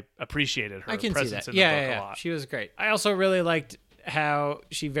I appreciated her I can see presence that. in the Yeah, book yeah, a lot. She was great. I also really liked how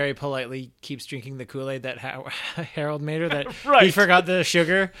she very politely keeps drinking the Kool-Aid that Harold made her, that he Right. forgot the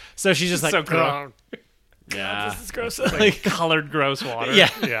sugar. So she's just like, So gross. Yeah. this is gross. Like colored gross water. Yeah.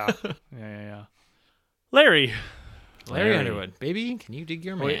 Yeah. Larry, Larry Underwood, baby, can you dig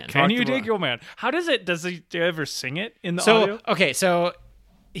your man? can you dig your man? How does it? Do you ever sing it in the So audio? okay, so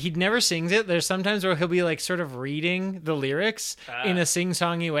he never sings it. There's sometimes where he'll be like sort of reading the lyrics in a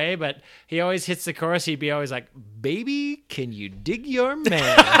sing-songy way, but he always hits the chorus. He'd be always like, "Baby, can you dig your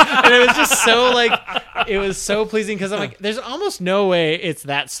man?" And it was just so like, it was so pleasing, because I'm like, there's almost no way it's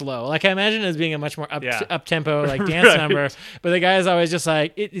that slow. Like, I imagine it as being a much more up tempo like dance Right. number, but the guy's always just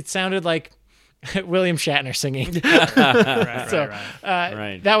like, it sounded like William Shatner singing. Right, So right.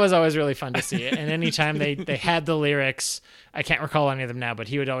 Right. that was always really fun to see. And anytime they had the lyrics, I can't recall any of them now, but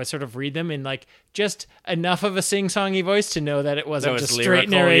he would always sort of read them in like just enough of a sing-songy voice to know that it wasn't was just straight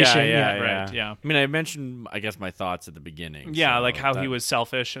lyrical. narration. Yeah. Right, yeah. I mean, I mentioned, I guess, my thoughts at the beginning. Yeah, so like how that- he was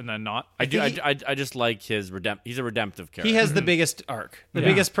selfish and then not. I do. I just like his he's a redemptive character. He has the biggest arc, the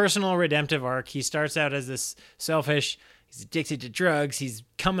biggest personal redemptive arc. He starts out as this selfish, he's addicted to drugs, he's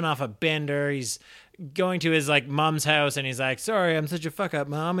coming off a bender. He's going to his like mom's house and he's like, sorry, I'm such a fuck up,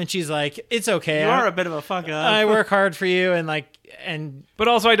 mom. And she's like, it's okay. You are a bit of a fuck up. I work hard for you. But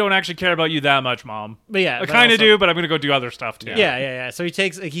also, I don't actually care about you that much, Mom. But yeah, I kind of do, but I'm going to go do other stuff too. Yeah. So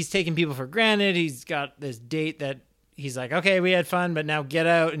he's taking people for granted. He's got this date that he's like, okay, we had fun, but now get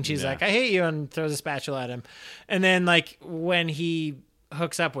out. And she's like, I hate you, and throws a spatula at him. And then like when he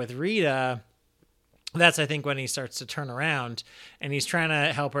hooks up with Rita, that's, I think, when he starts to turn around and he's trying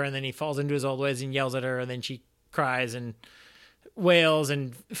to help her, and then he falls into his old ways and yells at her, and then she cries and wails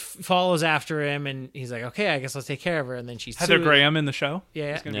and follows after him, and he's like, okay, I guess I'll take care of her. And then she's Heather Graham in the show.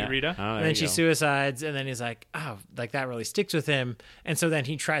 Yeah. It's going to be Rita. Oh, and then she suicides, and then he's like, oh, like that really sticks with him. And so then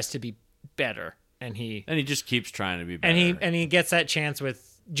he tries to be better, and he just keeps trying to be better. and he gets that chance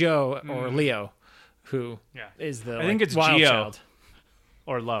with Joe or Leo, who is the I think it's wild Gio. child.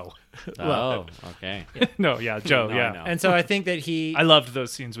 Or Low. Oh, okay. No, yeah, Joe, No, I yeah. know. And so I think that he I loved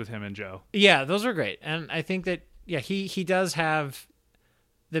those scenes with him and Joe. yeah, those are great. And I think that he does have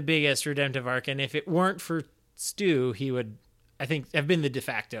the biggest redemptive arc, and if it weren't for Stu, he would, I think, have been the de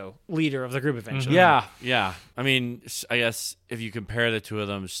facto leader of the group eventually. Yeah. I mean, I guess if you compare the two of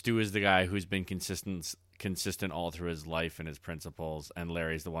them, Stu is the guy who's been consistent all through his life and his principles, and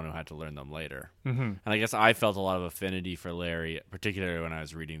Larry's the one who had to learn them later. Mm-hmm. And I guess I felt a lot of affinity for Larry, particularly when I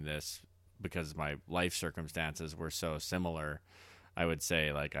was reading this, because my life circumstances were so similar. I would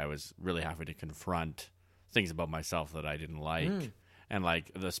say, like, I was really having to confront things about myself that I didn't like. And,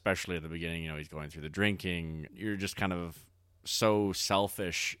 like, especially at the beginning, he's going through the drinking. You're just kind of so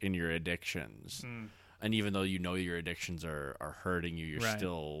selfish in your addictions. And even though your addictions are hurting you, you're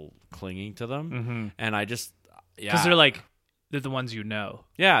still clinging to them. Mm-hmm. And I just, Because they're the ones you know.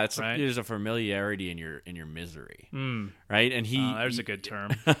 Yeah, it's right? There's a familiarity in your misery, right? And there's a good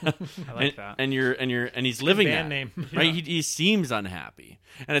term. I like that. And he's living band that name. right. He seems unhappy,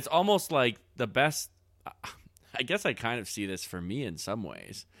 and it's almost like the best. I guess I kind of see this for me in some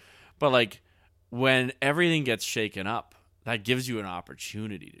ways, but like when everything gets shaken up, that gives you an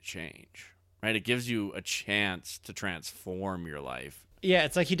opportunity to change. Right, it gives you a chance to transform your life. Yeah,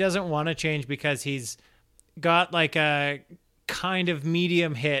 it's like he doesn't want to change because he's got like a kind of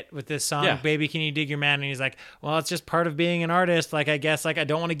medium hit with this song, Baby Can You Dig Your Man? And he's like, well, it's just part of being an artist. Like, I guess, like, I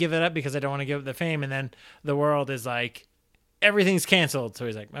don't want to give it up because I don't want to give up the fame. And then the world is like, everything's canceled. So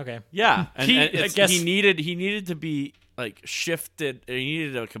he's like, okay. Yeah, and I guess he needed to be like shifted. He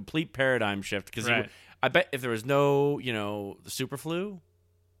needed a complete paradigm shift because I bet if there was no, the super flu,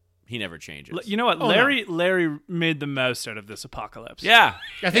 he never changes. You know what? Larry made the most out of this apocalypse. Yeah.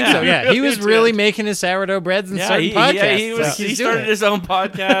 I think so, yeah. He was really making his sourdough breads and starting podcasts. He started his own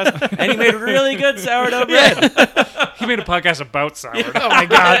podcast, and he made really good sourdough bread. He made a podcast about sourdough. Oh, my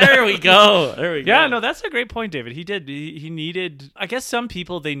God. There we go. Yeah, no, that's a great point, David. He did. He needed, I guess some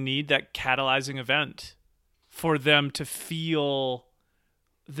people, they need that catalyzing event for them to feel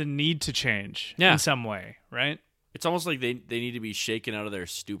the need to change in some way, right? It's almost like they need to be shaken out of their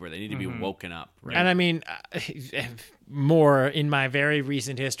stupor. They need to be woken up. Right? And I mean, more in my very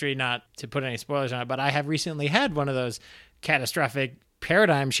recent history, not to put any spoilers on it, but I have recently had one of those catastrophic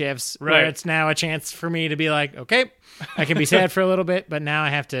paradigm shifts where it's now a chance for me to be like, okay, I can be sad for a little bit, but now I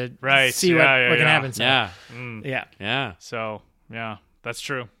have to see what can happen. So, Yeah. So, yeah, that's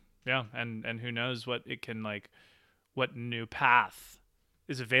true. Yeah. And who knows what it can, like, what new path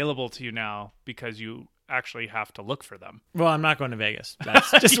is available to you now because you actually have to look for them. Well, I'm not going to Vegas.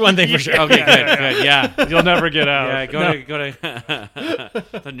 That's just one thing for sure. Okay, good. Yeah. You'll never get out. Yeah, go to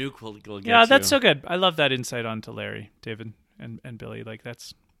the nuke will get Yeah, that's you. so good. I love that insight onto Larry, David, and Billy. Like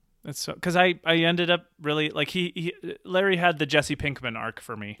that's so, because I ended up really like Larry had the Jesse Pinkman arc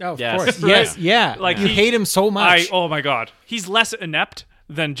for me. Oh, of Yes. course. Right. Yes, yeah. Like you hate him so much. Oh my God. He's less inept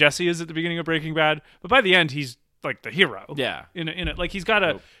than Jesse is at the beginning of Breaking Bad, but by the end he's like the hero. Yeah. In it, like he's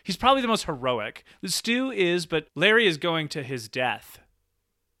probably the most heroic. Stu is, but Larry is going to his death.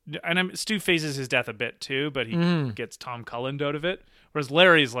 And Stu faces his death a bit too, but he gets Tom Cullen out of it. Whereas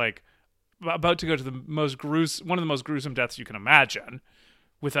Larry's like about to go to the one of the most gruesome deaths you can imagine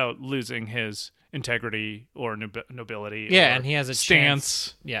without losing his integrity or nobility. Yeah, or and he has a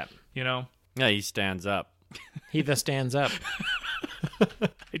stance. Yeah. Yeah, he stands up. He the stands up.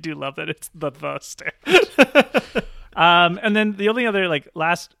 I do love that it's the stand. And then the only other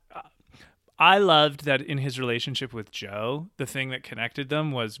I loved that in his relationship with Joe, the thing that connected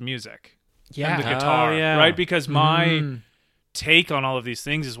them was music. Yeah. And the guitar, yeah. right? Because my take on all of these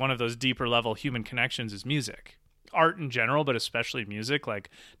things is one of those deeper level human connections is music. Art in general, but especially music. Like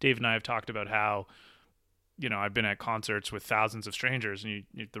Dave and I have talked about how I've been at concerts with thousands of strangers, and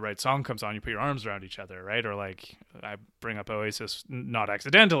the right song comes on, you put your arms around each other, right? Or like I bring up Oasis, not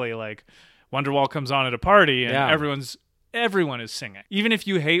accidentally, like Wonderwall comes on at a party, and everyone is singing. Even if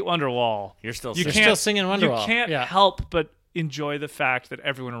you hate Wonderwall, You're still You're still singing Wonderwall. You can't Yeah. help but enjoy the fact that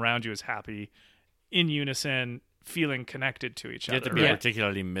everyone around you is happy, in unison, feeling connected to each You have other. to be a right?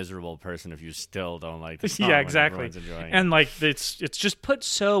 particularly miserable person if you still don't like the song. Yeah, when exactly. everyone's enjoying it. And like it's just put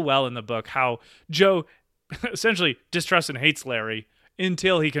so well in the book how Joe essentially distrusts and hates Larry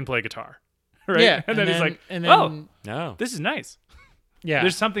until he can play guitar. Right? Yeah, And then he's like, and "Oh, No. this is nice. yeah.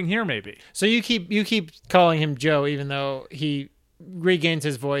 There's something here maybe." So you keep calling him Joe, even though he regains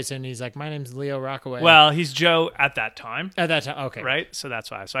his voice and he's like, "My name's Leo Rockaway." Well, he's Joe at that time, at that time, okay, right? So that's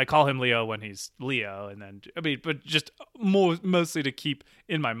why. So I call him Leo when he's Leo, and then but just mostly to keep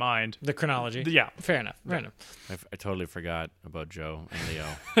in my mind. The chronology. Yeah. Fair enough. I totally forgot about Joe and Leo.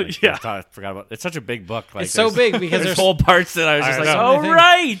 Like, Yeah. I forgot about. It's such a big book. Like It's so there's- big because there's there's whole parts that I was just I like, know. oh Thing.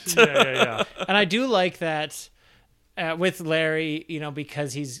 right. Yeah. And I do like that with Larry,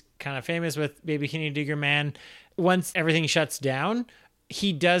 because he's kind of famous with Baby Can You Dig Your Man. Once everything shuts down,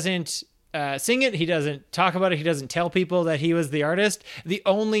 he doesn't sing it. He doesn't talk about it. He doesn't tell people that he was the artist. The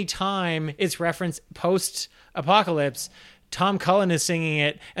only time it's referenced post-apocalypse, Tom Cullen is singing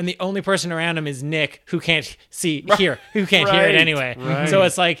it, and the only person around him is Nick, who can't hear it Right. anyway. Right. So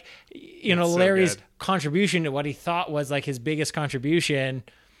it's like, so Larry's good. contribution to what he thought was like his biggest contribution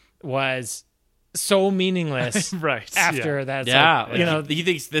was so meaningless Right. after that. Yeah, Like, he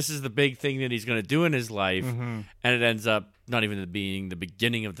thinks this is the big thing that he's going to do in his life, and it ends up not even being the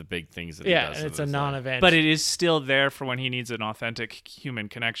beginning of the big things that he yeah, does. and in it's a his life. non-event. But it is still there for when he needs an authentic human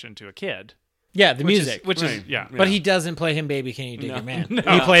connection to a kid. yeah, the Which music. is Right. yeah. But he doesn't play him Baby Can You Dig Your Man. No.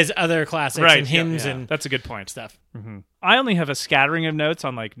 He plays other classics Right, and hymns yeah. and That's a good point. stuff. I only have a scattering of notes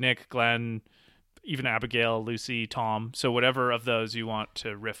on like Nick, Glenn, even Abigail, Lucy, Tom. So whatever of those you want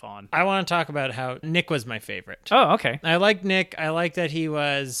to riff on. I want to talk about how Nick was my favorite. Oh, okay. I like Nick. I like that he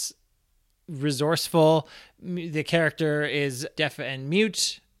was resourceful. The character is deaf and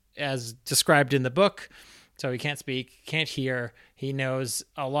mute, as described in the book. So he can't speak, can't hear. He knows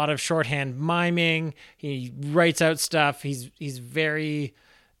a lot of shorthand miming. He writes out stuff. He's very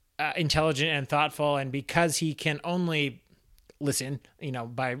intelligent and thoughtful. And because he can only listen,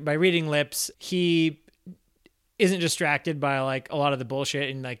 by reading lips, he isn't distracted by like a lot of the bullshit,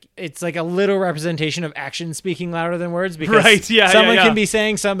 and like it's like a little representation of action speaking louder than words, because Right, yeah, someone yeah. can be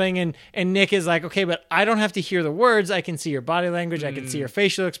saying something and Nick is like, okay, but I don't have to hear the words. I can see your body language. I can see your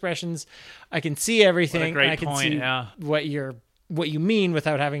facial expressions. I can see everything. What a great and I can point, see yeah. what you mean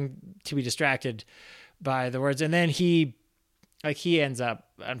without having to be distracted by the words. And then he ends up,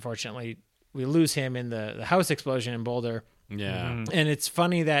 unfortunately, we lose him in the house explosion in Boulder. Yeah. And it's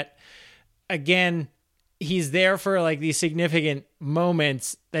funny that, again, he's there for like these significant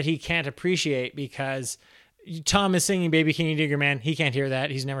moments that he can't appreciate because Tom is singing Baby Can You Dig Your Man. He can't hear that.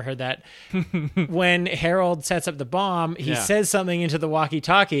 He's never heard that. When Harold sets up the bomb, he says something into the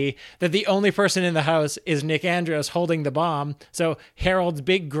walkie-talkie that the only person in the house is Nick Andros holding the bomb. So Harold's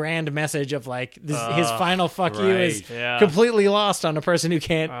big grand message of like his final fuck you is yeah. completely lost on a person who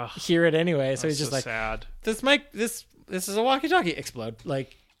can't hear it anyway. So he's just so like, sad. this is a walkie-talkie. Explode.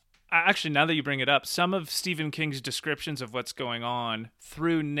 Like, Actually, now that you bring it up, some of Stephen King's descriptions of what's going on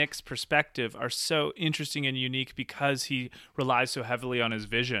through Nick's perspective are so interesting and unique because he relies so heavily on his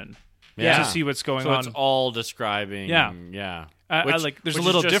vision to see what's going So on. it's all describing. Yeah. Yeah. I like. There's a which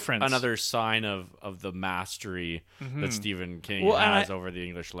little is just difference. Another sign of the mastery that Stephen King Well, and has over the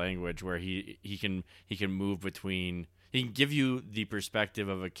English language, where he can move between. He can give you the perspective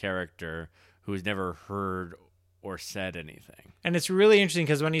of a character who's never heard or said anything. and it's really interesting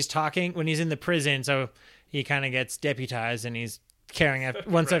because when he's in the prison, so he kind of gets deputized and he's carrying it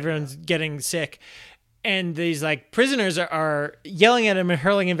once everyone's getting sick. And these like prisoners are yelling at him and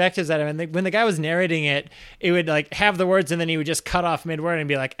hurling invectives at him. And when the guy was narrating it, it would like have the words and then he would just cut off mid-word and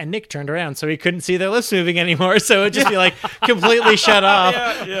be like, and Nick turned around so he couldn't see their lips moving anymore. So it would just be like completely shut off.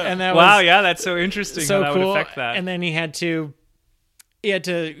 And that wow, was yeah, that's so interesting. so how that cool. would affect that. And then he had to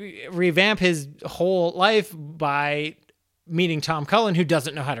revamp his whole life by meeting Tom Cullen, who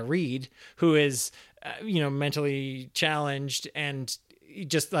doesn't know how to read, who is mentally challenged and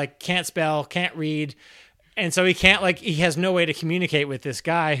just like can't spell, can't read. And so he has no way to communicate with this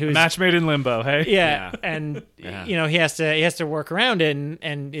guy who's Match made in limbo, hey? yeah. Yeah. And Yeah. he has to work around it,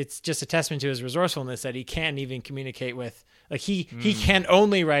 and it's just a testament to his resourcefulness that he can't even communicate with. Like he can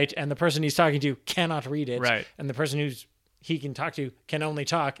only write, and the person he's talking to cannot read it. Right. And the person he can talk to can only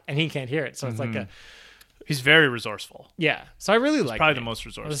talk, and he can't hear it. So it's like He's very resourceful. Yeah. So I really like Probably Nick. the most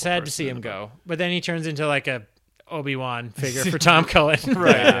resourceful. I was sad to person see in him the book. go, but then he turns into like a Obi-Wan figure for Tom Cullen.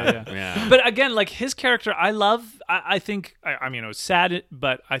 Right. Yeah. Yeah. But again, like his character, I love. I think. I mean, it was sad,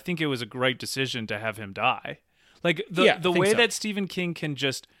 but I think it was a great decision to have him die. Like the Yeah, I think way so. that Stephen King can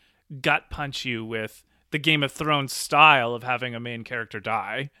just gut punch you with the Game of Thrones style of having a main character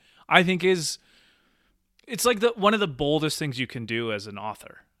die, I think it's like one of the boldest things you can do as an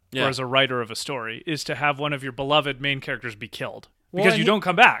author Yeah. or as a writer of a story is to have one of your beloved main characters be killed Well, because and you he- don't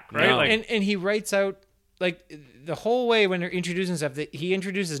come back, right? No. Like, and he writes out like the whole way when they're introducing stuff that he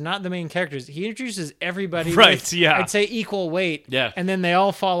introduces not the main characters, he introduces everybody Right, with, yeah. I'd say equal weight. Yeah. And then they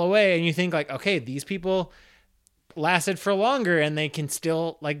all fall away and you think like, okay, these people lasted for longer and they can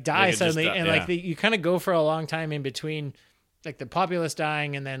still like die could just suddenly die, and yeah. like you kind of go for a long time in between like the populace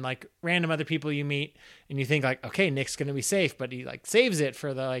dying and then like random other people you meet and you think like, okay, Nick's gonna be safe, but he like saves it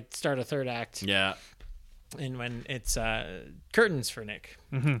for the like start of third act. Yeah. And when it's curtains for Nick,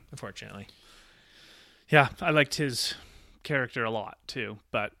 unfortunately. yeah, I liked his character a lot too,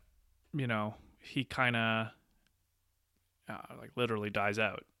 but he kind of like literally dies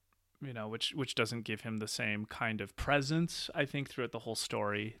out, which doesn't give him the same kind of presence, I think, throughout the whole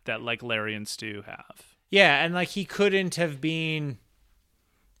story that like Larry and Stu have. Yeah, and like he couldn't have been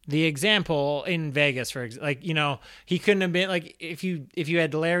the example in Vegas, for example. Like, he couldn't have been like if you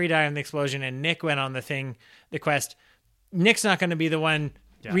had Larry die in the explosion and Nick went on the quest, Nick's not going to be the one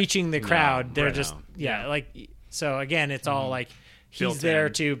reaching the crowd. They're right, just no. like so again, it's all like he's Built there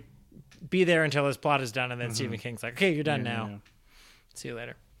in. to be there until his plot is done, and then Stephen King's like, okay, you're done now. See you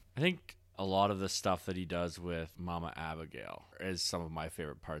later. I think a lot of the stuff that he does with Mama Abigail is some of my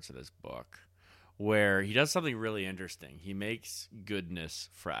favorite parts of this book, where he does something really interesting. He makes goodness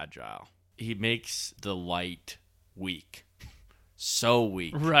fragile. He makes the light weak. So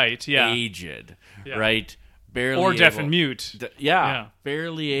weak. Right, yeah. Aged. Yeah. Right? Barely Or deaf able- and mute. yeah.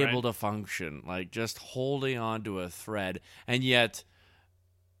 Barely able Right. to function. Like just holding on to a thread. And yet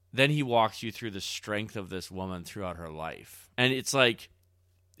then he walks you through the strength of this woman throughout her life. And it's like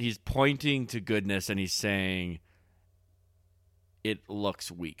he's pointing to goodness and he's saying it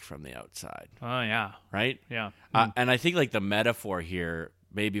looks weak from the outside, Oh, yeah. right? Yeah. And I think like the metaphor here,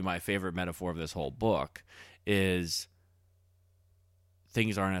 maybe my favorite metaphor of this whole book, is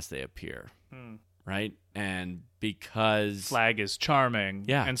things aren't as they appear, right? And because Flag is charming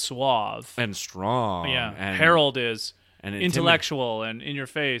Yeah. and suave. and strong, Yeah. and Harold is and intellectual and in your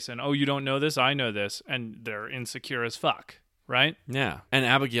face and, oh, you don't know this? I know this. And they're insecure as fuck, right? Yeah. And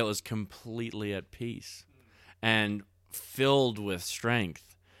Abigail is completely at peace and filled with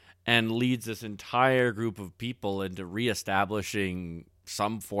strength and leads this entire group of people into reestablishing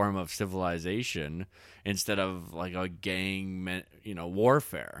some form of civilization instead of like a gang,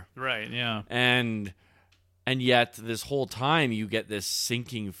 warfare. Right, yeah. And yet this whole time you get this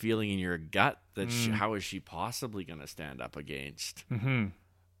sinking feeling in your gut that how is she possibly going to stand up against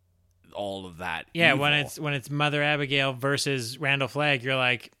all of that? Yeah, evil? when it's Mother Abigail versus Randall Flagg, you're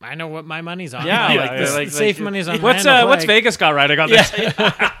like, I know what my money's on. Yeah, Like, like- the like- safe like- money's on. What's Randall Flagg. Vegas got right? I got this.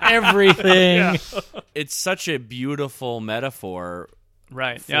 Everything. It's such a beautiful metaphor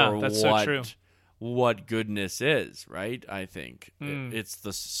Right. for Yeah, that's so true. what goodness is, right? I think it's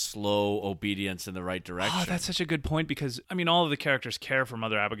the slow obedience in the right direction. Oh, that's such a good point because, I mean, all of the characters care for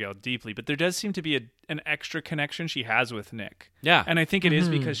Mother Abigail deeply, but there does seem to be an extra connection she has with Nick. Yeah. And I think it is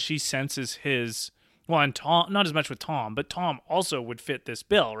because she senses his, well, and Tom, not as much with Tom, but Tom also would fit this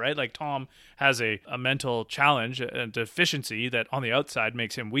bill, right? Like Tom has a mental challenge, a deficiency that on the outside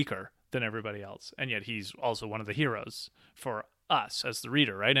makes him weaker than everybody else. And yet he's also one of the heroes for us as the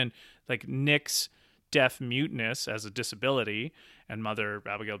reader, right? And like Nick's deaf muteness as a disability and Mother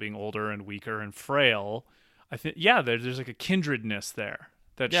Abigail being older and weaker and frail, I think, there's like a kindredness there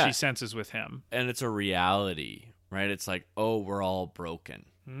that Yeah. she senses with him. And it's a reality, right? It's like, oh, we're all broken,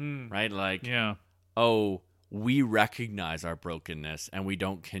 right? Like, Yeah. oh, we recognize our brokenness and we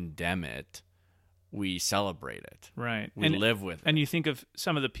don't condemn it. We celebrate it. Right. We live with it. And you think of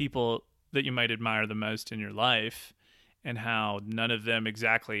some of the people that you might admire the most in your life and how none of them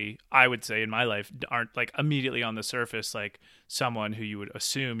exactly, I would say in my life, aren't like immediately on the surface like someone who you would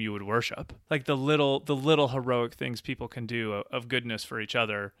assume you would worship. Like the little heroic things people can do of goodness for each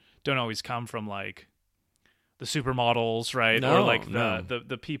other don't always come from like the supermodels, right? No, or like no.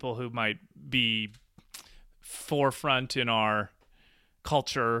 the people who might be forefront in our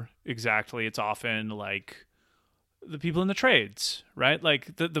culture exactly. It's often like the people in the trades, right?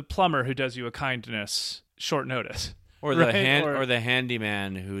 Like the plumber who does you a kindness short notice. Or the right? or the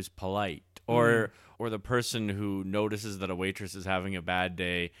handyman who's polite, or the person who notices that a waitress is having a bad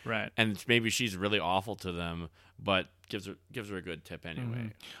day, Right. and maybe she's really awful to them, but gives her a good tip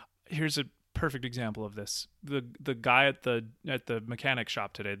anyway. Here's a perfect example of this. The guy at the mechanic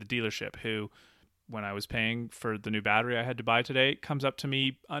shop today, the dealership, who, when I was paying for the new battery I had to buy today, comes up to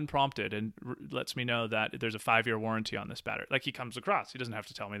me unprompted and lets me know that there's a 5-year warranty on this battery. Like, he comes across. He doesn't have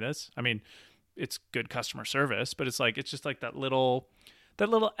to tell me this. I mean, it's good customer service, but it's just like that little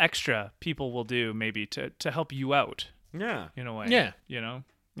extra people will do maybe to help you out Yeah. in a way. Yeah.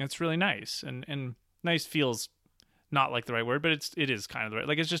 It's really nice, and nice feels not like the right word, but it is kind of the right.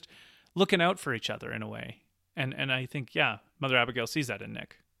 Like, it's just looking out for each other in a way, and I think Mother Abigail sees that in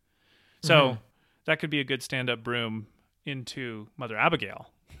Nick, so that could be a good stand-up broom into Mother Abigail.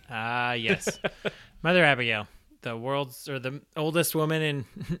 Ah, yes. Mother Abigail, the oldest woman in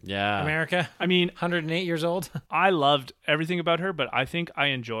Yeah. America. I mean, 108 years old. I loved everything about her, but I think I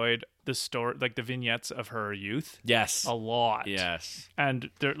enjoyed the story, like the vignettes of her youth, Yes. a lot. Yes.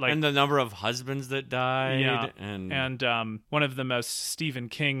 And they're like, And the number of husbands that died. And one of the most Stephen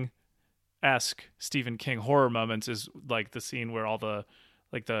King-esque Stephen King horror moments is like the scene where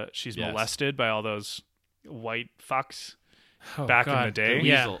she's Yes. molested by all those white fucks Oh, back in God. the day. the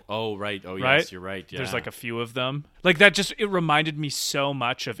Yeah. weasel. Oh, right. Oh, yes. Right? You're right. Yeah. There's like a few of them. Like that it reminded me so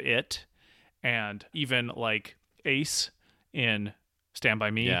much of It, and even like Ace in Stand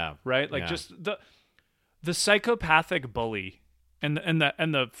By Me. Yeah. Right? Like Yeah. just the psychopathic bully and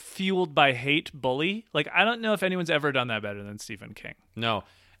the fueled by hate bully. Like, I don't know if anyone's ever done that better than Stephen King. No.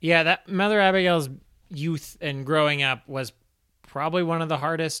 Yeah, that Mother Abigail's youth and growing up was probably one of the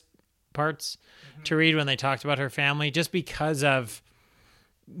hardest parts to read when they talked about her family, just because of,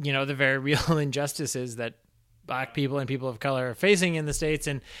 the very real injustices that Black people and people of color are facing in the States.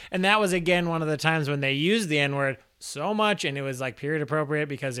 And that was, again, one of the times when they used the N-word so much, and it was like period appropriate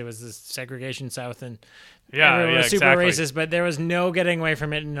because it was the segregation South, and everyone was super racist, but there was no getting away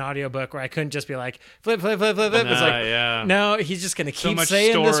from it in an audiobook where I couldn't just be like, flip, flip, flip, flip, flip. It's like, yeah. no, he's just going to So keep much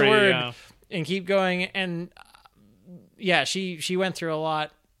saying this story, word yeah. and keep going. And she went through a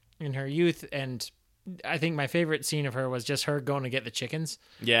lot in her youth, and I think my favorite scene of her was just her going to get the chickens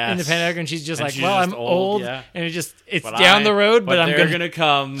Yes. in the Pentagon, and she's just And like, she's well, just I'm old, old, yeah. and it's But down the road, but I'm they're gonna. gonna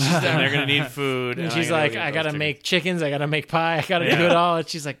come and they're gonna need food. And I she's gotta like, get I those gotta chickens. make chickens, I gotta make pie, I gotta do Yeah. it all. And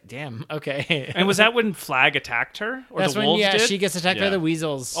she's like, damn, okay. And was that when Flag attacked her? Or That's the when wolves did? she gets attacked by Yeah. the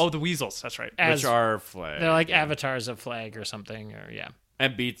weasels. Oh, the weasels. That's right. as which are flag. they're like avatars of Flag or something, or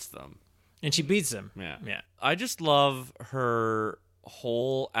and beats them. and she beats them. Yeah. I just love her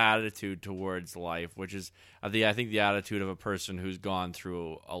whole attitude towards life, which is I think the attitude of a person who's gone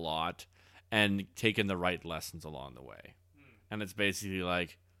through a lot and taken the right lessons along the way. And it's basically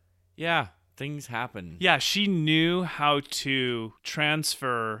like, yeah, things happen. Yeah, she knew how to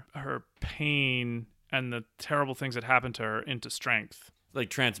transfer her pain and the terrible things that happened to her into strength. Like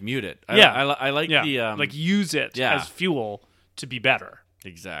transmute it. Yeah. I like Yeah, the like use it yeah. as fuel to be better.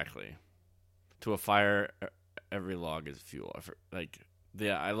 exactly. To a fire, every log is fuel.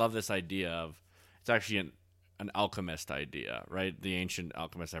 I love this idea of it's actually an alchemist idea, right? The ancient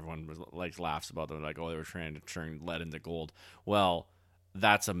alchemists, everyone laughs about them, like, oh, they were trying to turn lead into gold. Well,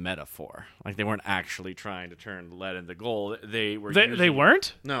 that's a metaphor. Like, they weren't actually trying to turn lead into gold. They were. They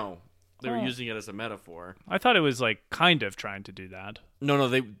weren't? No, they were using it as a metaphor. I thought it was like kind of trying to do that. No,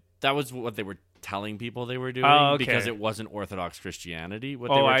 that was what they were telling people they were doing because it wasn't Orthodox Christianity. What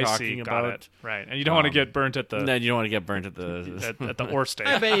they were I talking see. about. Got it. Right. And you don't want to get burnt at the Then you don't want to get burnt at the at the ore stake.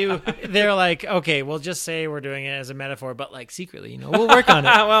 I bet you they're like, okay, we'll just say we're doing it as a metaphor, but like secretly, we'll work on it.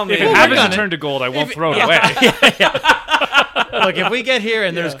 well, If maybe. it We'll happens work to on turn to gold, I won't throw it away. Look, if we get here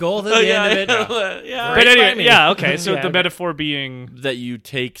and there's gold at the end of it, yeah. But Right by anyway, me. yeah, okay. So Yeah, the okay. metaphor being that you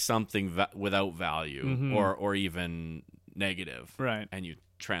take something without value or even negative, Right. and you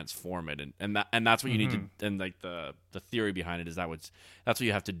transform it, and that's what you need to. And like the theory behind it is that's what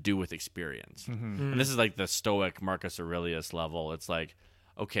you have to do with experience. And this is like the Stoic Marcus Aurelius level. It's like,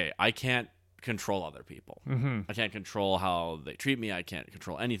 okay, I can't control other people. I can't control how they treat me. I can't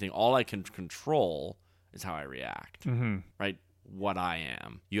control anything. All I can control is how I react. Right. What I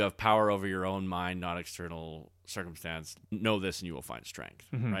am. You have power over your own mind, not external circumstance. Know this, and you will find strength.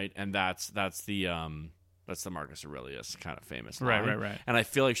 Right. And that's the Marcus Aurelius kind of famous line. Right. And I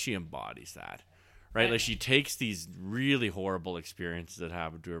feel like she embodies that. Right. Like she takes these really horrible experiences that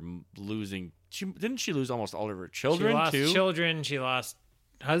happened to her, losing. Didn't she lose almost all of her children she lost too? children, she lost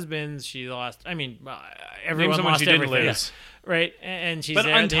husbands, she lost. I mean, Name everyone someone lost she didn't everything. lose. Right, and she's But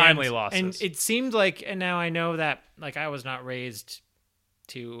there at the untimely end. losses. And it seemed like, and now I know that, like, I was not raised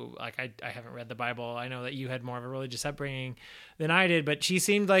to, like, I haven't read the Bible. I know that you had more of a religious upbringing than I did, but she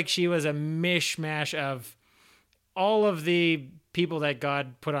seemed like she was a mishmash of all of the people that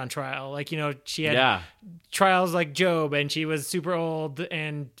God put on trial. Like, she had trials like Job, and she was super old,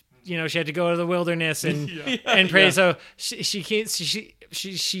 and she had to go to the wilderness and and pray. So she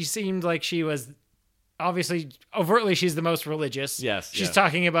seemed like she was obviously overtly she's the most religious. Yes, she's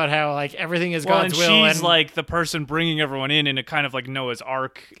talking about how like everything is God's will, and she's and like the person bringing everyone in a kind of like Noah's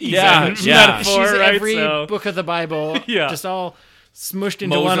Ark. Yeah. Metaphor, she's right? every So- book of the Bible, just all smushed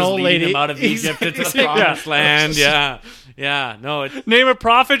into Moses one old leading lady them out of Egypt into the promised land. Yeah. No, it's Name a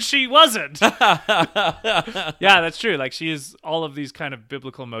prophet she wasn't. Yeah, that's true. Like she is all of these kind of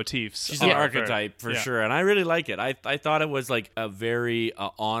biblical motifs. She's the archetype for Yeah. sure, and I really like it. I thought it was like a very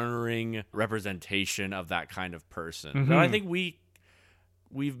honoring representation of that kind of person. Mm-hmm. But I think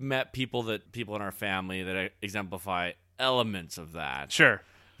we've met people in our family that exemplify elements of that. Sure.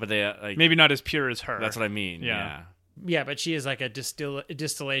 But they like Maybe not as pure as her. that's what I mean. Yeah. Yeah, but she is like a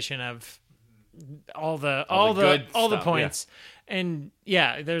distillation of all the good stuff, points. And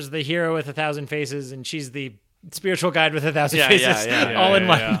there's the hero with 1,000 faces, and she's the spiritual guide with 1,000 faces, all in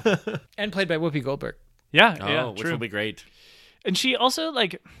one. And played by Whoopi Goldberg. Yeah, Oh, yeah, which true. will be great. And she also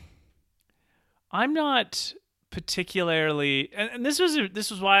like, I'm not particularly, and this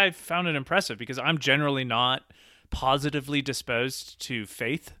was why I found it impressive, because I'm generally not positively disposed to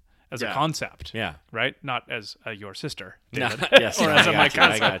faith as a concept. Yeah. Right? Not as your sister, No, David. yes, Or I as a got you. Mike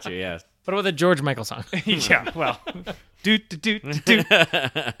I got you. Yes. What about the George Michael song? Yeah, well, do.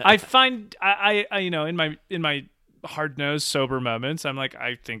 I find I in my hard-nosed sober moments, I'm like,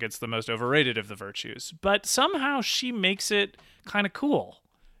 I think it's the most overrated of the virtues, but somehow she makes it kind of cool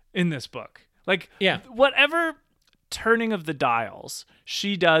in this book. Like, whatever turning of the dials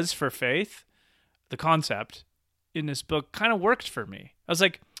she does for faith, the concept in this book kind of worked for me. I was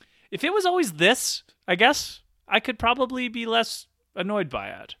like, if it was always this, I guess I could probably be less annoyed by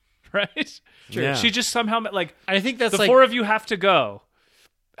it, right? Sure. Yeah. She just somehow like, I think that's the like four of you have to go,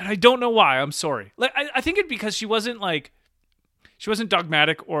 and I don't know why. I'm sorry. Like I think it because she wasn't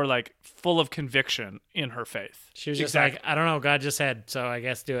dogmatic or like full of conviction in her faith. she was just like, I don't know, God just said, so I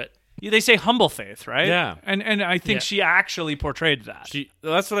guess do it. They say humble faith, right? Yeah. And I think she actually portrayed that.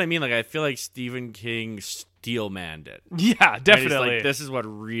 That's what I mean. Like I feel like Stephen King steel-manned it. Yeah, Right? He's definitely. like, this is what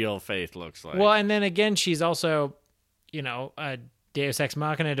real faith looks like. Well, and then again, she's also, a Deus Ex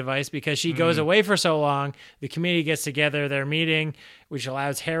Machina device, because she goes away for so long. The committee gets together, they're meeting, which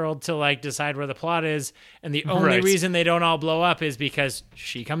allows Harold to like decide where the plot is, and the only reason they don't all blow up is because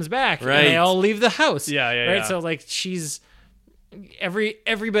she comes back, and they all leave the house. Yeah. So like she's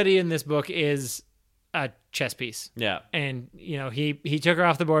everybody in this book is a chess piece. Yeah. And he took her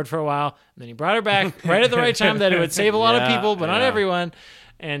off the board for a while, and then he brought her back right at the right time that it would save a lot of people, but not everyone.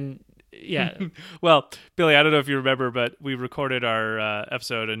 And Well, Billy, I don't know if you remember, but we recorded our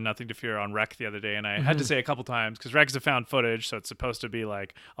episode in Nothing to Fear on Rec the other day, and I had to say a couple times, because Rec is a found footage, so it's supposed to be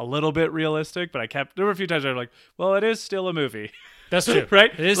like a little bit realistic, but there were a few times where I was like, well, it is still a movie. that's true.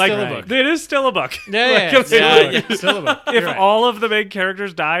 Right? It is Like, still a book. It is still a book. Yeah, still a book. If all of the main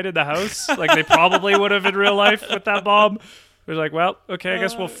characters died in the house, like they probably would have in real life with that bomb, it was like, well, okay, I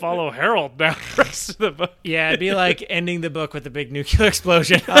guess we'll follow Harold now the rest of the book. Yeah, it'd be like ending the book with a big nuclear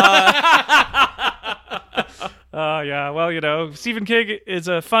explosion. Yeah, well, Stephen King is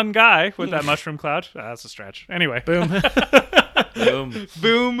a fun guy with that mushroom cloud. That's a stretch. Anyway. Boom.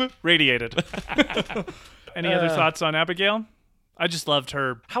 Boom. Radiated. Any other thoughts on Abigail? I just loved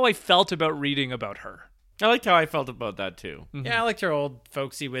her, how I felt about reading about her. I liked how I felt about that too. Yeah, I liked her old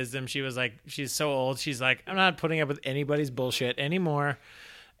folksy wisdom. She was like, she's so old. She's like, I'm not putting up with anybody's bullshit anymore.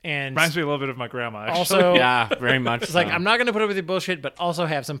 And Reminds me a little bit of my grandma, actually. also, Yeah, very much. it's like, I'm not going to put up with your bullshit, but also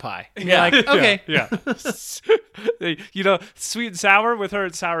have some pie. And you're Yeah. like, okay. Yeah. Sweet and sour. With her,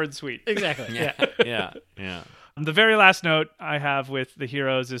 it's sour and sweet. Exactly. Yeah. Yeah. The very last note I have with the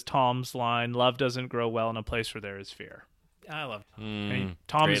heroes is Tom's line, love doesn't grow well in a place where there is fear. I love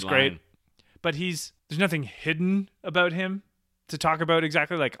Tom great is great, line. but there's nothing hidden about him to talk about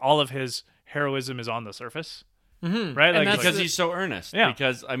exactly. Like all of his heroism is on the surface, right? And Like that's Because he's so earnest. Yeah.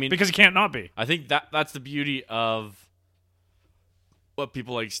 Because because he can't not be. I think that's the beauty of what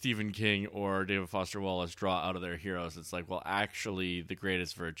people like Stephen King or David Foster Wallace draw out of their heroes. It's like, well, actually, the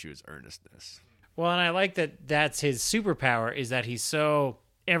greatest virtue is earnestness. Well, and I like that that's his superpower, is that he's so,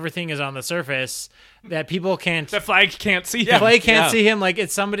 everything is on the surface that people can't, The flag can't see him. Clay can't Yeah. see him. Like,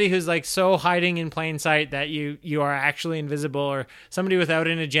 it's somebody who's like so hiding in plain sight that you are actually invisible, or somebody without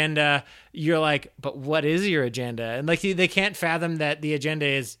an agenda. You're like, but what is your agenda? And like, they can't fathom that the agenda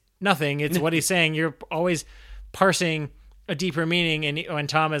is nothing. It's what he's saying. You're always parsing a deeper meaning. And when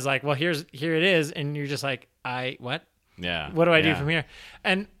Tom is like, well, here it is. And you're just like, what? Yeah. What do I do Yeah. from here?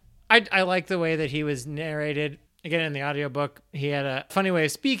 And I like the way that he was narrated. Again, in the audiobook, he had a funny way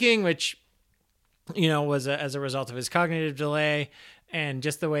of speaking, which, was as a result of his cognitive delay, and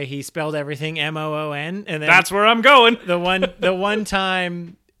just the way he spelled everything Moon. And then That's where I'm going. the one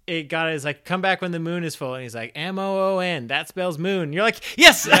time it got is like, come back when the moon is full, and he's like Moon. That spells moon. You're like,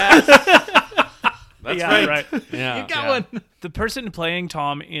 yes, That's Yeah, right. Yeah. you got one. The person playing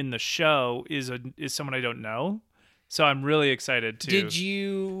Tom in the show is someone I don't know, so I'm really excited to. Did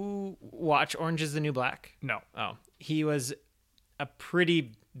you watch Orange Is the New Black? No. Oh, he was a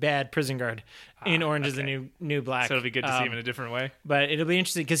pretty bad prison guard in Orange Is the okay. New Black. So it'll be good to see him in a different way. But it'll be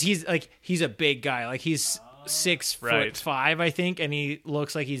interesting because he's a big guy. Like he's 6'5", I think, and he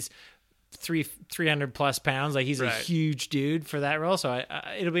looks like he's 300 plus pounds. Like he's a Right. huge dude for that role. So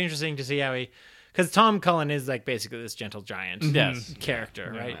it'll be interesting to see how because Tom Cullen is like basically this gentle giant Yes.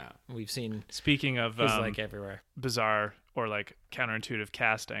 character, right? Yeah. We've seen Speaking of his like everywhere. bizarre or like counterintuitive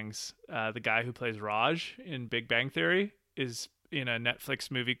castings, the guy who plays Raj in Big Bang Theory is in a Netflix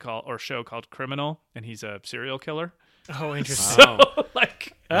movie show called Criminal, and he's a serial killer. Oh, interesting. So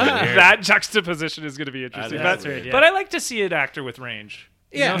like that juxtaposition is going to be interesting. That's but, weird, yeah. but I like to see an actor with range.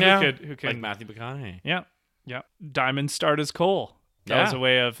 Yeah. Who could Like Matthew McConaughey. yeah. Diamond starred as coal. That Yeah. was a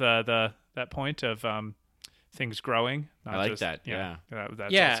way of that point of things growing. Not I like just, that, yeah.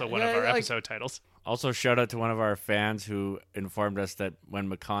 That's Yeah, also one of our like- episode titles. Also, shout out to one of our fans who informed us that when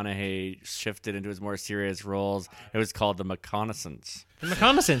McConaughey shifted into his more serious roles, it was called The Reconnaissance. The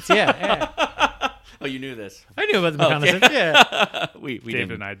Reconnaissance, yeah. Oh, you knew this. I knew about the Reconnaissance, yeah. We David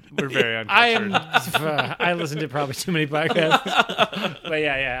didn't. and I, we're very I uncultured. am. I listened to probably too many podcasts, but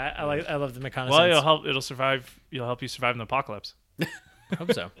yeah. I love the Reconnaissance. Well, it'll survive. It'll help you survive an apocalypse.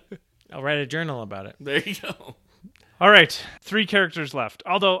 Hope so. I'll write a journal about it. There you go. All right, 3 characters left.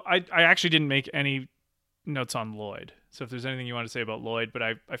 Although I actually didn't make any notes on Lloyd. So if there's anything you want to say about Lloyd, but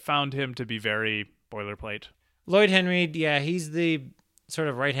I found him to be very boilerplate. Lloyd Henry, yeah, he's the sort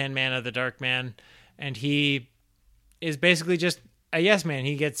of right-hand man of the Dark Man, and he is basically just a yes man.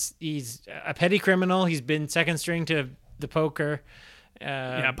 He's a petty criminal. He's been second string to the poker.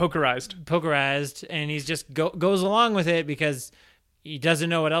 Pokerized, and he's just goes along with it because he doesn't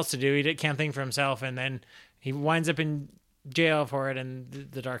know what else to do. He can't think for himself, and then he winds up in jail for it. And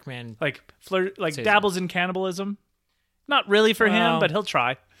the Dark Man, saves dabbles in cannibalism. Not really for him, Well, but he'll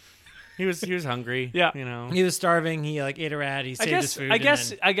try. He was hungry. Yeah. You know. he was starving. He ate a rat. He saved his food. I and guess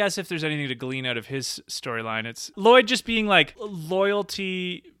then- if there's anything to glean out of his storyline, it's Lloyd just being like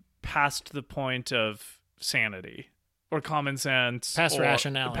loyalty past the point of sanity or common sense, Past or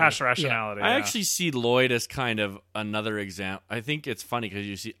rationality. Past Yeah. rationality. I yeah. actually see Lloyd as kind of another example. I think it's funny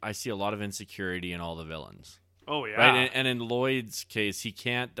because I see a lot of insecurity in all the villains. Oh yeah. Right, and in Lloyd's case, he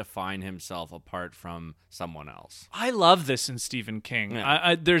can't define himself apart from someone else. I love this in Stephen King. Yeah.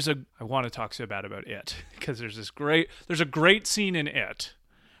 I want to talk so bad about It because there's a great scene in It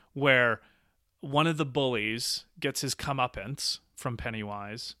where one of the bullies gets his comeuppance from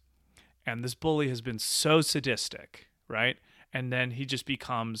Pennywise, and this bully has been so sadistic, right? And then he just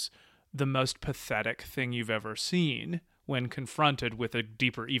becomes the most pathetic thing you've ever seen when confronted with a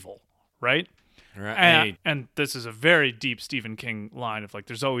deeper evil, right? Right. And this is a very deep Stephen King line of like,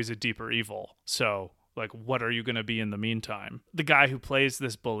 there's always a deeper evil. So, like, what are you going to be in the meantime? The guy who plays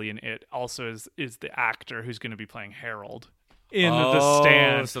this bully in It also is the actor who's going to be playing Harold in The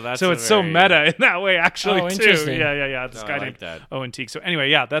Stand. so it's so meta in that way, actually, Oh, too. interesting. Yeah. This Oh, guy I like named that. Owen Teague. So anyway,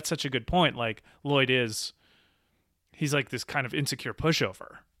 yeah, that's such a good point. Like, Lloyd he's like this kind of insecure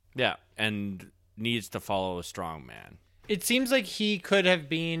pushover. Yeah, and needs to follow a strong man. it seems like he could have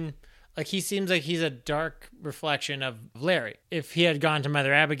been. Like, he seems like he's a dark reflection of Larry. If he had gone to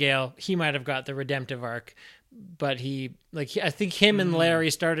Mother Abigail, he might have got the redemptive arc. But I think him and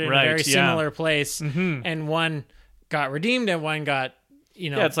Larry started in a Right, very yeah. similar place, and one got redeemed and one got,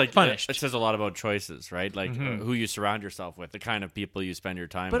 Yeah, it's like punished. it says a lot about choices, right? Like who you surround yourself with, the kind of people you spend your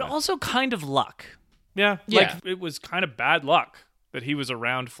time But with. also kind of luck. yeah, Yeah. Like, it was kind of bad luck that he was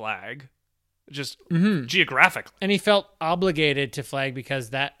around Flag, just geographically. And he felt obligated to Flag because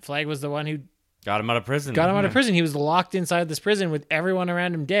that Flag was the one who got him out of prison. got him out of prison. He was locked inside this prison with everyone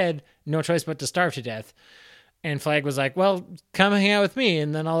around him dead, no choice but to starve to death. And Flag was like, well, come hang out with me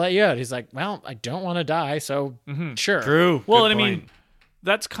and then I'll let you out. He's like, well, I don't want to die, so sure. True. Well, Good and I point. mean,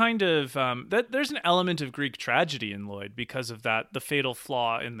 that's kind of there's an element of Greek tragedy in Lloyd because of that. The fatal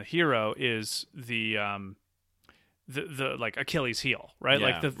flaw in the hero is the like Achilles' heel, right?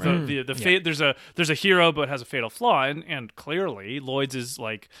 Yeah, like right. there's a hero but has a fatal flaw, and clearly Lloyd's is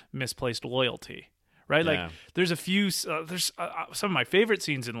like misplaced loyalty, right? Yeah. Like there's a few, there's some of my favorite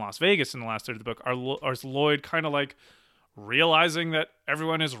scenes in Las Vegas in the last third of the book are Lloyd kind of like realizing that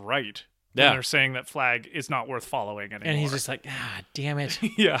everyone is right. When Yeah. they're saying that Flag is not worth following anymore. And he's just like, damn it.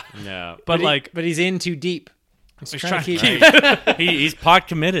 yeah. Yeah. But like, But he's in too deep. He's trying to keep. He's pot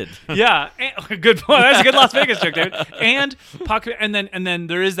committed. yeah, good point. That's a good Las Vegas joke, David. And pocket, and then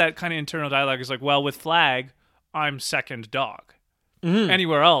there is that kind of internal dialogue. It's like, well, with Flag, I'm second dog.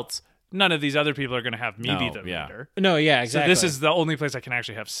 Anywhere else, none of these other people are going to have me be the leader. No, yeah, So exactly. this is the only place I can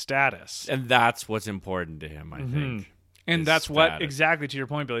actually have status. And that's what's important to him, I think. And His that's what, status. exactly to your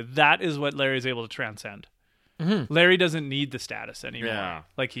point, Billy, that is what Larry is able to transcend. Larry doesn't need the status anymore, Yeah.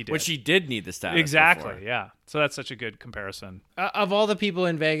 like he did. Which he did need the status exactly, before. yeah. So that's such a good comparison. Of all the people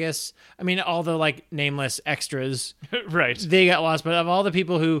in Vegas, I mean, all the like nameless extras, Right. they got lost. But of all the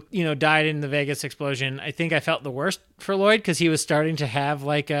people who died in the Vegas explosion, I think I felt the worst for Lloyd because he was starting to have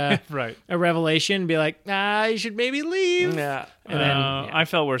like a Right. a revelation, be like, you should maybe leave. Yeah. And then I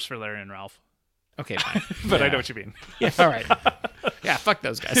felt worse for Larry and Ralph, okay, fine. but I know what you mean. Yeah, all right. Yeah, fuck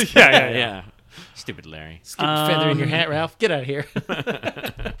those guys. Yeah. Stupid Larry. Stupid feather in your hat, Ralph. Get out of here.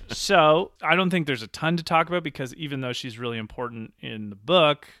 So I don't think there's a ton to talk about because even though she's really important in the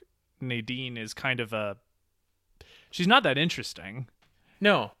book, Nadine is kind of she's not that interesting.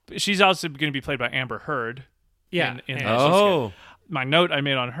 No. She's also going to be played by Amber Heard. Yeah. in Oh. my note I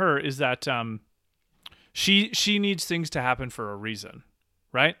made on her is that she needs things to happen for a reason,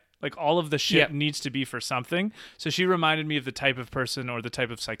 right? Like all of the shit Yep. needs to be for something. So she reminded me of the type of person or the type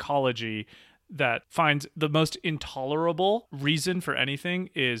of psychology that finds the most intolerable reason for anything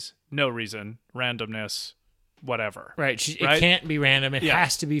is no reason, randomness, whatever. Right. It Right? can't be random. It Yeah.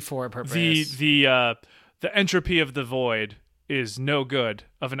 has to be for a purpose. The entropy of the void is no good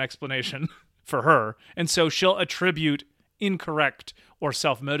of an explanation for her, and so she'll attribute incorrect or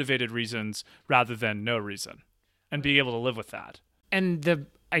self-motivated reasons rather than no reason, and be able to live with that. And the,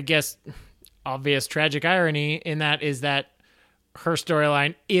 I guess, obvious tragic irony in that is that her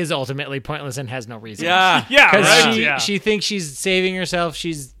storyline is ultimately pointless and has no reason. Yeah. Yeah, Because right. she thinks she's saving herself.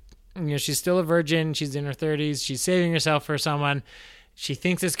 She's still a virgin. She's in her 30s. She's saving herself for someone. She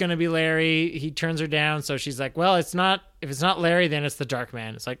thinks it's going to be Larry. He turns her down. So she's like, well, it's not. If it's not Larry, then it's the Dark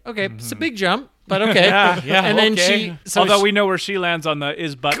Man. It's like, okay, it's a big jump, but okay. Yeah, And then okay. Although we know where she lands on the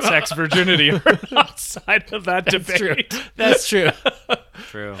is butt sex virginity or not side of that That's true. debate. That's true.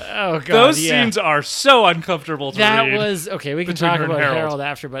 True. Oh, God. Those yeah. scenes are so uncomfortable to That read. was okay. We can between talk her and about Harold. Harold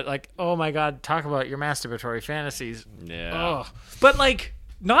after, but like, oh my God, talk about your masturbatory fantasies. Yeah. Oh, But like,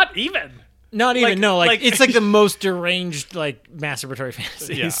 not even. not even Like- like- it's like the most deranged like masturbatory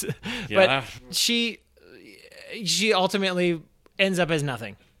fantasies. Yeah. But she ultimately ends up as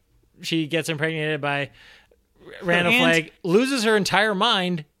nothing. She gets impregnated by Randall And- Flagg, loses her entire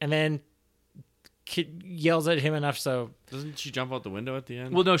mind, and then yells at him enough so Doesn't she jump out the window at the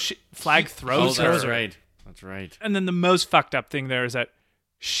end? Well, no, Flag throws her. that's right. That's right. And then the most fucked up thing there is that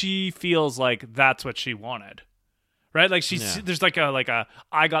she feels like that's what she wanted. Right? Like Yeah. there's like a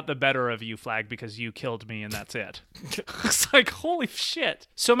I got the better of you flag because you killed me and that's it. It's like holy shit.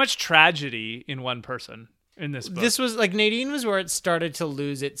 So much tragedy in one person in this book. this was like Nadine was where it started to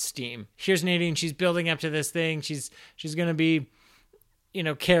lose its steam. Here's Nadine, she's building up to this thing. She's gonna be,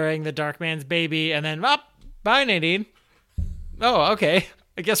 carrying the Dark Man's baby, and then bye Nadine. Oh, okay.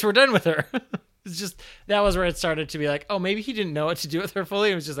 I guess we're done with her. It's just that was where it started to be like, oh, maybe he didn't know what to do with her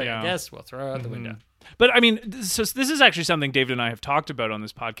fully. It was just like, Yeah. I guess we'll throw her out the window. But I mean, so this is actually something David and I have talked about on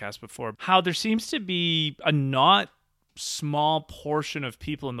this podcast before, how there seems to be a not small portion of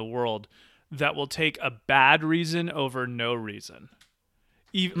people in the world that will take a bad reason over no reason.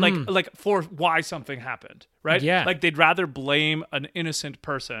 Even, like for why something happened, right? Yeah. Like they'd rather blame an innocent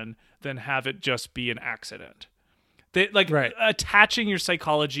person than have it just be an accident. They, Right. attaching your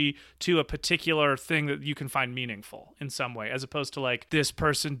psychology to a particular thing that you can find meaningful in some way, as opposed to like this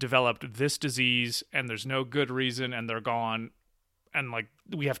person developed this disease and there's no good reason and they're gone and like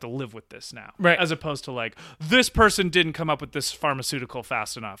we have to live with this now. Right. As opposed to like this person didn't come up with this pharmaceutical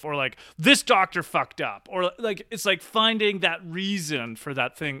fast enough, or like this doctor fucked up, or like it's like finding that reason for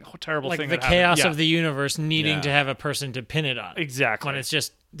that thing, terrible Like thing the that happened. chaos Yeah. of the universe needing Yeah. to have a person to pin it on. Exactly. When it's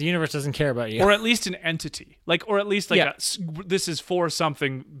just the universe doesn't care about you. Or at least an entity, like, or at least like Yeah. this is for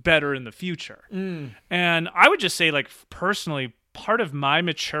something better in the future. And I would just say, like, personally, part of my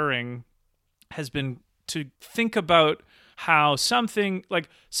maturing has been to think about how something like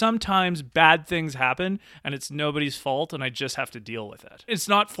sometimes bad things happen and it's nobody's fault and I just have to deal with it. It's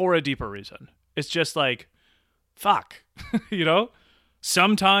not for a deeper reason. It's just like, fuck,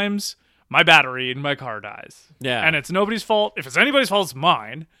 sometimes my battery in my car dies. Yeah. And it's nobody's fault. If it's anybody's fault, it's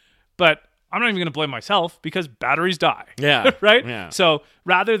mine. But I'm not even going to blame myself because batteries die. Yeah. Right? Yeah. So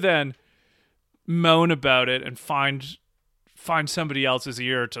rather than moan about it and find somebody else's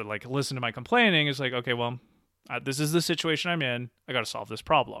ear to like listen to my complaining, it's like, okay, well, this is the situation I'm in. I got to solve this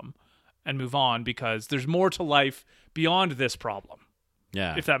problem and move on because there's more to life beyond this problem,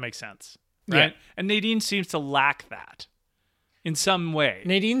 Yeah. if that makes sense. Right? Yeah. And Nadine seems to lack that in some way.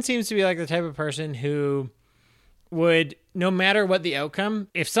 Nadine seems to be like the type of person who would, no matter what the outcome,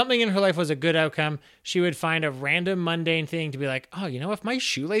 if something in her life was a good outcome, she would find a random mundane thing to be like, oh, you know, if my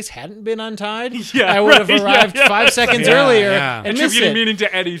shoelace hadn't been untied, Yeah, I would have right, yeah, arrived yeah. 5 seconds Yeah, earlier yeah. and missed Attributing it. meaning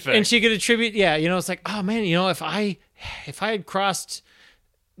to anything. And she could attribute, it's like, oh man, you know, if I had crossed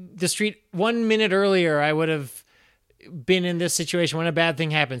the street 1 minute earlier, I would have been in this situation when a bad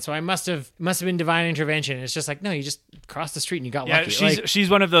thing happened. So I must have been divine intervention. And it's just like, no, you just crossed the street and you got lucky. she's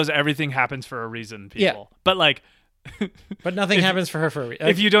one of those everything happens for a reason people. Yeah. But like, but nothing happens for her for a reason.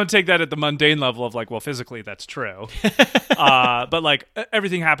 if you don't take that at the mundane level of like, well, physically that's true, but like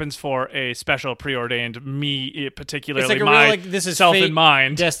everything happens for a special preordained me, particularly it's like a my real, like, this is self fate, in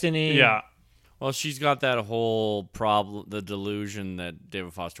mind. destiny. Yeah, Well, she's got that whole problem, the delusion that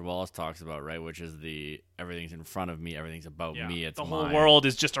David Foster Wallace talks about, right? Which is the everything's in front of me, everything's about yeah. me. It's the whole mine. world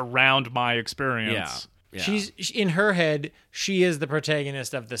is just around my Yeah. experience. Yeah. She's in her head, she is the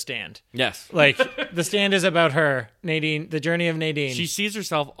protagonist of The Stand. yes. Like The Stand is about her, Nadine, the journey of Nadine. She sees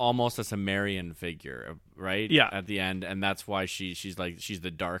herself almost as a Marian figure, right? Yeah. At the end, and that's why she's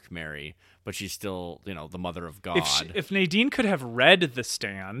the dark Mary, but she's still, the mother of God. If Nadine could have read The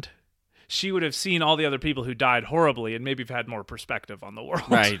Stand, she would have seen all the other people who died horribly and maybe have had more perspective on the world.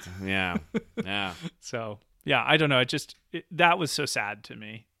 Right. Yeah. Yeah. So yeah, I don't know. That was so sad to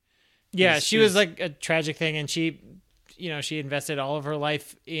me. Yeah, It's- she was like a tragic thing, and she invested all of her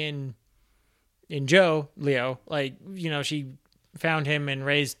life in Joe, Leo. Like, she found him and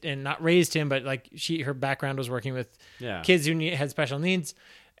not raised him, but like her background was working with Yeah. kids who had special needs,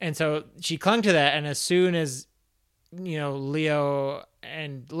 and so she clung to that. And as soon as Leo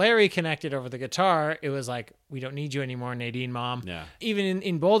and Larry connected over the guitar, it was like, we don't need you anymore, Nadine Mom. Yeah. Even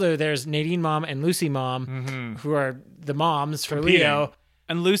in Boulder, there's Nadine Mom and Lucy Mom, who are the moms for Competing. Leo.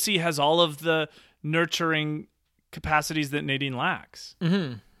 And Lucy has all of the nurturing capacities that Nadine lacks.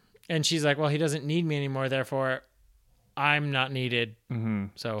 And she's like, well, he doesn't need me anymore, therefore I'm not needed.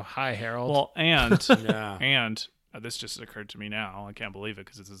 So, hi, Harold. Well, and Yeah. and this just occurred to me now. I can't believe it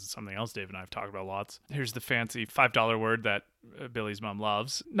because this is something else Dave and I have talked about lots. Here's the fancy $5 word that Billy's mom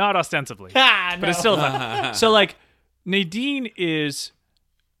loves. Not ostensibly, but it's still fun. So, like, Nadine is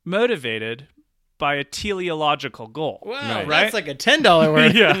motivated by a teleological goal. wow, Right. that's like a $10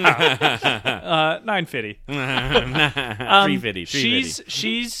 word. Yeah. $9.50. 350.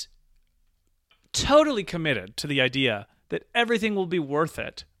 She's totally committed to the idea that everything will be worth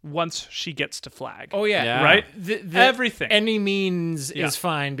it once she gets to Flag. Oh, yeah. Yeah. Right? The Everything. Any means Yeah. is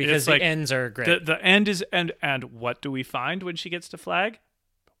fine because It's the like ends are great. The end is and what do we find when she gets to Flag?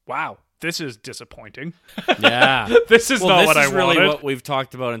 Wow, this is disappointing. Yeah. This is Well, not this what I is really wanted. what we've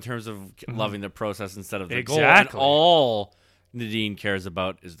talked about in terms of loving the process instead of the goal. And Exactly. all Nadine cares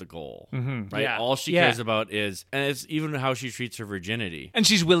about is the goal, right? Yeah. All she Yeah. cares about is, and it's even how she treats her virginity. And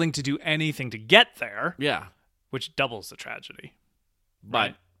she's willing to do anything to get there, Yeah, which doubles the tragedy. but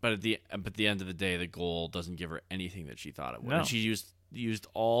Right. but at the end of the day, the goal doesn't give her anything that she thought it would. No. And she used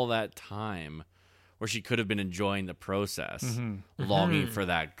all that time where she could have been enjoying the process, longing for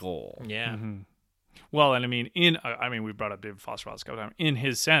that goal. yeah. Well, and I mean, we brought up David Foster Wallace a couple times. In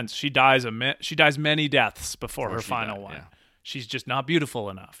his sense, she dies many deaths before her she final died, one. yeah. She's just not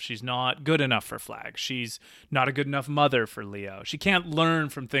beautiful enough. She's not good enough for Flag. She's not a good enough mother for Leo. She can't learn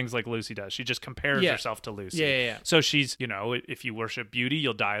from things like Lucy does. She just compares Yeah. herself to Lucy. Yeah. So she's, if you worship beauty,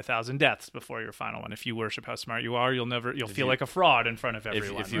 you'll die 1,000 deaths before your final one. If you worship how smart you are, you'll feel like a fraud in front of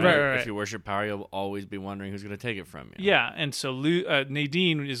everyone. If you right? if you worship power, you'll always be wondering who's going to take it from you. Yeah, and so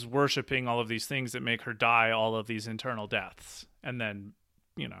Nadine is worshiping all of these things that make her die all of these internal deaths, and then,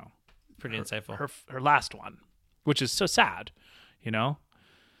 Pretty insightful. her last one, which is so sad,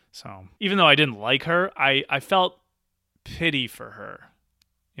 So even though I didn't like her, I felt pity for her,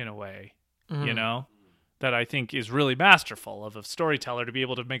 in a way, that I think is really masterful of a storyteller to be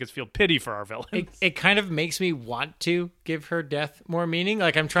able to make us feel pity for our villains. It kind of makes me want to give her death more meaning.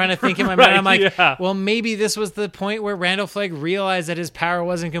 Like, I'm trying to think in my Right, mind. I'm like, yeah. well, maybe this was the point where Randall Flagg realized that his power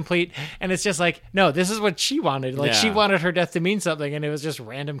wasn't complete. And it's just like, no, this is what she wanted. Like, she Yeah. wanted her death to mean something, and it was just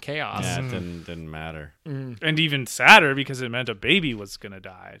random chaos. Yeah, it didn't matter. And even sadder because it meant a baby was going to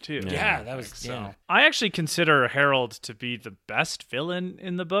die, too. Yeah, that was, So yeah. I actually consider Harold to be the best villain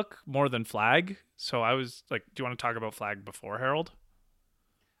in the book, more than Flag. So I was like, do you want to talk about Flag before Harold?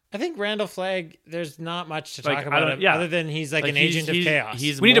 I think Randall Flagg, there's not much to Like, talk I about don't- him yeah. other than he's like, Like, an agent of chaos.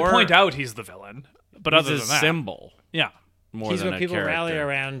 He's We need to more- point out he's the villain, but he's other a than that, symbol yeah. more He's than what a people character. rally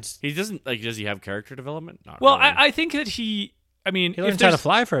around. He doesn't like. Does he have character development? Not Well, really. I think that he. I mean, He if learns how to there's,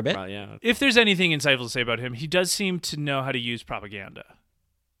 fly for a bit. Well, yeah. if there's anything insightful to say about him, he does seem to know how to use propaganda.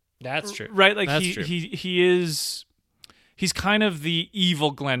 That's true. Right? Like That's true. he is. He's kind of the evil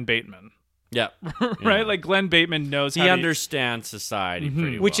Glenn Bateman. Yeah. Right? Like Glenn Bateman knows He how to understands society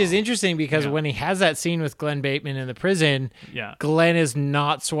pretty well. Which is interesting because Yeah. when he has that scene with Glenn Bateman in the prison, Yeah. Glenn is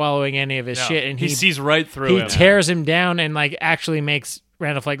not swallowing any of his No. shit, and he sees right through he him. tears him down and like actually makes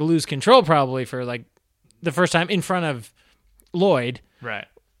Randall Flagg lose control probably for like the first time in front of Lloyd. Right.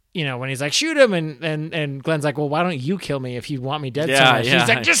 You know, when he's like, shoot him, and Glenn's like, well, why don't you kill me if you want me dead so Yeah, much? yeah. He's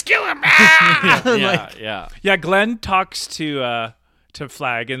like, just kill him. Ah! yeah. Yeah, Glenn talks to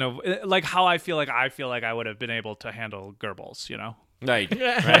Flagg in a, like how I feel like I would have been able to handle Goebbels, you know. Right.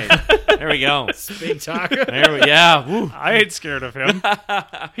 There we go. Big talk. There we, yeah. Woo. I ain't scared of him.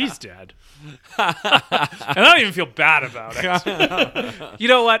 He's dead. And I don't even feel bad about it. You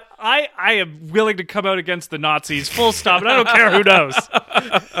know what? I am willing to come out against the Nazis, full stop, and I don't care who knows.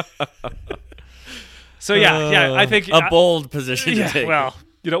 So yeah, I think A bold position to yeah, take.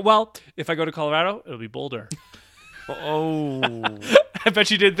 well, if I go to Colorado, it'll be Boulder. Oh. I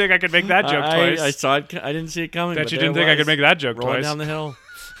bet you didn't think I could make that joke twice. I saw it. I didn't see it coming. bet but you there didn't it think I was, could make that joke rolling twice. down the hill.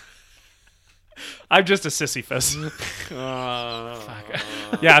 I'm just a Sisyphus.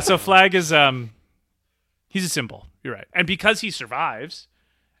 Yeah, so Flagg is he's a symbol. You're right. And because he survives,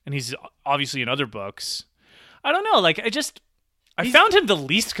 and he's obviously in other books, I don't know, like I found him the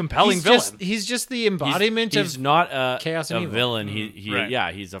least compelling villain. He's just the embodiment He's of not a chaos and a evil. villain. He Right.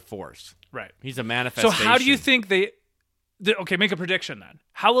 yeah, he's a force. Right. He's a So manifestation. how do you think okay, make a prediction then.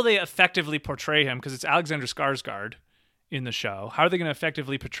 How will they effectively portray him? Because it's Alexander Skarsgård in the show. How are they going to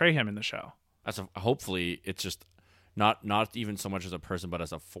effectively portray him in the show? Hopefully it's just not even so much as a person, but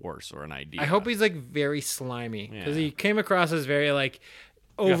as a force or an idea. I hope he's like very slimy because Yeah. he came across as very like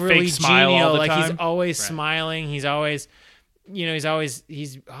a overly fake smile all genial. the Like he's time? always Right. smiling. He's always,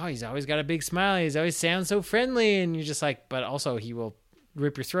 he's always got a big smile. He's always sounds so friendly, and you're just like, but also he will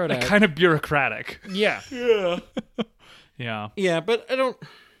rip your throat out. Kind of bureaucratic. Yeah, Yeah. yeah, but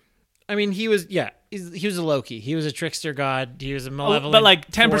I mean, he was a Loki. He was a trickster god. He was a malevolent, But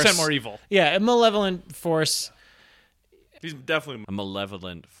like 10% force. more evil. Yeah, a malevolent force. he's definitely a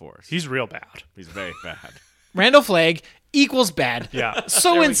malevolent force. He's real bad. He's very bad. Randall Flagg equals bad. Yeah.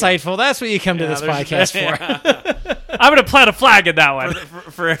 So insightful. That's what you come to this podcast for. I'm going to plant a flag in that one.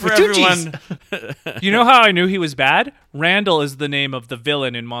 For two everyone, You know how I knew he was bad? Randall is the name of the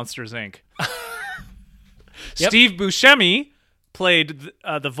villain in Monsters, Inc. Yep. Steve Buscemi played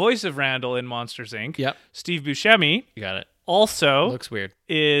the voice of Randall in Monsters, Inc. Yep. Steve Buscemi You got it. also Looks weird.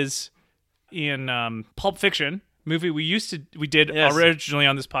 is in Pulp Fiction, movie we did Yes. originally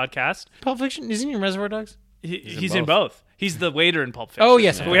on this podcast. Pulp Fiction isn't he in Reservoir Dogs? He's in both. He's the waiter in Pulp Fiction. Oh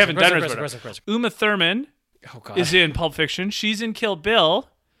yes, But we haven't done Reservoir Reservoir Dogs. Dogs. Uma Thurman Oh god. is in Pulp Fiction. She's in Kill Bill,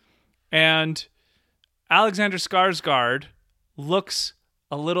 and Alexander Skarsgård looks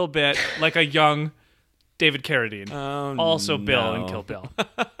a little bit like a young David Carradine. Also Bill in Kill Bill.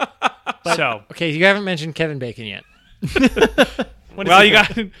 So, Okay, you haven't mentioned Kevin Bacon yet. well, you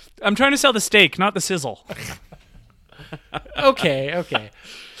got. I'm trying to sell the steak, not the sizzle. Okay.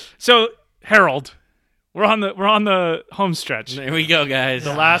 So, Harold, we're on the home stretch. there we go, guys.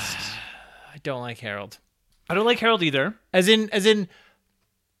 The last. I don't like Harold. I don't like Harold either. As in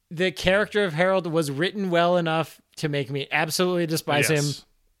the character of Harold was written well enough to make me absolutely despise him Yes.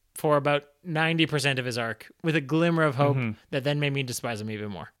 for about 90% of his arc, with a glimmer of hope that then made me despise him even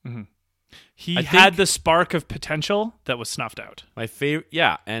more. He I had think- the spark of potential that was snuffed out. My favorite,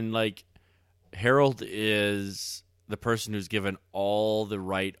 yeah, and like Harold is the person who's given all the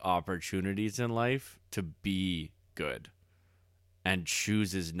right opportunities in life to be good and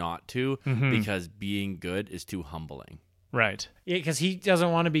chooses not to because being good is too humbling. Right. Yeah, because he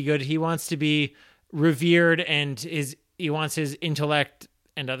doesn't want to be good. He wants to be revered, and he wants his intellect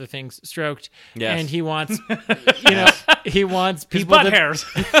and other things stroked. Yes. And he wants, he wants His people butt to, hairs.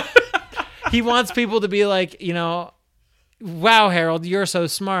 he wants people to be like, wow, Harold, you're so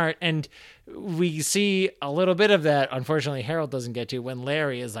smart. And we see a little bit of that. Unfortunately, Harold doesn't get to when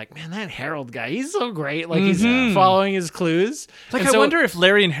Larry is like, man, that Harold guy, he's so great. Like he's following his clues. Like, And I so- wonder if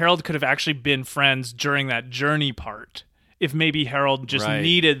Larry and Harold could have actually been friends during that journey part. If maybe Harold just Right.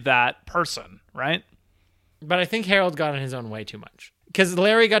 needed that person, right? But I think Harold got in his own way too much. Because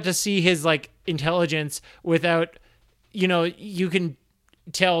Larry got to see his like intelligence without, you can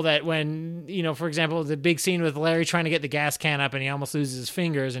tell that when, for example, the big scene with Larry trying to get the gas can up and he almost loses his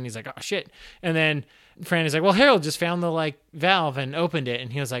fingers and he's like, oh shit. And then Franny's like, well, Harold just found the valve and opened it.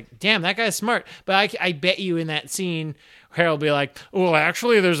 And he was like, damn, that guy's smart. But I bet you in that scene, Harold will be like, well,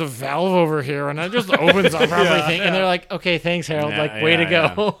 actually there's a valve over here and it just opens up everything. And they're like, okay, thanks, Harold. Way to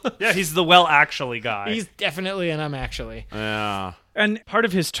go. Yeah, he's the actually guy. He's definitely an actually. Yeah. And part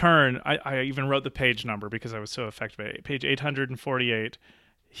of his turn, I even wrote the page number because I was so affected by it. Page 848.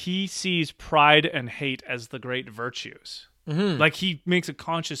 He sees pride and hate as the great virtues. Mm-hmm. He makes a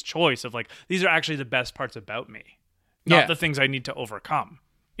conscious choice of these are actually the best parts about me, not the things I need to overcome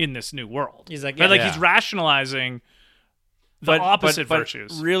in this new world. He's like, he's rationalizing the opposite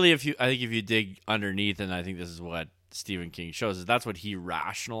virtues. Really, I think if you dig underneath, and I think this is what Stephen King shows, is that's what he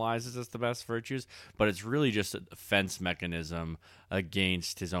rationalizes as the best virtues, but it's really just a defense mechanism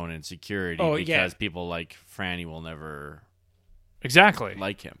against his own insecurity because people like Franny will never exactly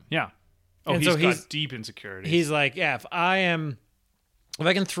like him. Yeah. Oh, and he's so got deep insecurity. He's like, yeah, if I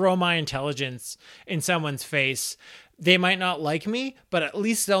can throw my intelligence in someone's face, they might not like me, but at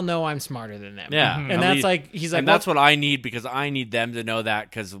least they'll know I'm smarter than them. Yeah. Mm-hmm. And that's he's like, and that's what I need because I need them to know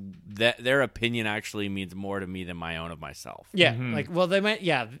that because their opinion actually means more to me than my own of myself. Yeah. Well, they might,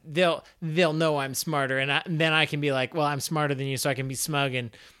 they'll know I'm smarter. And then I can be like, well, I'm smarter than you, so I can be smug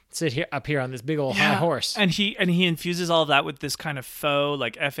and sit up here on this big old high horse. And he infuses all of that with this kind of faux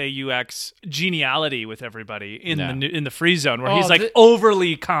FAUX geniality with everybody in the free zone where he's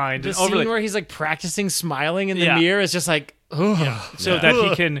overly kind. The and scene where he's practicing smiling in the mirror is just that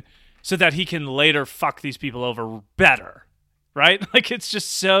he can later fuck these people over better. Right? It's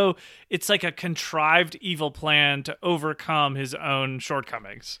just it's like a contrived evil plan to overcome his own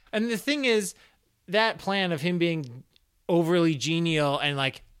shortcomings. And the thing is, that plan of him being overly genial and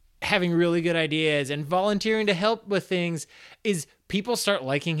having really good ideas and volunteering to help with things is people start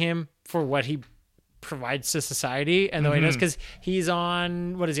liking him for what he provides to society and the way he does, because he's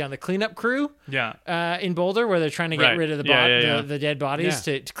on the cleanup crew in Boulder where they're trying to get rid of the dead bodies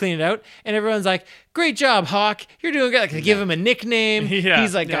to clean it out, and everyone's like, great job, Hawk, you're doing good. They give him a nickname. He's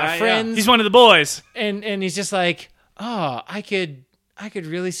got friends. He's one of the boys, and he's just like, oh, I could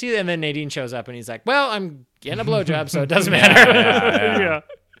really see that. And then Nadine shows up and he's like, well, I'm getting a blowjob, so it doesn't matter.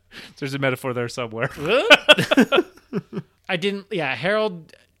 There's a metaphor there somewhere.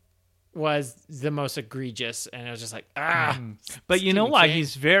 Harold was the most egregious, and I was just like, But you know why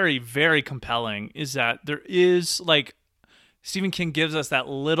he's very, very compelling is that there is Stephen King gives us that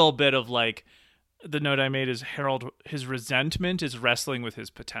little bit of the note I made is Harold, his resentment is wrestling with his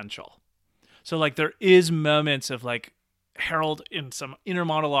potential. So there is moments of Harold in some inner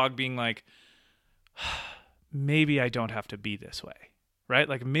monologue being like, maybe I don't have to be this way.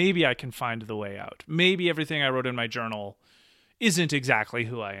 Right? Maybe I can find the way out. Maybe everything I wrote in my journal isn't exactly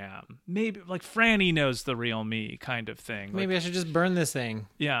who I am. Maybe Franny knows the real me kind of thing. Maybe I should just burn this thing.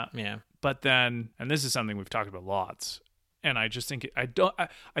 Yeah. Yeah. But then, and this is something we've talked about lots, and I just think I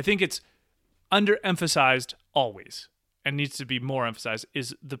think it's underemphasized always and needs to be more emphasized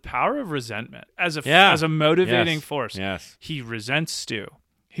is the power of resentment as a motivating force. Yes. He resents Stu.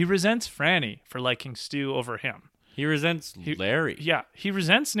 He resents Franny for liking Stu over him. He resents Larry. Yeah, he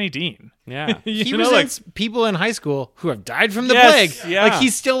resents Nadine. Yeah. He resents people in high school who have died from the plague. Yeah.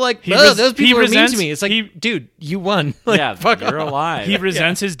 He's still those people are mean to me. It's dude, you won. You're alive. He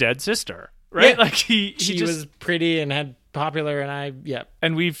resents his dead sister. Right? Yeah. She was pretty and had popular, and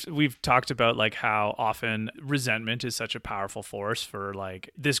And we've talked about how often resentment is such a powerful force for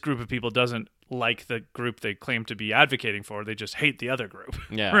this group of people doesn't like the group they claim to be advocating for. They just hate the other group.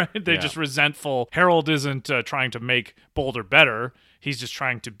 Yeah. Right? They're just resentful. Harold isn't trying to make Boulder better. He's just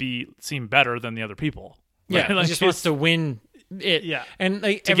trying to seem better than the other people. Right? Yeah. He just wants to win it. Yeah. And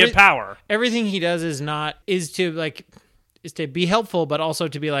to get power. Everything he does is to be helpful, but also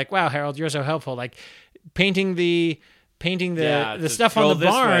to be like, wow, Harold, you're so helpful. Painting the stuff on the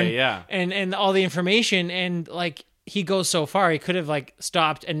barn and all the information, and he goes so far, he could have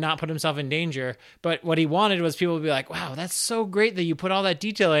stopped and not put himself in danger. But what he wanted was people to be like, wow, that's so great that you put all that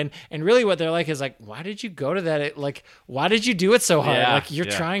detail in. And really what they're is why did you go to that? Why did you do it so hard? You're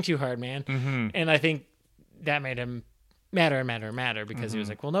trying too hard, man. Mm-hmm. And I think that made him matter because he was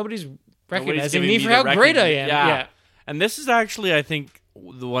like, well, nobody's recognizing me for how great I am. Yeah. And this is actually, I think,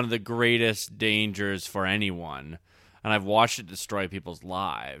 one of the greatest dangers for anyone, and I've watched it destroy people's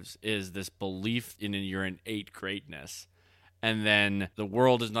lives, is this belief in your innate greatness. And then the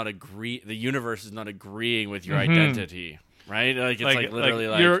world is not the universe is not agreeing with your identity, right? It's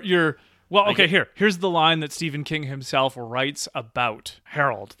literally you're well, okay, here's the line that Stephen King himself writes about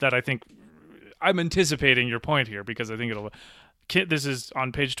Harold that I think I'm anticipating your point here because I think it'll This is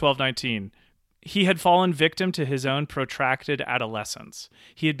on page 1219. He had fallen victim to his own protracted adolescence.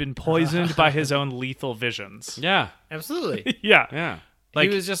 He had been poisoned by his own lethal visions. Yeah. Absolutely. Yeah. Yeah. Like-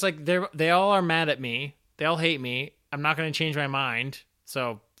 he was just like, they all are mad at me. They all hate me. I'm not going to change my mind.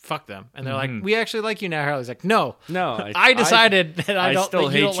 So fuck them. And they're like, we actually like you now, Harold. He's like, no. No. I decided that I don't still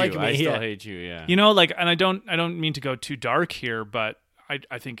that hate you don't like me. I still Yeah. hate you. Yeah. You know, like, and I don't mean to go too dark here, but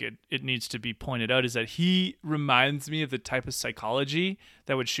I think it needs to be pointed out is that he reminds me of the type of psychology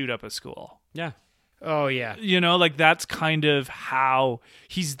that would shoot up a school. Yeah. Oh, yeah. You know, like that's kind of how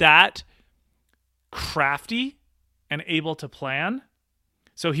he's that crafty and able to plan.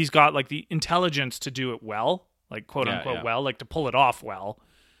 So he's got like the intelligence to do it well, like quote unquote well, like to pull it off well,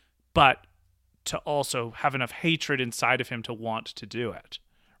 but to also have enough hatred inside of him to want to do it.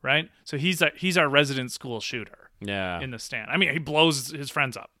 Right? So he's our resident school shooter. Yeah. In the stand. I mean, he blows his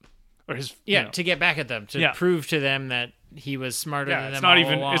friends up, or his To get back at them, to prove to them that he was smarter than them. It's not all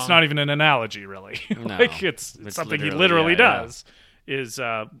even. along. It's not even an analogy, really. No. Like it's something he literally yeah. does. Is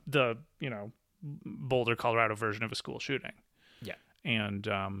the Boulder, Colorado version of a school shooting. Yeah, and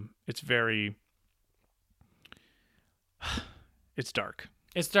it's very. It's dark.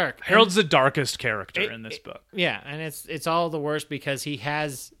 It's dark. Harold's the darkest character in this book. Yeah, and it's all the worse because he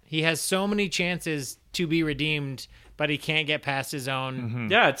has so many chances to be redeemed, but he can't get past his own.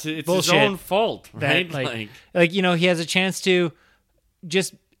 Yeah, it's his Bullshit. own fault, right? That, like he has a chance to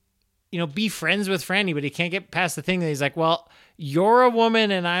just be friends with Franny, but he can't get past the thing that he's like, well, you're a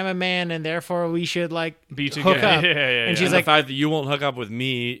woman and I'm a man, and therefore we should like Be hook together. up. Yeah. And she's and like, the fact that you won't hook up with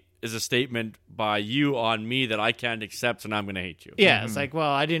me is a statement by you on me that I can't accept, and I'm going to hate you. yeah, it's like, well,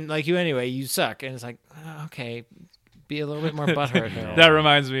 I didn't like you anyway. You suck, and it's like, okay, be a little bit more butthurt. Harold. That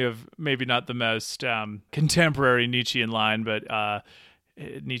reminds me of maybe not the most contemporary Nietzschean line, but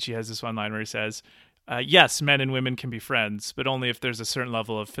Nietzsche has this one line where he says, yes, men and women can be friends, but only if there's a certain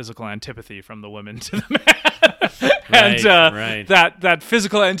level of physical antipathy from the woman to the man. And right. that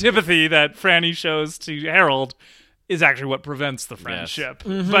physical antipathy that Franny shows to Harold is actually what prevents the friendship.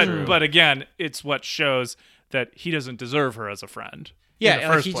 But again, it's what shows that he doesn't deserve her as a friend. Yeah, in the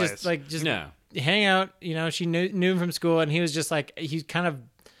like first he place. just hang out. She knew him from school, and he was just like he kind of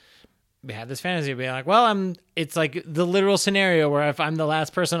had this fantasy of being like, well, it's like the literal scenario where if I'm the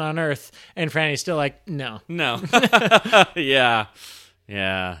last person on Earth, and Franny's still like, no. Yeah.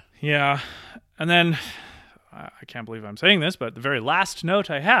 Yeah. And then, I can't believe I'm saying this, but the very last note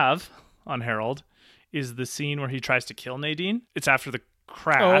I have on Harold is the scene where he tries to kill Nadine. It's after the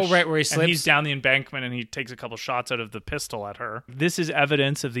crash. Oh, right, where he And slips. he's down the embankment and he takes a couple shots out of the pistol at her. This is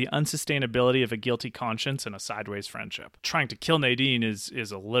evidence of the unsustainability of a guilty conscience and a sideways friendship. Trying to kill Nadine is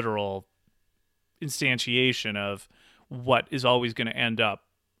a literal instantiation of what is always going to end up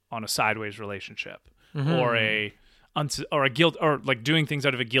on a sideways relationship or a guilt, or like doing things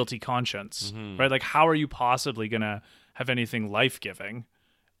out of a guilty conscience, right? Like, how are you possibly going to have anything life-giving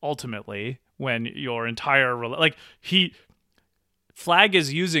ultimately when your entire Flag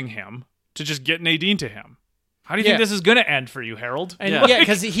is using him to just get Nadine to him? How do you think this is going to end for you, Harold? And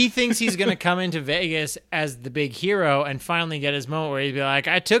because he thinks he's going to come into Vegas as the big hero and finally get his moment where he'd be like,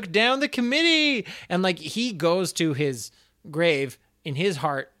 I took down the committee. And like he goes to his grave in his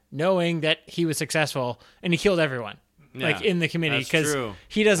heart knowing that he was successful and he killed everyone like in the committee because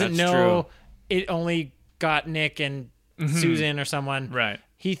he doesn't know it only got Nick and Susan or someone. Right.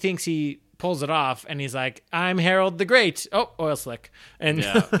 He thinks he pulls it off and he's like, I'm Harold the Great. Oh, oil slick. And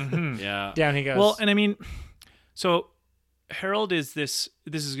down he goes. Well, and I mean, so Harold is this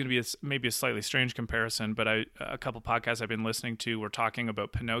is going to be maybe a slightly strange comparison, but a couple podcasts I've been listening to were talking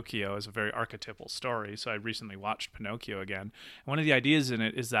about Pinocchio as a very archetypal story. So I recently watched Pinocchio again. And one of the ideas in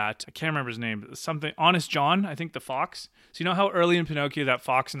it is that, I can't remember his name, something, Honest John, I think the fox. So you know how early in Pinocchio that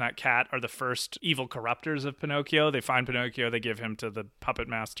fox and that cat are the first evil corruptors of Pinocchio? They find Pinocchio, they give him to the puppet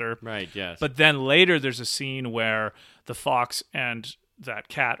master. Right, yes. But then later there's a scene where the fox and that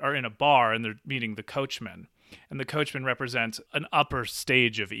cat are in a bar and they're meeting the coachman. And the coachman represents an upper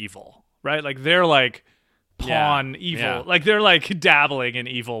stage of evil, right? Like they're like pawn evil. Yeah. Like they're like dabbling in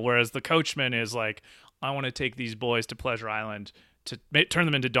evil, whereas the coachman is like, I want to take these boys to Pleasure Island to turn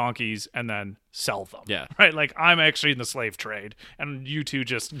them into donkeys and then sell them. Yeah. Right? Like I'm actually in the slave trade and you two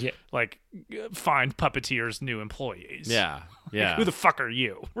just like find puppeteers new employees. Yeah. Yeah. Who the fuck are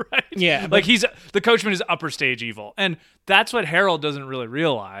you? Right? Yeah, Like the coachman is upper stage evil. And that's what Harold doesn't really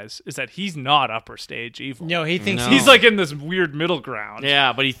realize is that he's not upper stage evil. no, he thinks He's like in this weird middle ground.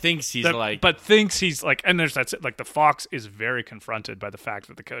 Yeah, but he thinks he's But thinks he's like, and there's that's like the fox is very confronted by the fact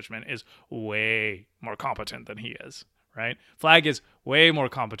that the coachman is way more competent than he is, right? Flag is way more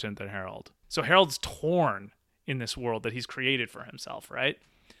competent than Harold. So Harold's torn in this world that he's created for himself, right?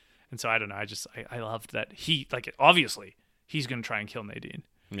 And so I don't know. I loved that he obviously he's going to try and kill Nadine.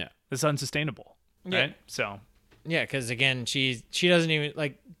 Yeah. It's unsustainable, right? So Yeah, because again, she doesn't even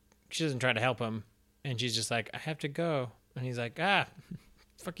she doesn't try to help him, and she's just like, I have to go, and he's like,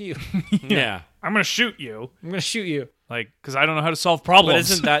 fuck you, Yeah. I'm going to shoot you, I'm gonna shoot you. like, because I don't know how to solve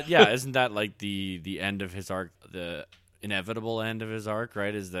problems. But isn't that like the end of his arc, the inevitable end of his arc,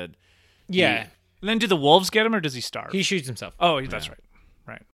 right? Is that Yeah, And then do the wolves get him, or does he starve? he shoots himself. Oh, that's right.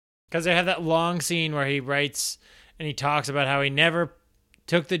 Right. Because they have that long scene where he writes and he talks about how he never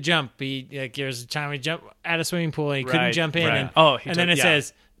took the jump. There's a time he jumped at a swimming pool and he couldn't Right, jump in. right. And then it yeah.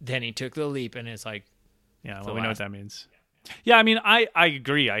 says, then he took the leap, and it's like, Yeah, the well, we know what last- that means. Yeah, I mean, I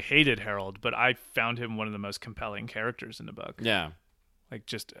agree. I hated Harold, but I found him one of the most compelling characters in the book. yeah. Like,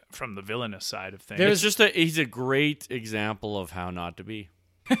 just from the villainous side of things. He's a great example of how not to be.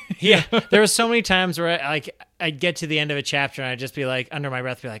 yeah. There were so many times where I'd get to the end of a chapter and I'd just be like, under my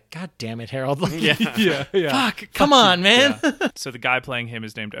breath, be like, God damn it, Harold. Like, yeah. fuck, come on, man. So the guy playing him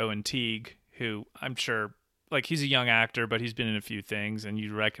is named Owen Teague, who I'm sure, like, he's a young actor, but he's been in a few things, and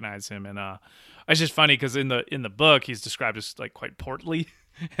you recognize him. And it's just funny because in the book he's described as like quite portly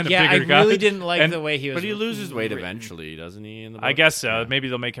and Yeah, a I bigger guy. really didn't like And- the way he was. But he loses weight written. eventually, doesn't he? In the I book? guess so. Yeah. Maybe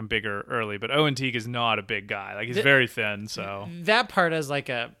they'll make him bigger early, but Owen Teague is not a big guy. Like, he's very thin. So That part as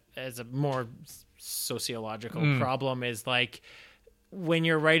a more sociological problem is like, when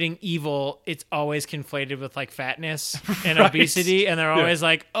you're writing evil, it's always conflated with like fatness and obesity, and they're always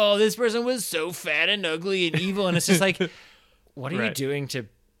like, "Oh, this person was so fat and ugly and evil," and it's just like, what are you Right. doing to,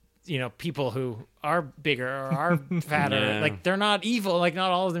 people who are bigger or are fatter? Yeah. Like, they're not evil. Like, not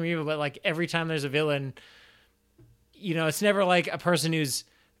all of them are evil, but like every time there's a villain, it's never like a person who's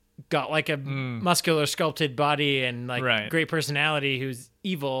got like a muscular sculpted body and like Right. great personality who's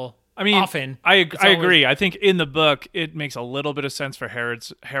evil. I mean, often I It's agree. I think in the book it makes a little bit of sense for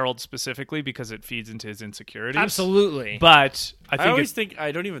Harold specifically because it feeds into his insecurities. Absolutely. But I I think always think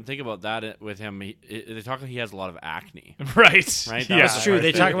I don't even think about that with him. They talk. He has a lot of acne. right. Right? Yeah. That's true.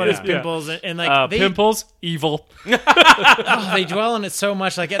 They talk about his Yeah. pimples and like they, pimples, evil. they dwell on it so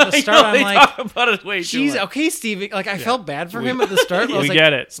much. Like at the start, I'm they like, talk about it way too "Geez, much. okay, Stephen." Like I felt bad for him at the start. But I was We like,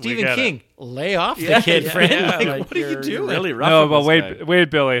 get it. We Stephen get it. King, lay off the kid, friend. Yeah, Like, what are you you're doing? Really rough. No, with but this guy.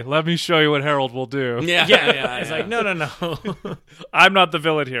 wait, Billy. Let me show you what Harold will do. Yeah, Yeah, it's like no. I'm not the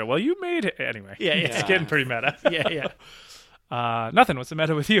villain here. Well, you made it anyway. Yeah, yeah. It's getting pretty meta. yeah. Nothing. What's the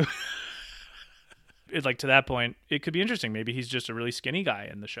matter with you? Like, to that point, it could be interesting. Maybe he's just a really skinny guy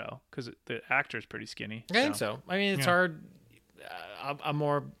in the show because the actor's pretty skinny. I think so. I mean, it's hard. A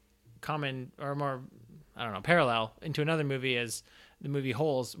more common or more, I don't know, parallel into another movie is the movie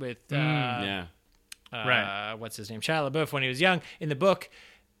Holes with yeah. Right. what's his name, Shia LaBeouf when he was young. In the book,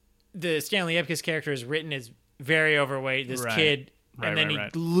 the Stanley Ipkiss character is written as very overweight, this Right. kid, Right, and then right, he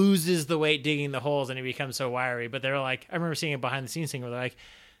right. loses the weight digging the holes and he becomes so wiry. But they're like, I remember seeing a behind the scenes thing where they're like,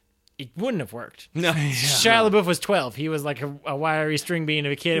 it wouldn't have worked. No. Shia LaBeouf was 12. He was like a wiry string bean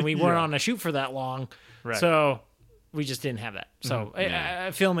of a kid, and we weren't on a shoot for that long. Right. So we just didn't have that. So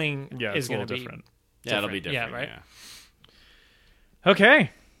filming Yeah, is it's a going little to be different. Yeah, it'll be different. different. Yeah, right?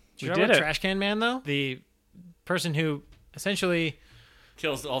 Okay. Do you We know did about it. Trash Can Man, though? The person who essentially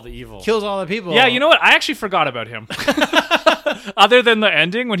Kills all the evil. kills all the people. Yeah, you know what? I actually forgot about him. Other than the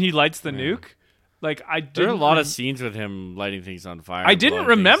ending when he lights the nuke, like I did. There are a lot of scenes with him lighting things on fire. I and didn't blowing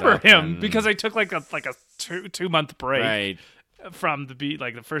things remember up him and- because I took like a 2-month break right. from the beat,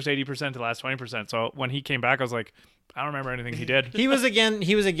 like the first 80% to the last 20%. So when he came back, I was like, I don't remember anything he did. He was again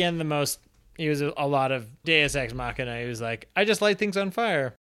the most. He was a lot of Deus Ex Machina. He was like, I just light things on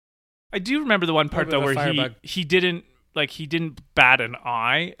fire. I do remember the one part With though a where firebug. he didn't bat an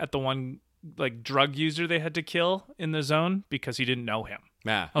eye at the one like drug user they had to kill in the zone because he didn't know him.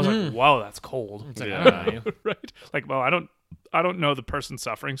 Yeah. I was like, "Whoa, that's cold." It's like, Yeah. I don't know you. Right? Like, well, I don't know the person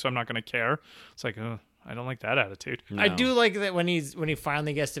suffering, so I'm not going to care. It's like, I don't like that attitude. No. I do like that when he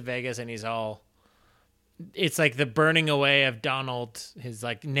finally gets to Vegas and he's all. It's like the burning away of Donald, his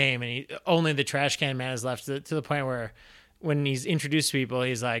like name, and only the Trash Can Man is left to the point where when he's introduced to people,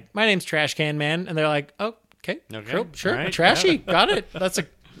 he's like, "My name's Trash Can Man," and they're like, "Oh, okay, Okay, cool, sure, all right, Trashy, got it. That's a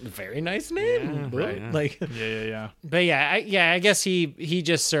very nice name." right, yeah. Like, Yeah. but I guess he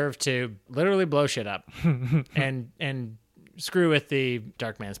just served to literally blow shit up and screw with the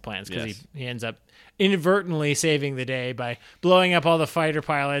Dark Man's plans because Yes. he ends up inadvertently saving the day by blowing up all the fighter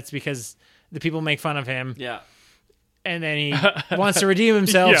pilots because the people make fun of him, Yeah. and then he wants to redeem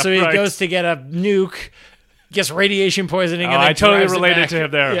himself, Yeah, so he right. goes to get a nuke, gets radiation poisoning, and then I totally drives it related back. to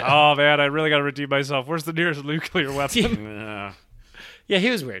him there. Yeah. Oh man, I really got to redeem myself. Where's the nearest nuclear weapon? Yeah. Yeah, he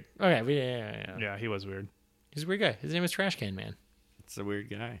was weird. Okay, Yeah, he was weird. He's a weird guy. His name is Trash Can Man. It's a weird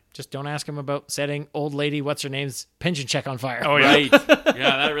guy. Just don't ask him about setting old lady what's her name's pension check on fire. Oh, yeah. Right.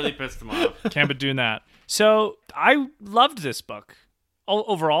 Yeah, that really pissed him off. Can't be doing that. So I loved this book.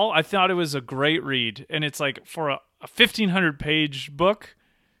 Overall, I thought it was a great read. And it's like for a 1,500 page book,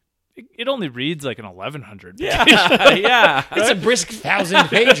 it only reads like an 1,100 page. Yeah. It's a brisk 1,000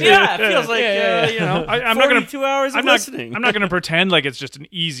 pages. Yeah, it feels like, I'm not gonna 42 hours of I'm not, listening. I'm not going to pretend like it's just an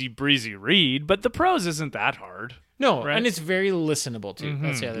easy breezy read, but the prose isn't that hard. No, Right? and it's very listenable too.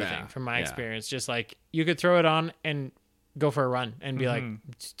 That's the other Yeah. thing from my Yeah. experience. Just like you could throw it on and go for a run and be like,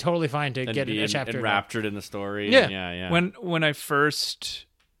 it's totally fine to And get be a chapter. enraptured in the story. Yeah. Yeah. When it first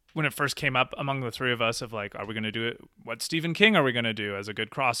came up among the three of us of like, are we going to do it? What Stephen King are we going to do as a good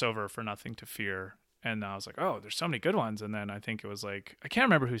crossover for Nothing to Fear? And I was like, oh, there's so many good ones. And then I think it was like, I can't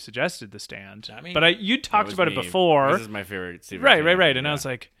remember who suggested The Stand, Not me. but you That talked was about me. it before. This is my favorite Stephen Right. King. And I was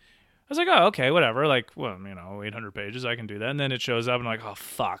like, oh, okay, whatever. Like, well, 800 pages, I can do that. And then it shows up, and I'm like, oh,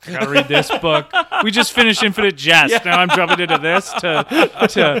 fuck, I gotta read this book. We just finished Infinite Jest. Now I'm jumping into this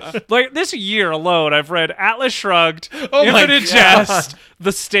to like this year alone. I've read Atlas Shrugged, Infinite Jest,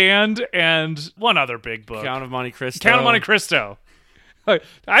 The Stand, and one other big book, Count of Monte Cristo. Count of Monte Cristo.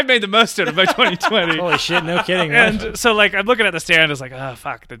 I've made the most out of my 2020. Holy shit! No kidding. man. And so, like, I'm looking at The Stand, it's like, oh,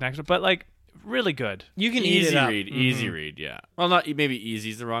 fuck, the next one. But, like, really good. You can eat Easy it up. read. Easy read, yeah. Well, not maybe easy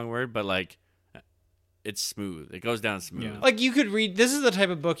is the wrong word, but like it's smooth. It goes down smooth. Yeah. Like you could read. This is the type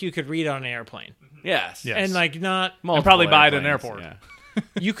of book you could read on an airplane, Yes. Yes. and like not. And probably buy it at an airplanes, airport. Yeah.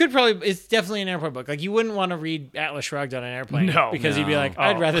 You could probably. It's definitely an airport book. Like you wouldn't want to read Atlas Shrugged on an airplane. No. because you'd be No. like,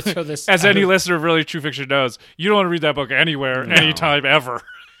 I'd Oh. rather throw this. As out any of- listener of Really True Fiction knows, you don't want to read that book anywhere, anytime, ever.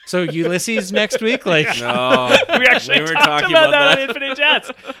 So Ulysses next week, like No. We actually We were talked talking about about that in Infinite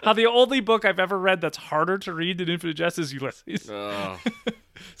Jest. How the only book I've ever read that's harder to read than Infinite Jest is Ulysses. Oh.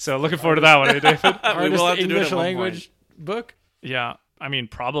 So looking forward to that one, eh, David? We hardest will have to do it English at one language book. Yeah. I mean,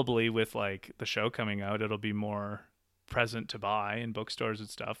 probably with like the show coming out, it'll be more present to buy in bookstores and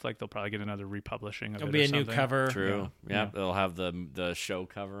stuff. Like they'll probably get another republishing of It'll it be or a new something. cover. True. Yeah. They'll have the show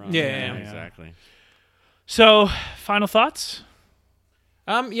cover on. Yeah, it. yeah, yeah. Exactly. So, final thoughts?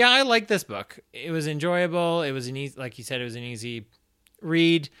 Yeah, I like this book. It was enjoyable. It was an easy, like you said, it was an easy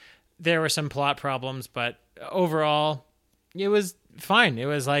read. There were some plot problems, but overall, it was fine. It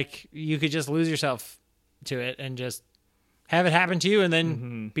was like you could just lose yourself to it and just have it happen to you and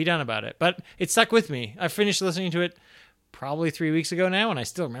then be done about it. But it stuck with me. I finished listening to it probably 3 weeks ago now, and I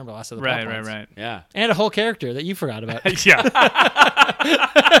still remember lots of the plot points. Right. Yeah. And a whole character that you forgot about. Yeah.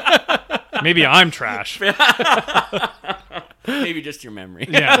 Maybe I'm trash. Maybe just your memory.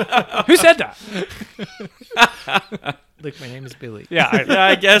 Yeah. Who said that? Like, my name is Billy. Yeah. Yeah,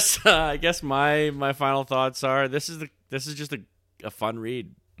 I guess my final thoughts are this is just a fun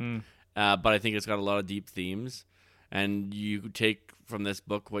read, but I think it's got a lot of deep themes, and you take from this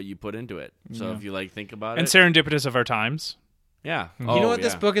book what you put into it. So if you think about And it, serendipitous of our times. yeah, You know what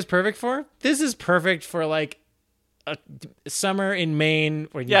this book is perfect for? This is perfect for like a summer in Maine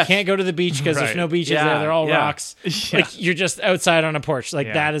where you Yes. can't go to the beach because there's Right. no beaches Yeah, there. They're all yeah. rocks. Yeah. Like you're just outside on a porch. Like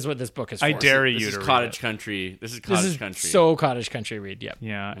Yeah. that is what this book is for. I dare This you is to read cottage it. country. This is This cottage is country. so cottage country read. Yep.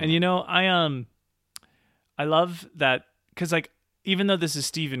 Yeah. And I love that because even though this is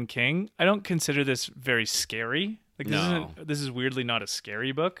Stephen King, I don't consider this very scary. Like No. this is weirdly not a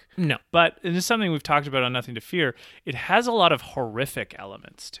scary book. No. But it is something we've talked about on Nothing to Fear. It has a lot of horrific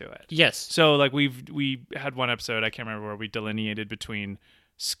elements to it. Yes. So we had one episode, I can't remember, where we delineated between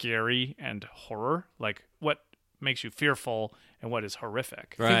scary and horror, like what makes you fearful and what is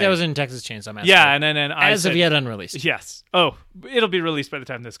horrific. I think that was in Texas Chainsaw Massacre. Yeah, and then I as said, of yet unreleased. yes. Oh, it'll be released by the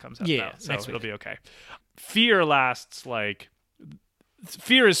time this comes out. Yeah, though, so next it'll week. be okay. Fear lasts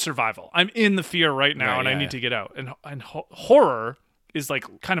fear is survival. I'm in the fear right now, Right, and I yeah, need yeah. to get out. And horror is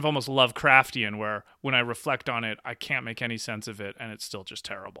kind of almost Lovecraftian, where when I reflect on it, I can't make any sense of it, and it's still just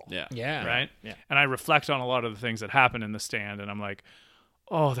terrible. Yeah. Yeah. Right? Yeah. And I reflect on a lot of the things that happen in The Stand, and I'm like,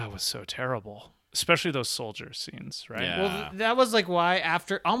 oh, that was so terrible. Especially those soldier scenes, right? Yeah. Well, that was like why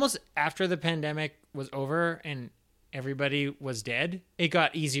almost after the pandemic was over and everybody was dead, it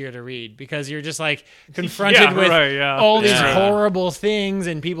got easier to read because you're just confronted Yeah, with right, yeah. all these Yeah. horrible things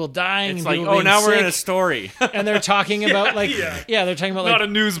and people dying. It's and like, people oh, being now we're in a sick, story. and they're talking about they're talking about Not a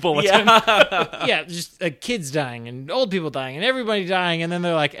news bulletin. just kids dying and old people dying and everybody dying, and then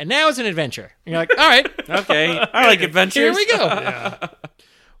they're like, and now it's an adventure. And you're like, all right, Okay, I like adventures. here we go. Yeah.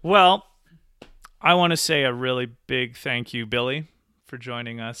 Well, I want to say a really big thank you, Billy, for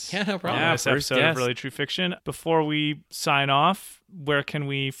joining us. Yeah, no problem. On this first episode of guest. Really True Fiction. Before we sign off, where can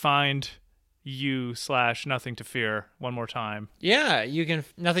we find you / Nothing to Fear one more time? Yeah, you can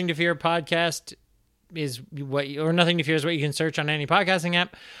Nothing to Fear podcast is what, or Nothing to Fear is what you can search on any podcasting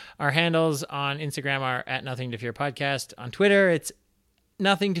app. Our handles on Instagram are at Nothing to Fear Podcast. On Twitter, it's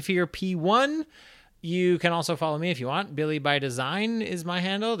Nothing to Fear P1. You can also follow me if you want. Billy by Design is my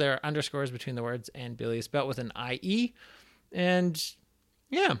handle. There are underscores between the words, and Billy is spelled with an IE. And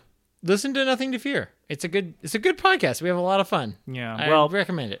yeah, listen to Nothing to Fear. It's a good podcast. We have a lot of fun. Yeah, I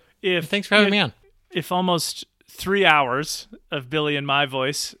recommend it. Thanks for having me on. If almost 3 hours of Billy and my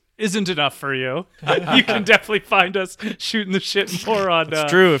voice isn't enough for you, you can definitely find us shooting the shit and more on. It's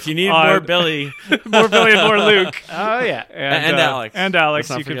true. If you need more Billy, more Billy and more Luke. Oh yeah, and Alex,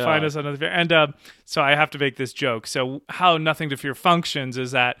 you can find us on Nothing to Fear. And so I have to make this joke. So how Nothing to Fear functions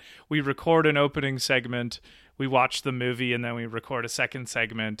is that we record an opening segment. We watch the movie and then we record a second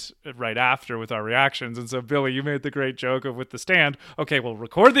segment right after with our reactions. And so, Billy, you made the great joke of with the stand. Okay, we'll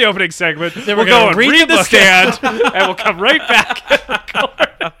record the opening segment. Then we'll go and read the stand, and we'll come right back and record.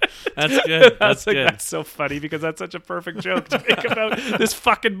 That's good. That's good. That's so funny because that's such a perfect joke to make about this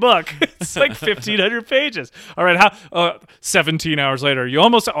fucking book. It's like 1,500 pages. All right, 17 hours later, you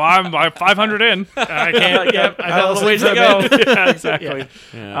almost. I'm 500 in. I can't. Yep, I got fell a little ways to asleep go. Yeah, exactly.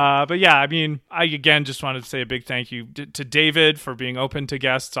 Yeah. But yeah, I mean, I again just wanted to say a big thank you to David for being open to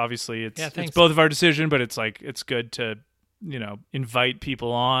guests. Obviously, it's both of our decision, but it's good to invite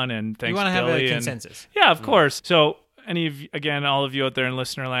people on, and thanks. You want to have Billy a consensus. Yeah, of course. So all of you out there in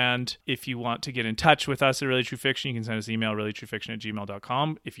listener land, if you want to get in touch with us at Really True Fiction, you can send us email,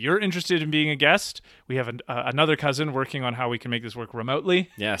 reallytruefiction@gmail.com. If you're interested in being a guest, we have another cousin working on how we can make this work remotely.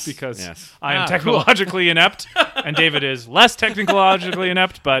 Yes. Because yes. I am technologically inept, and David is less technologically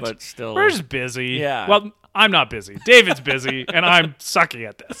inept, but still, we're just busy. Yeah. Well, I'm not busy. David's busy, and I'm sucky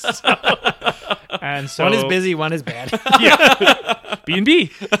at this. So one is busy, one is bad. Yeah,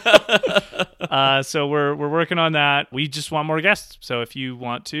 B&B. So we're working on that. We just want more guests. So if you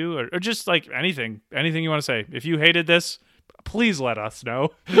want to, or just like anything you want to say, if you hated this, please let us know.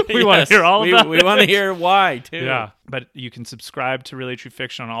 We want to hear all about it. We want to hear why too. Yeah, but you can subscribe to Really True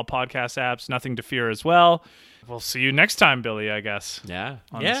Fiction on all podcast apps. Nothing to Fear as well. We'll see you next time, Billy, I guess. Yeah.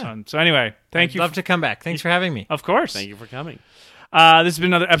 On this one. So anyway, thank you. I'd love to come back. Thanks for having me. Of course. Thank you for coming. This has been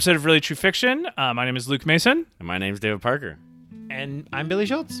another episode of Really True Fiction. My name is Luke Mason. And my name's David Parker. And I'm Billy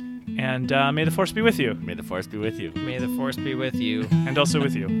Schultz. And may the force be with you. May the force be with you. May the force be with you. And also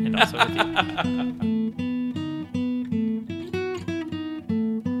with you. And also with you.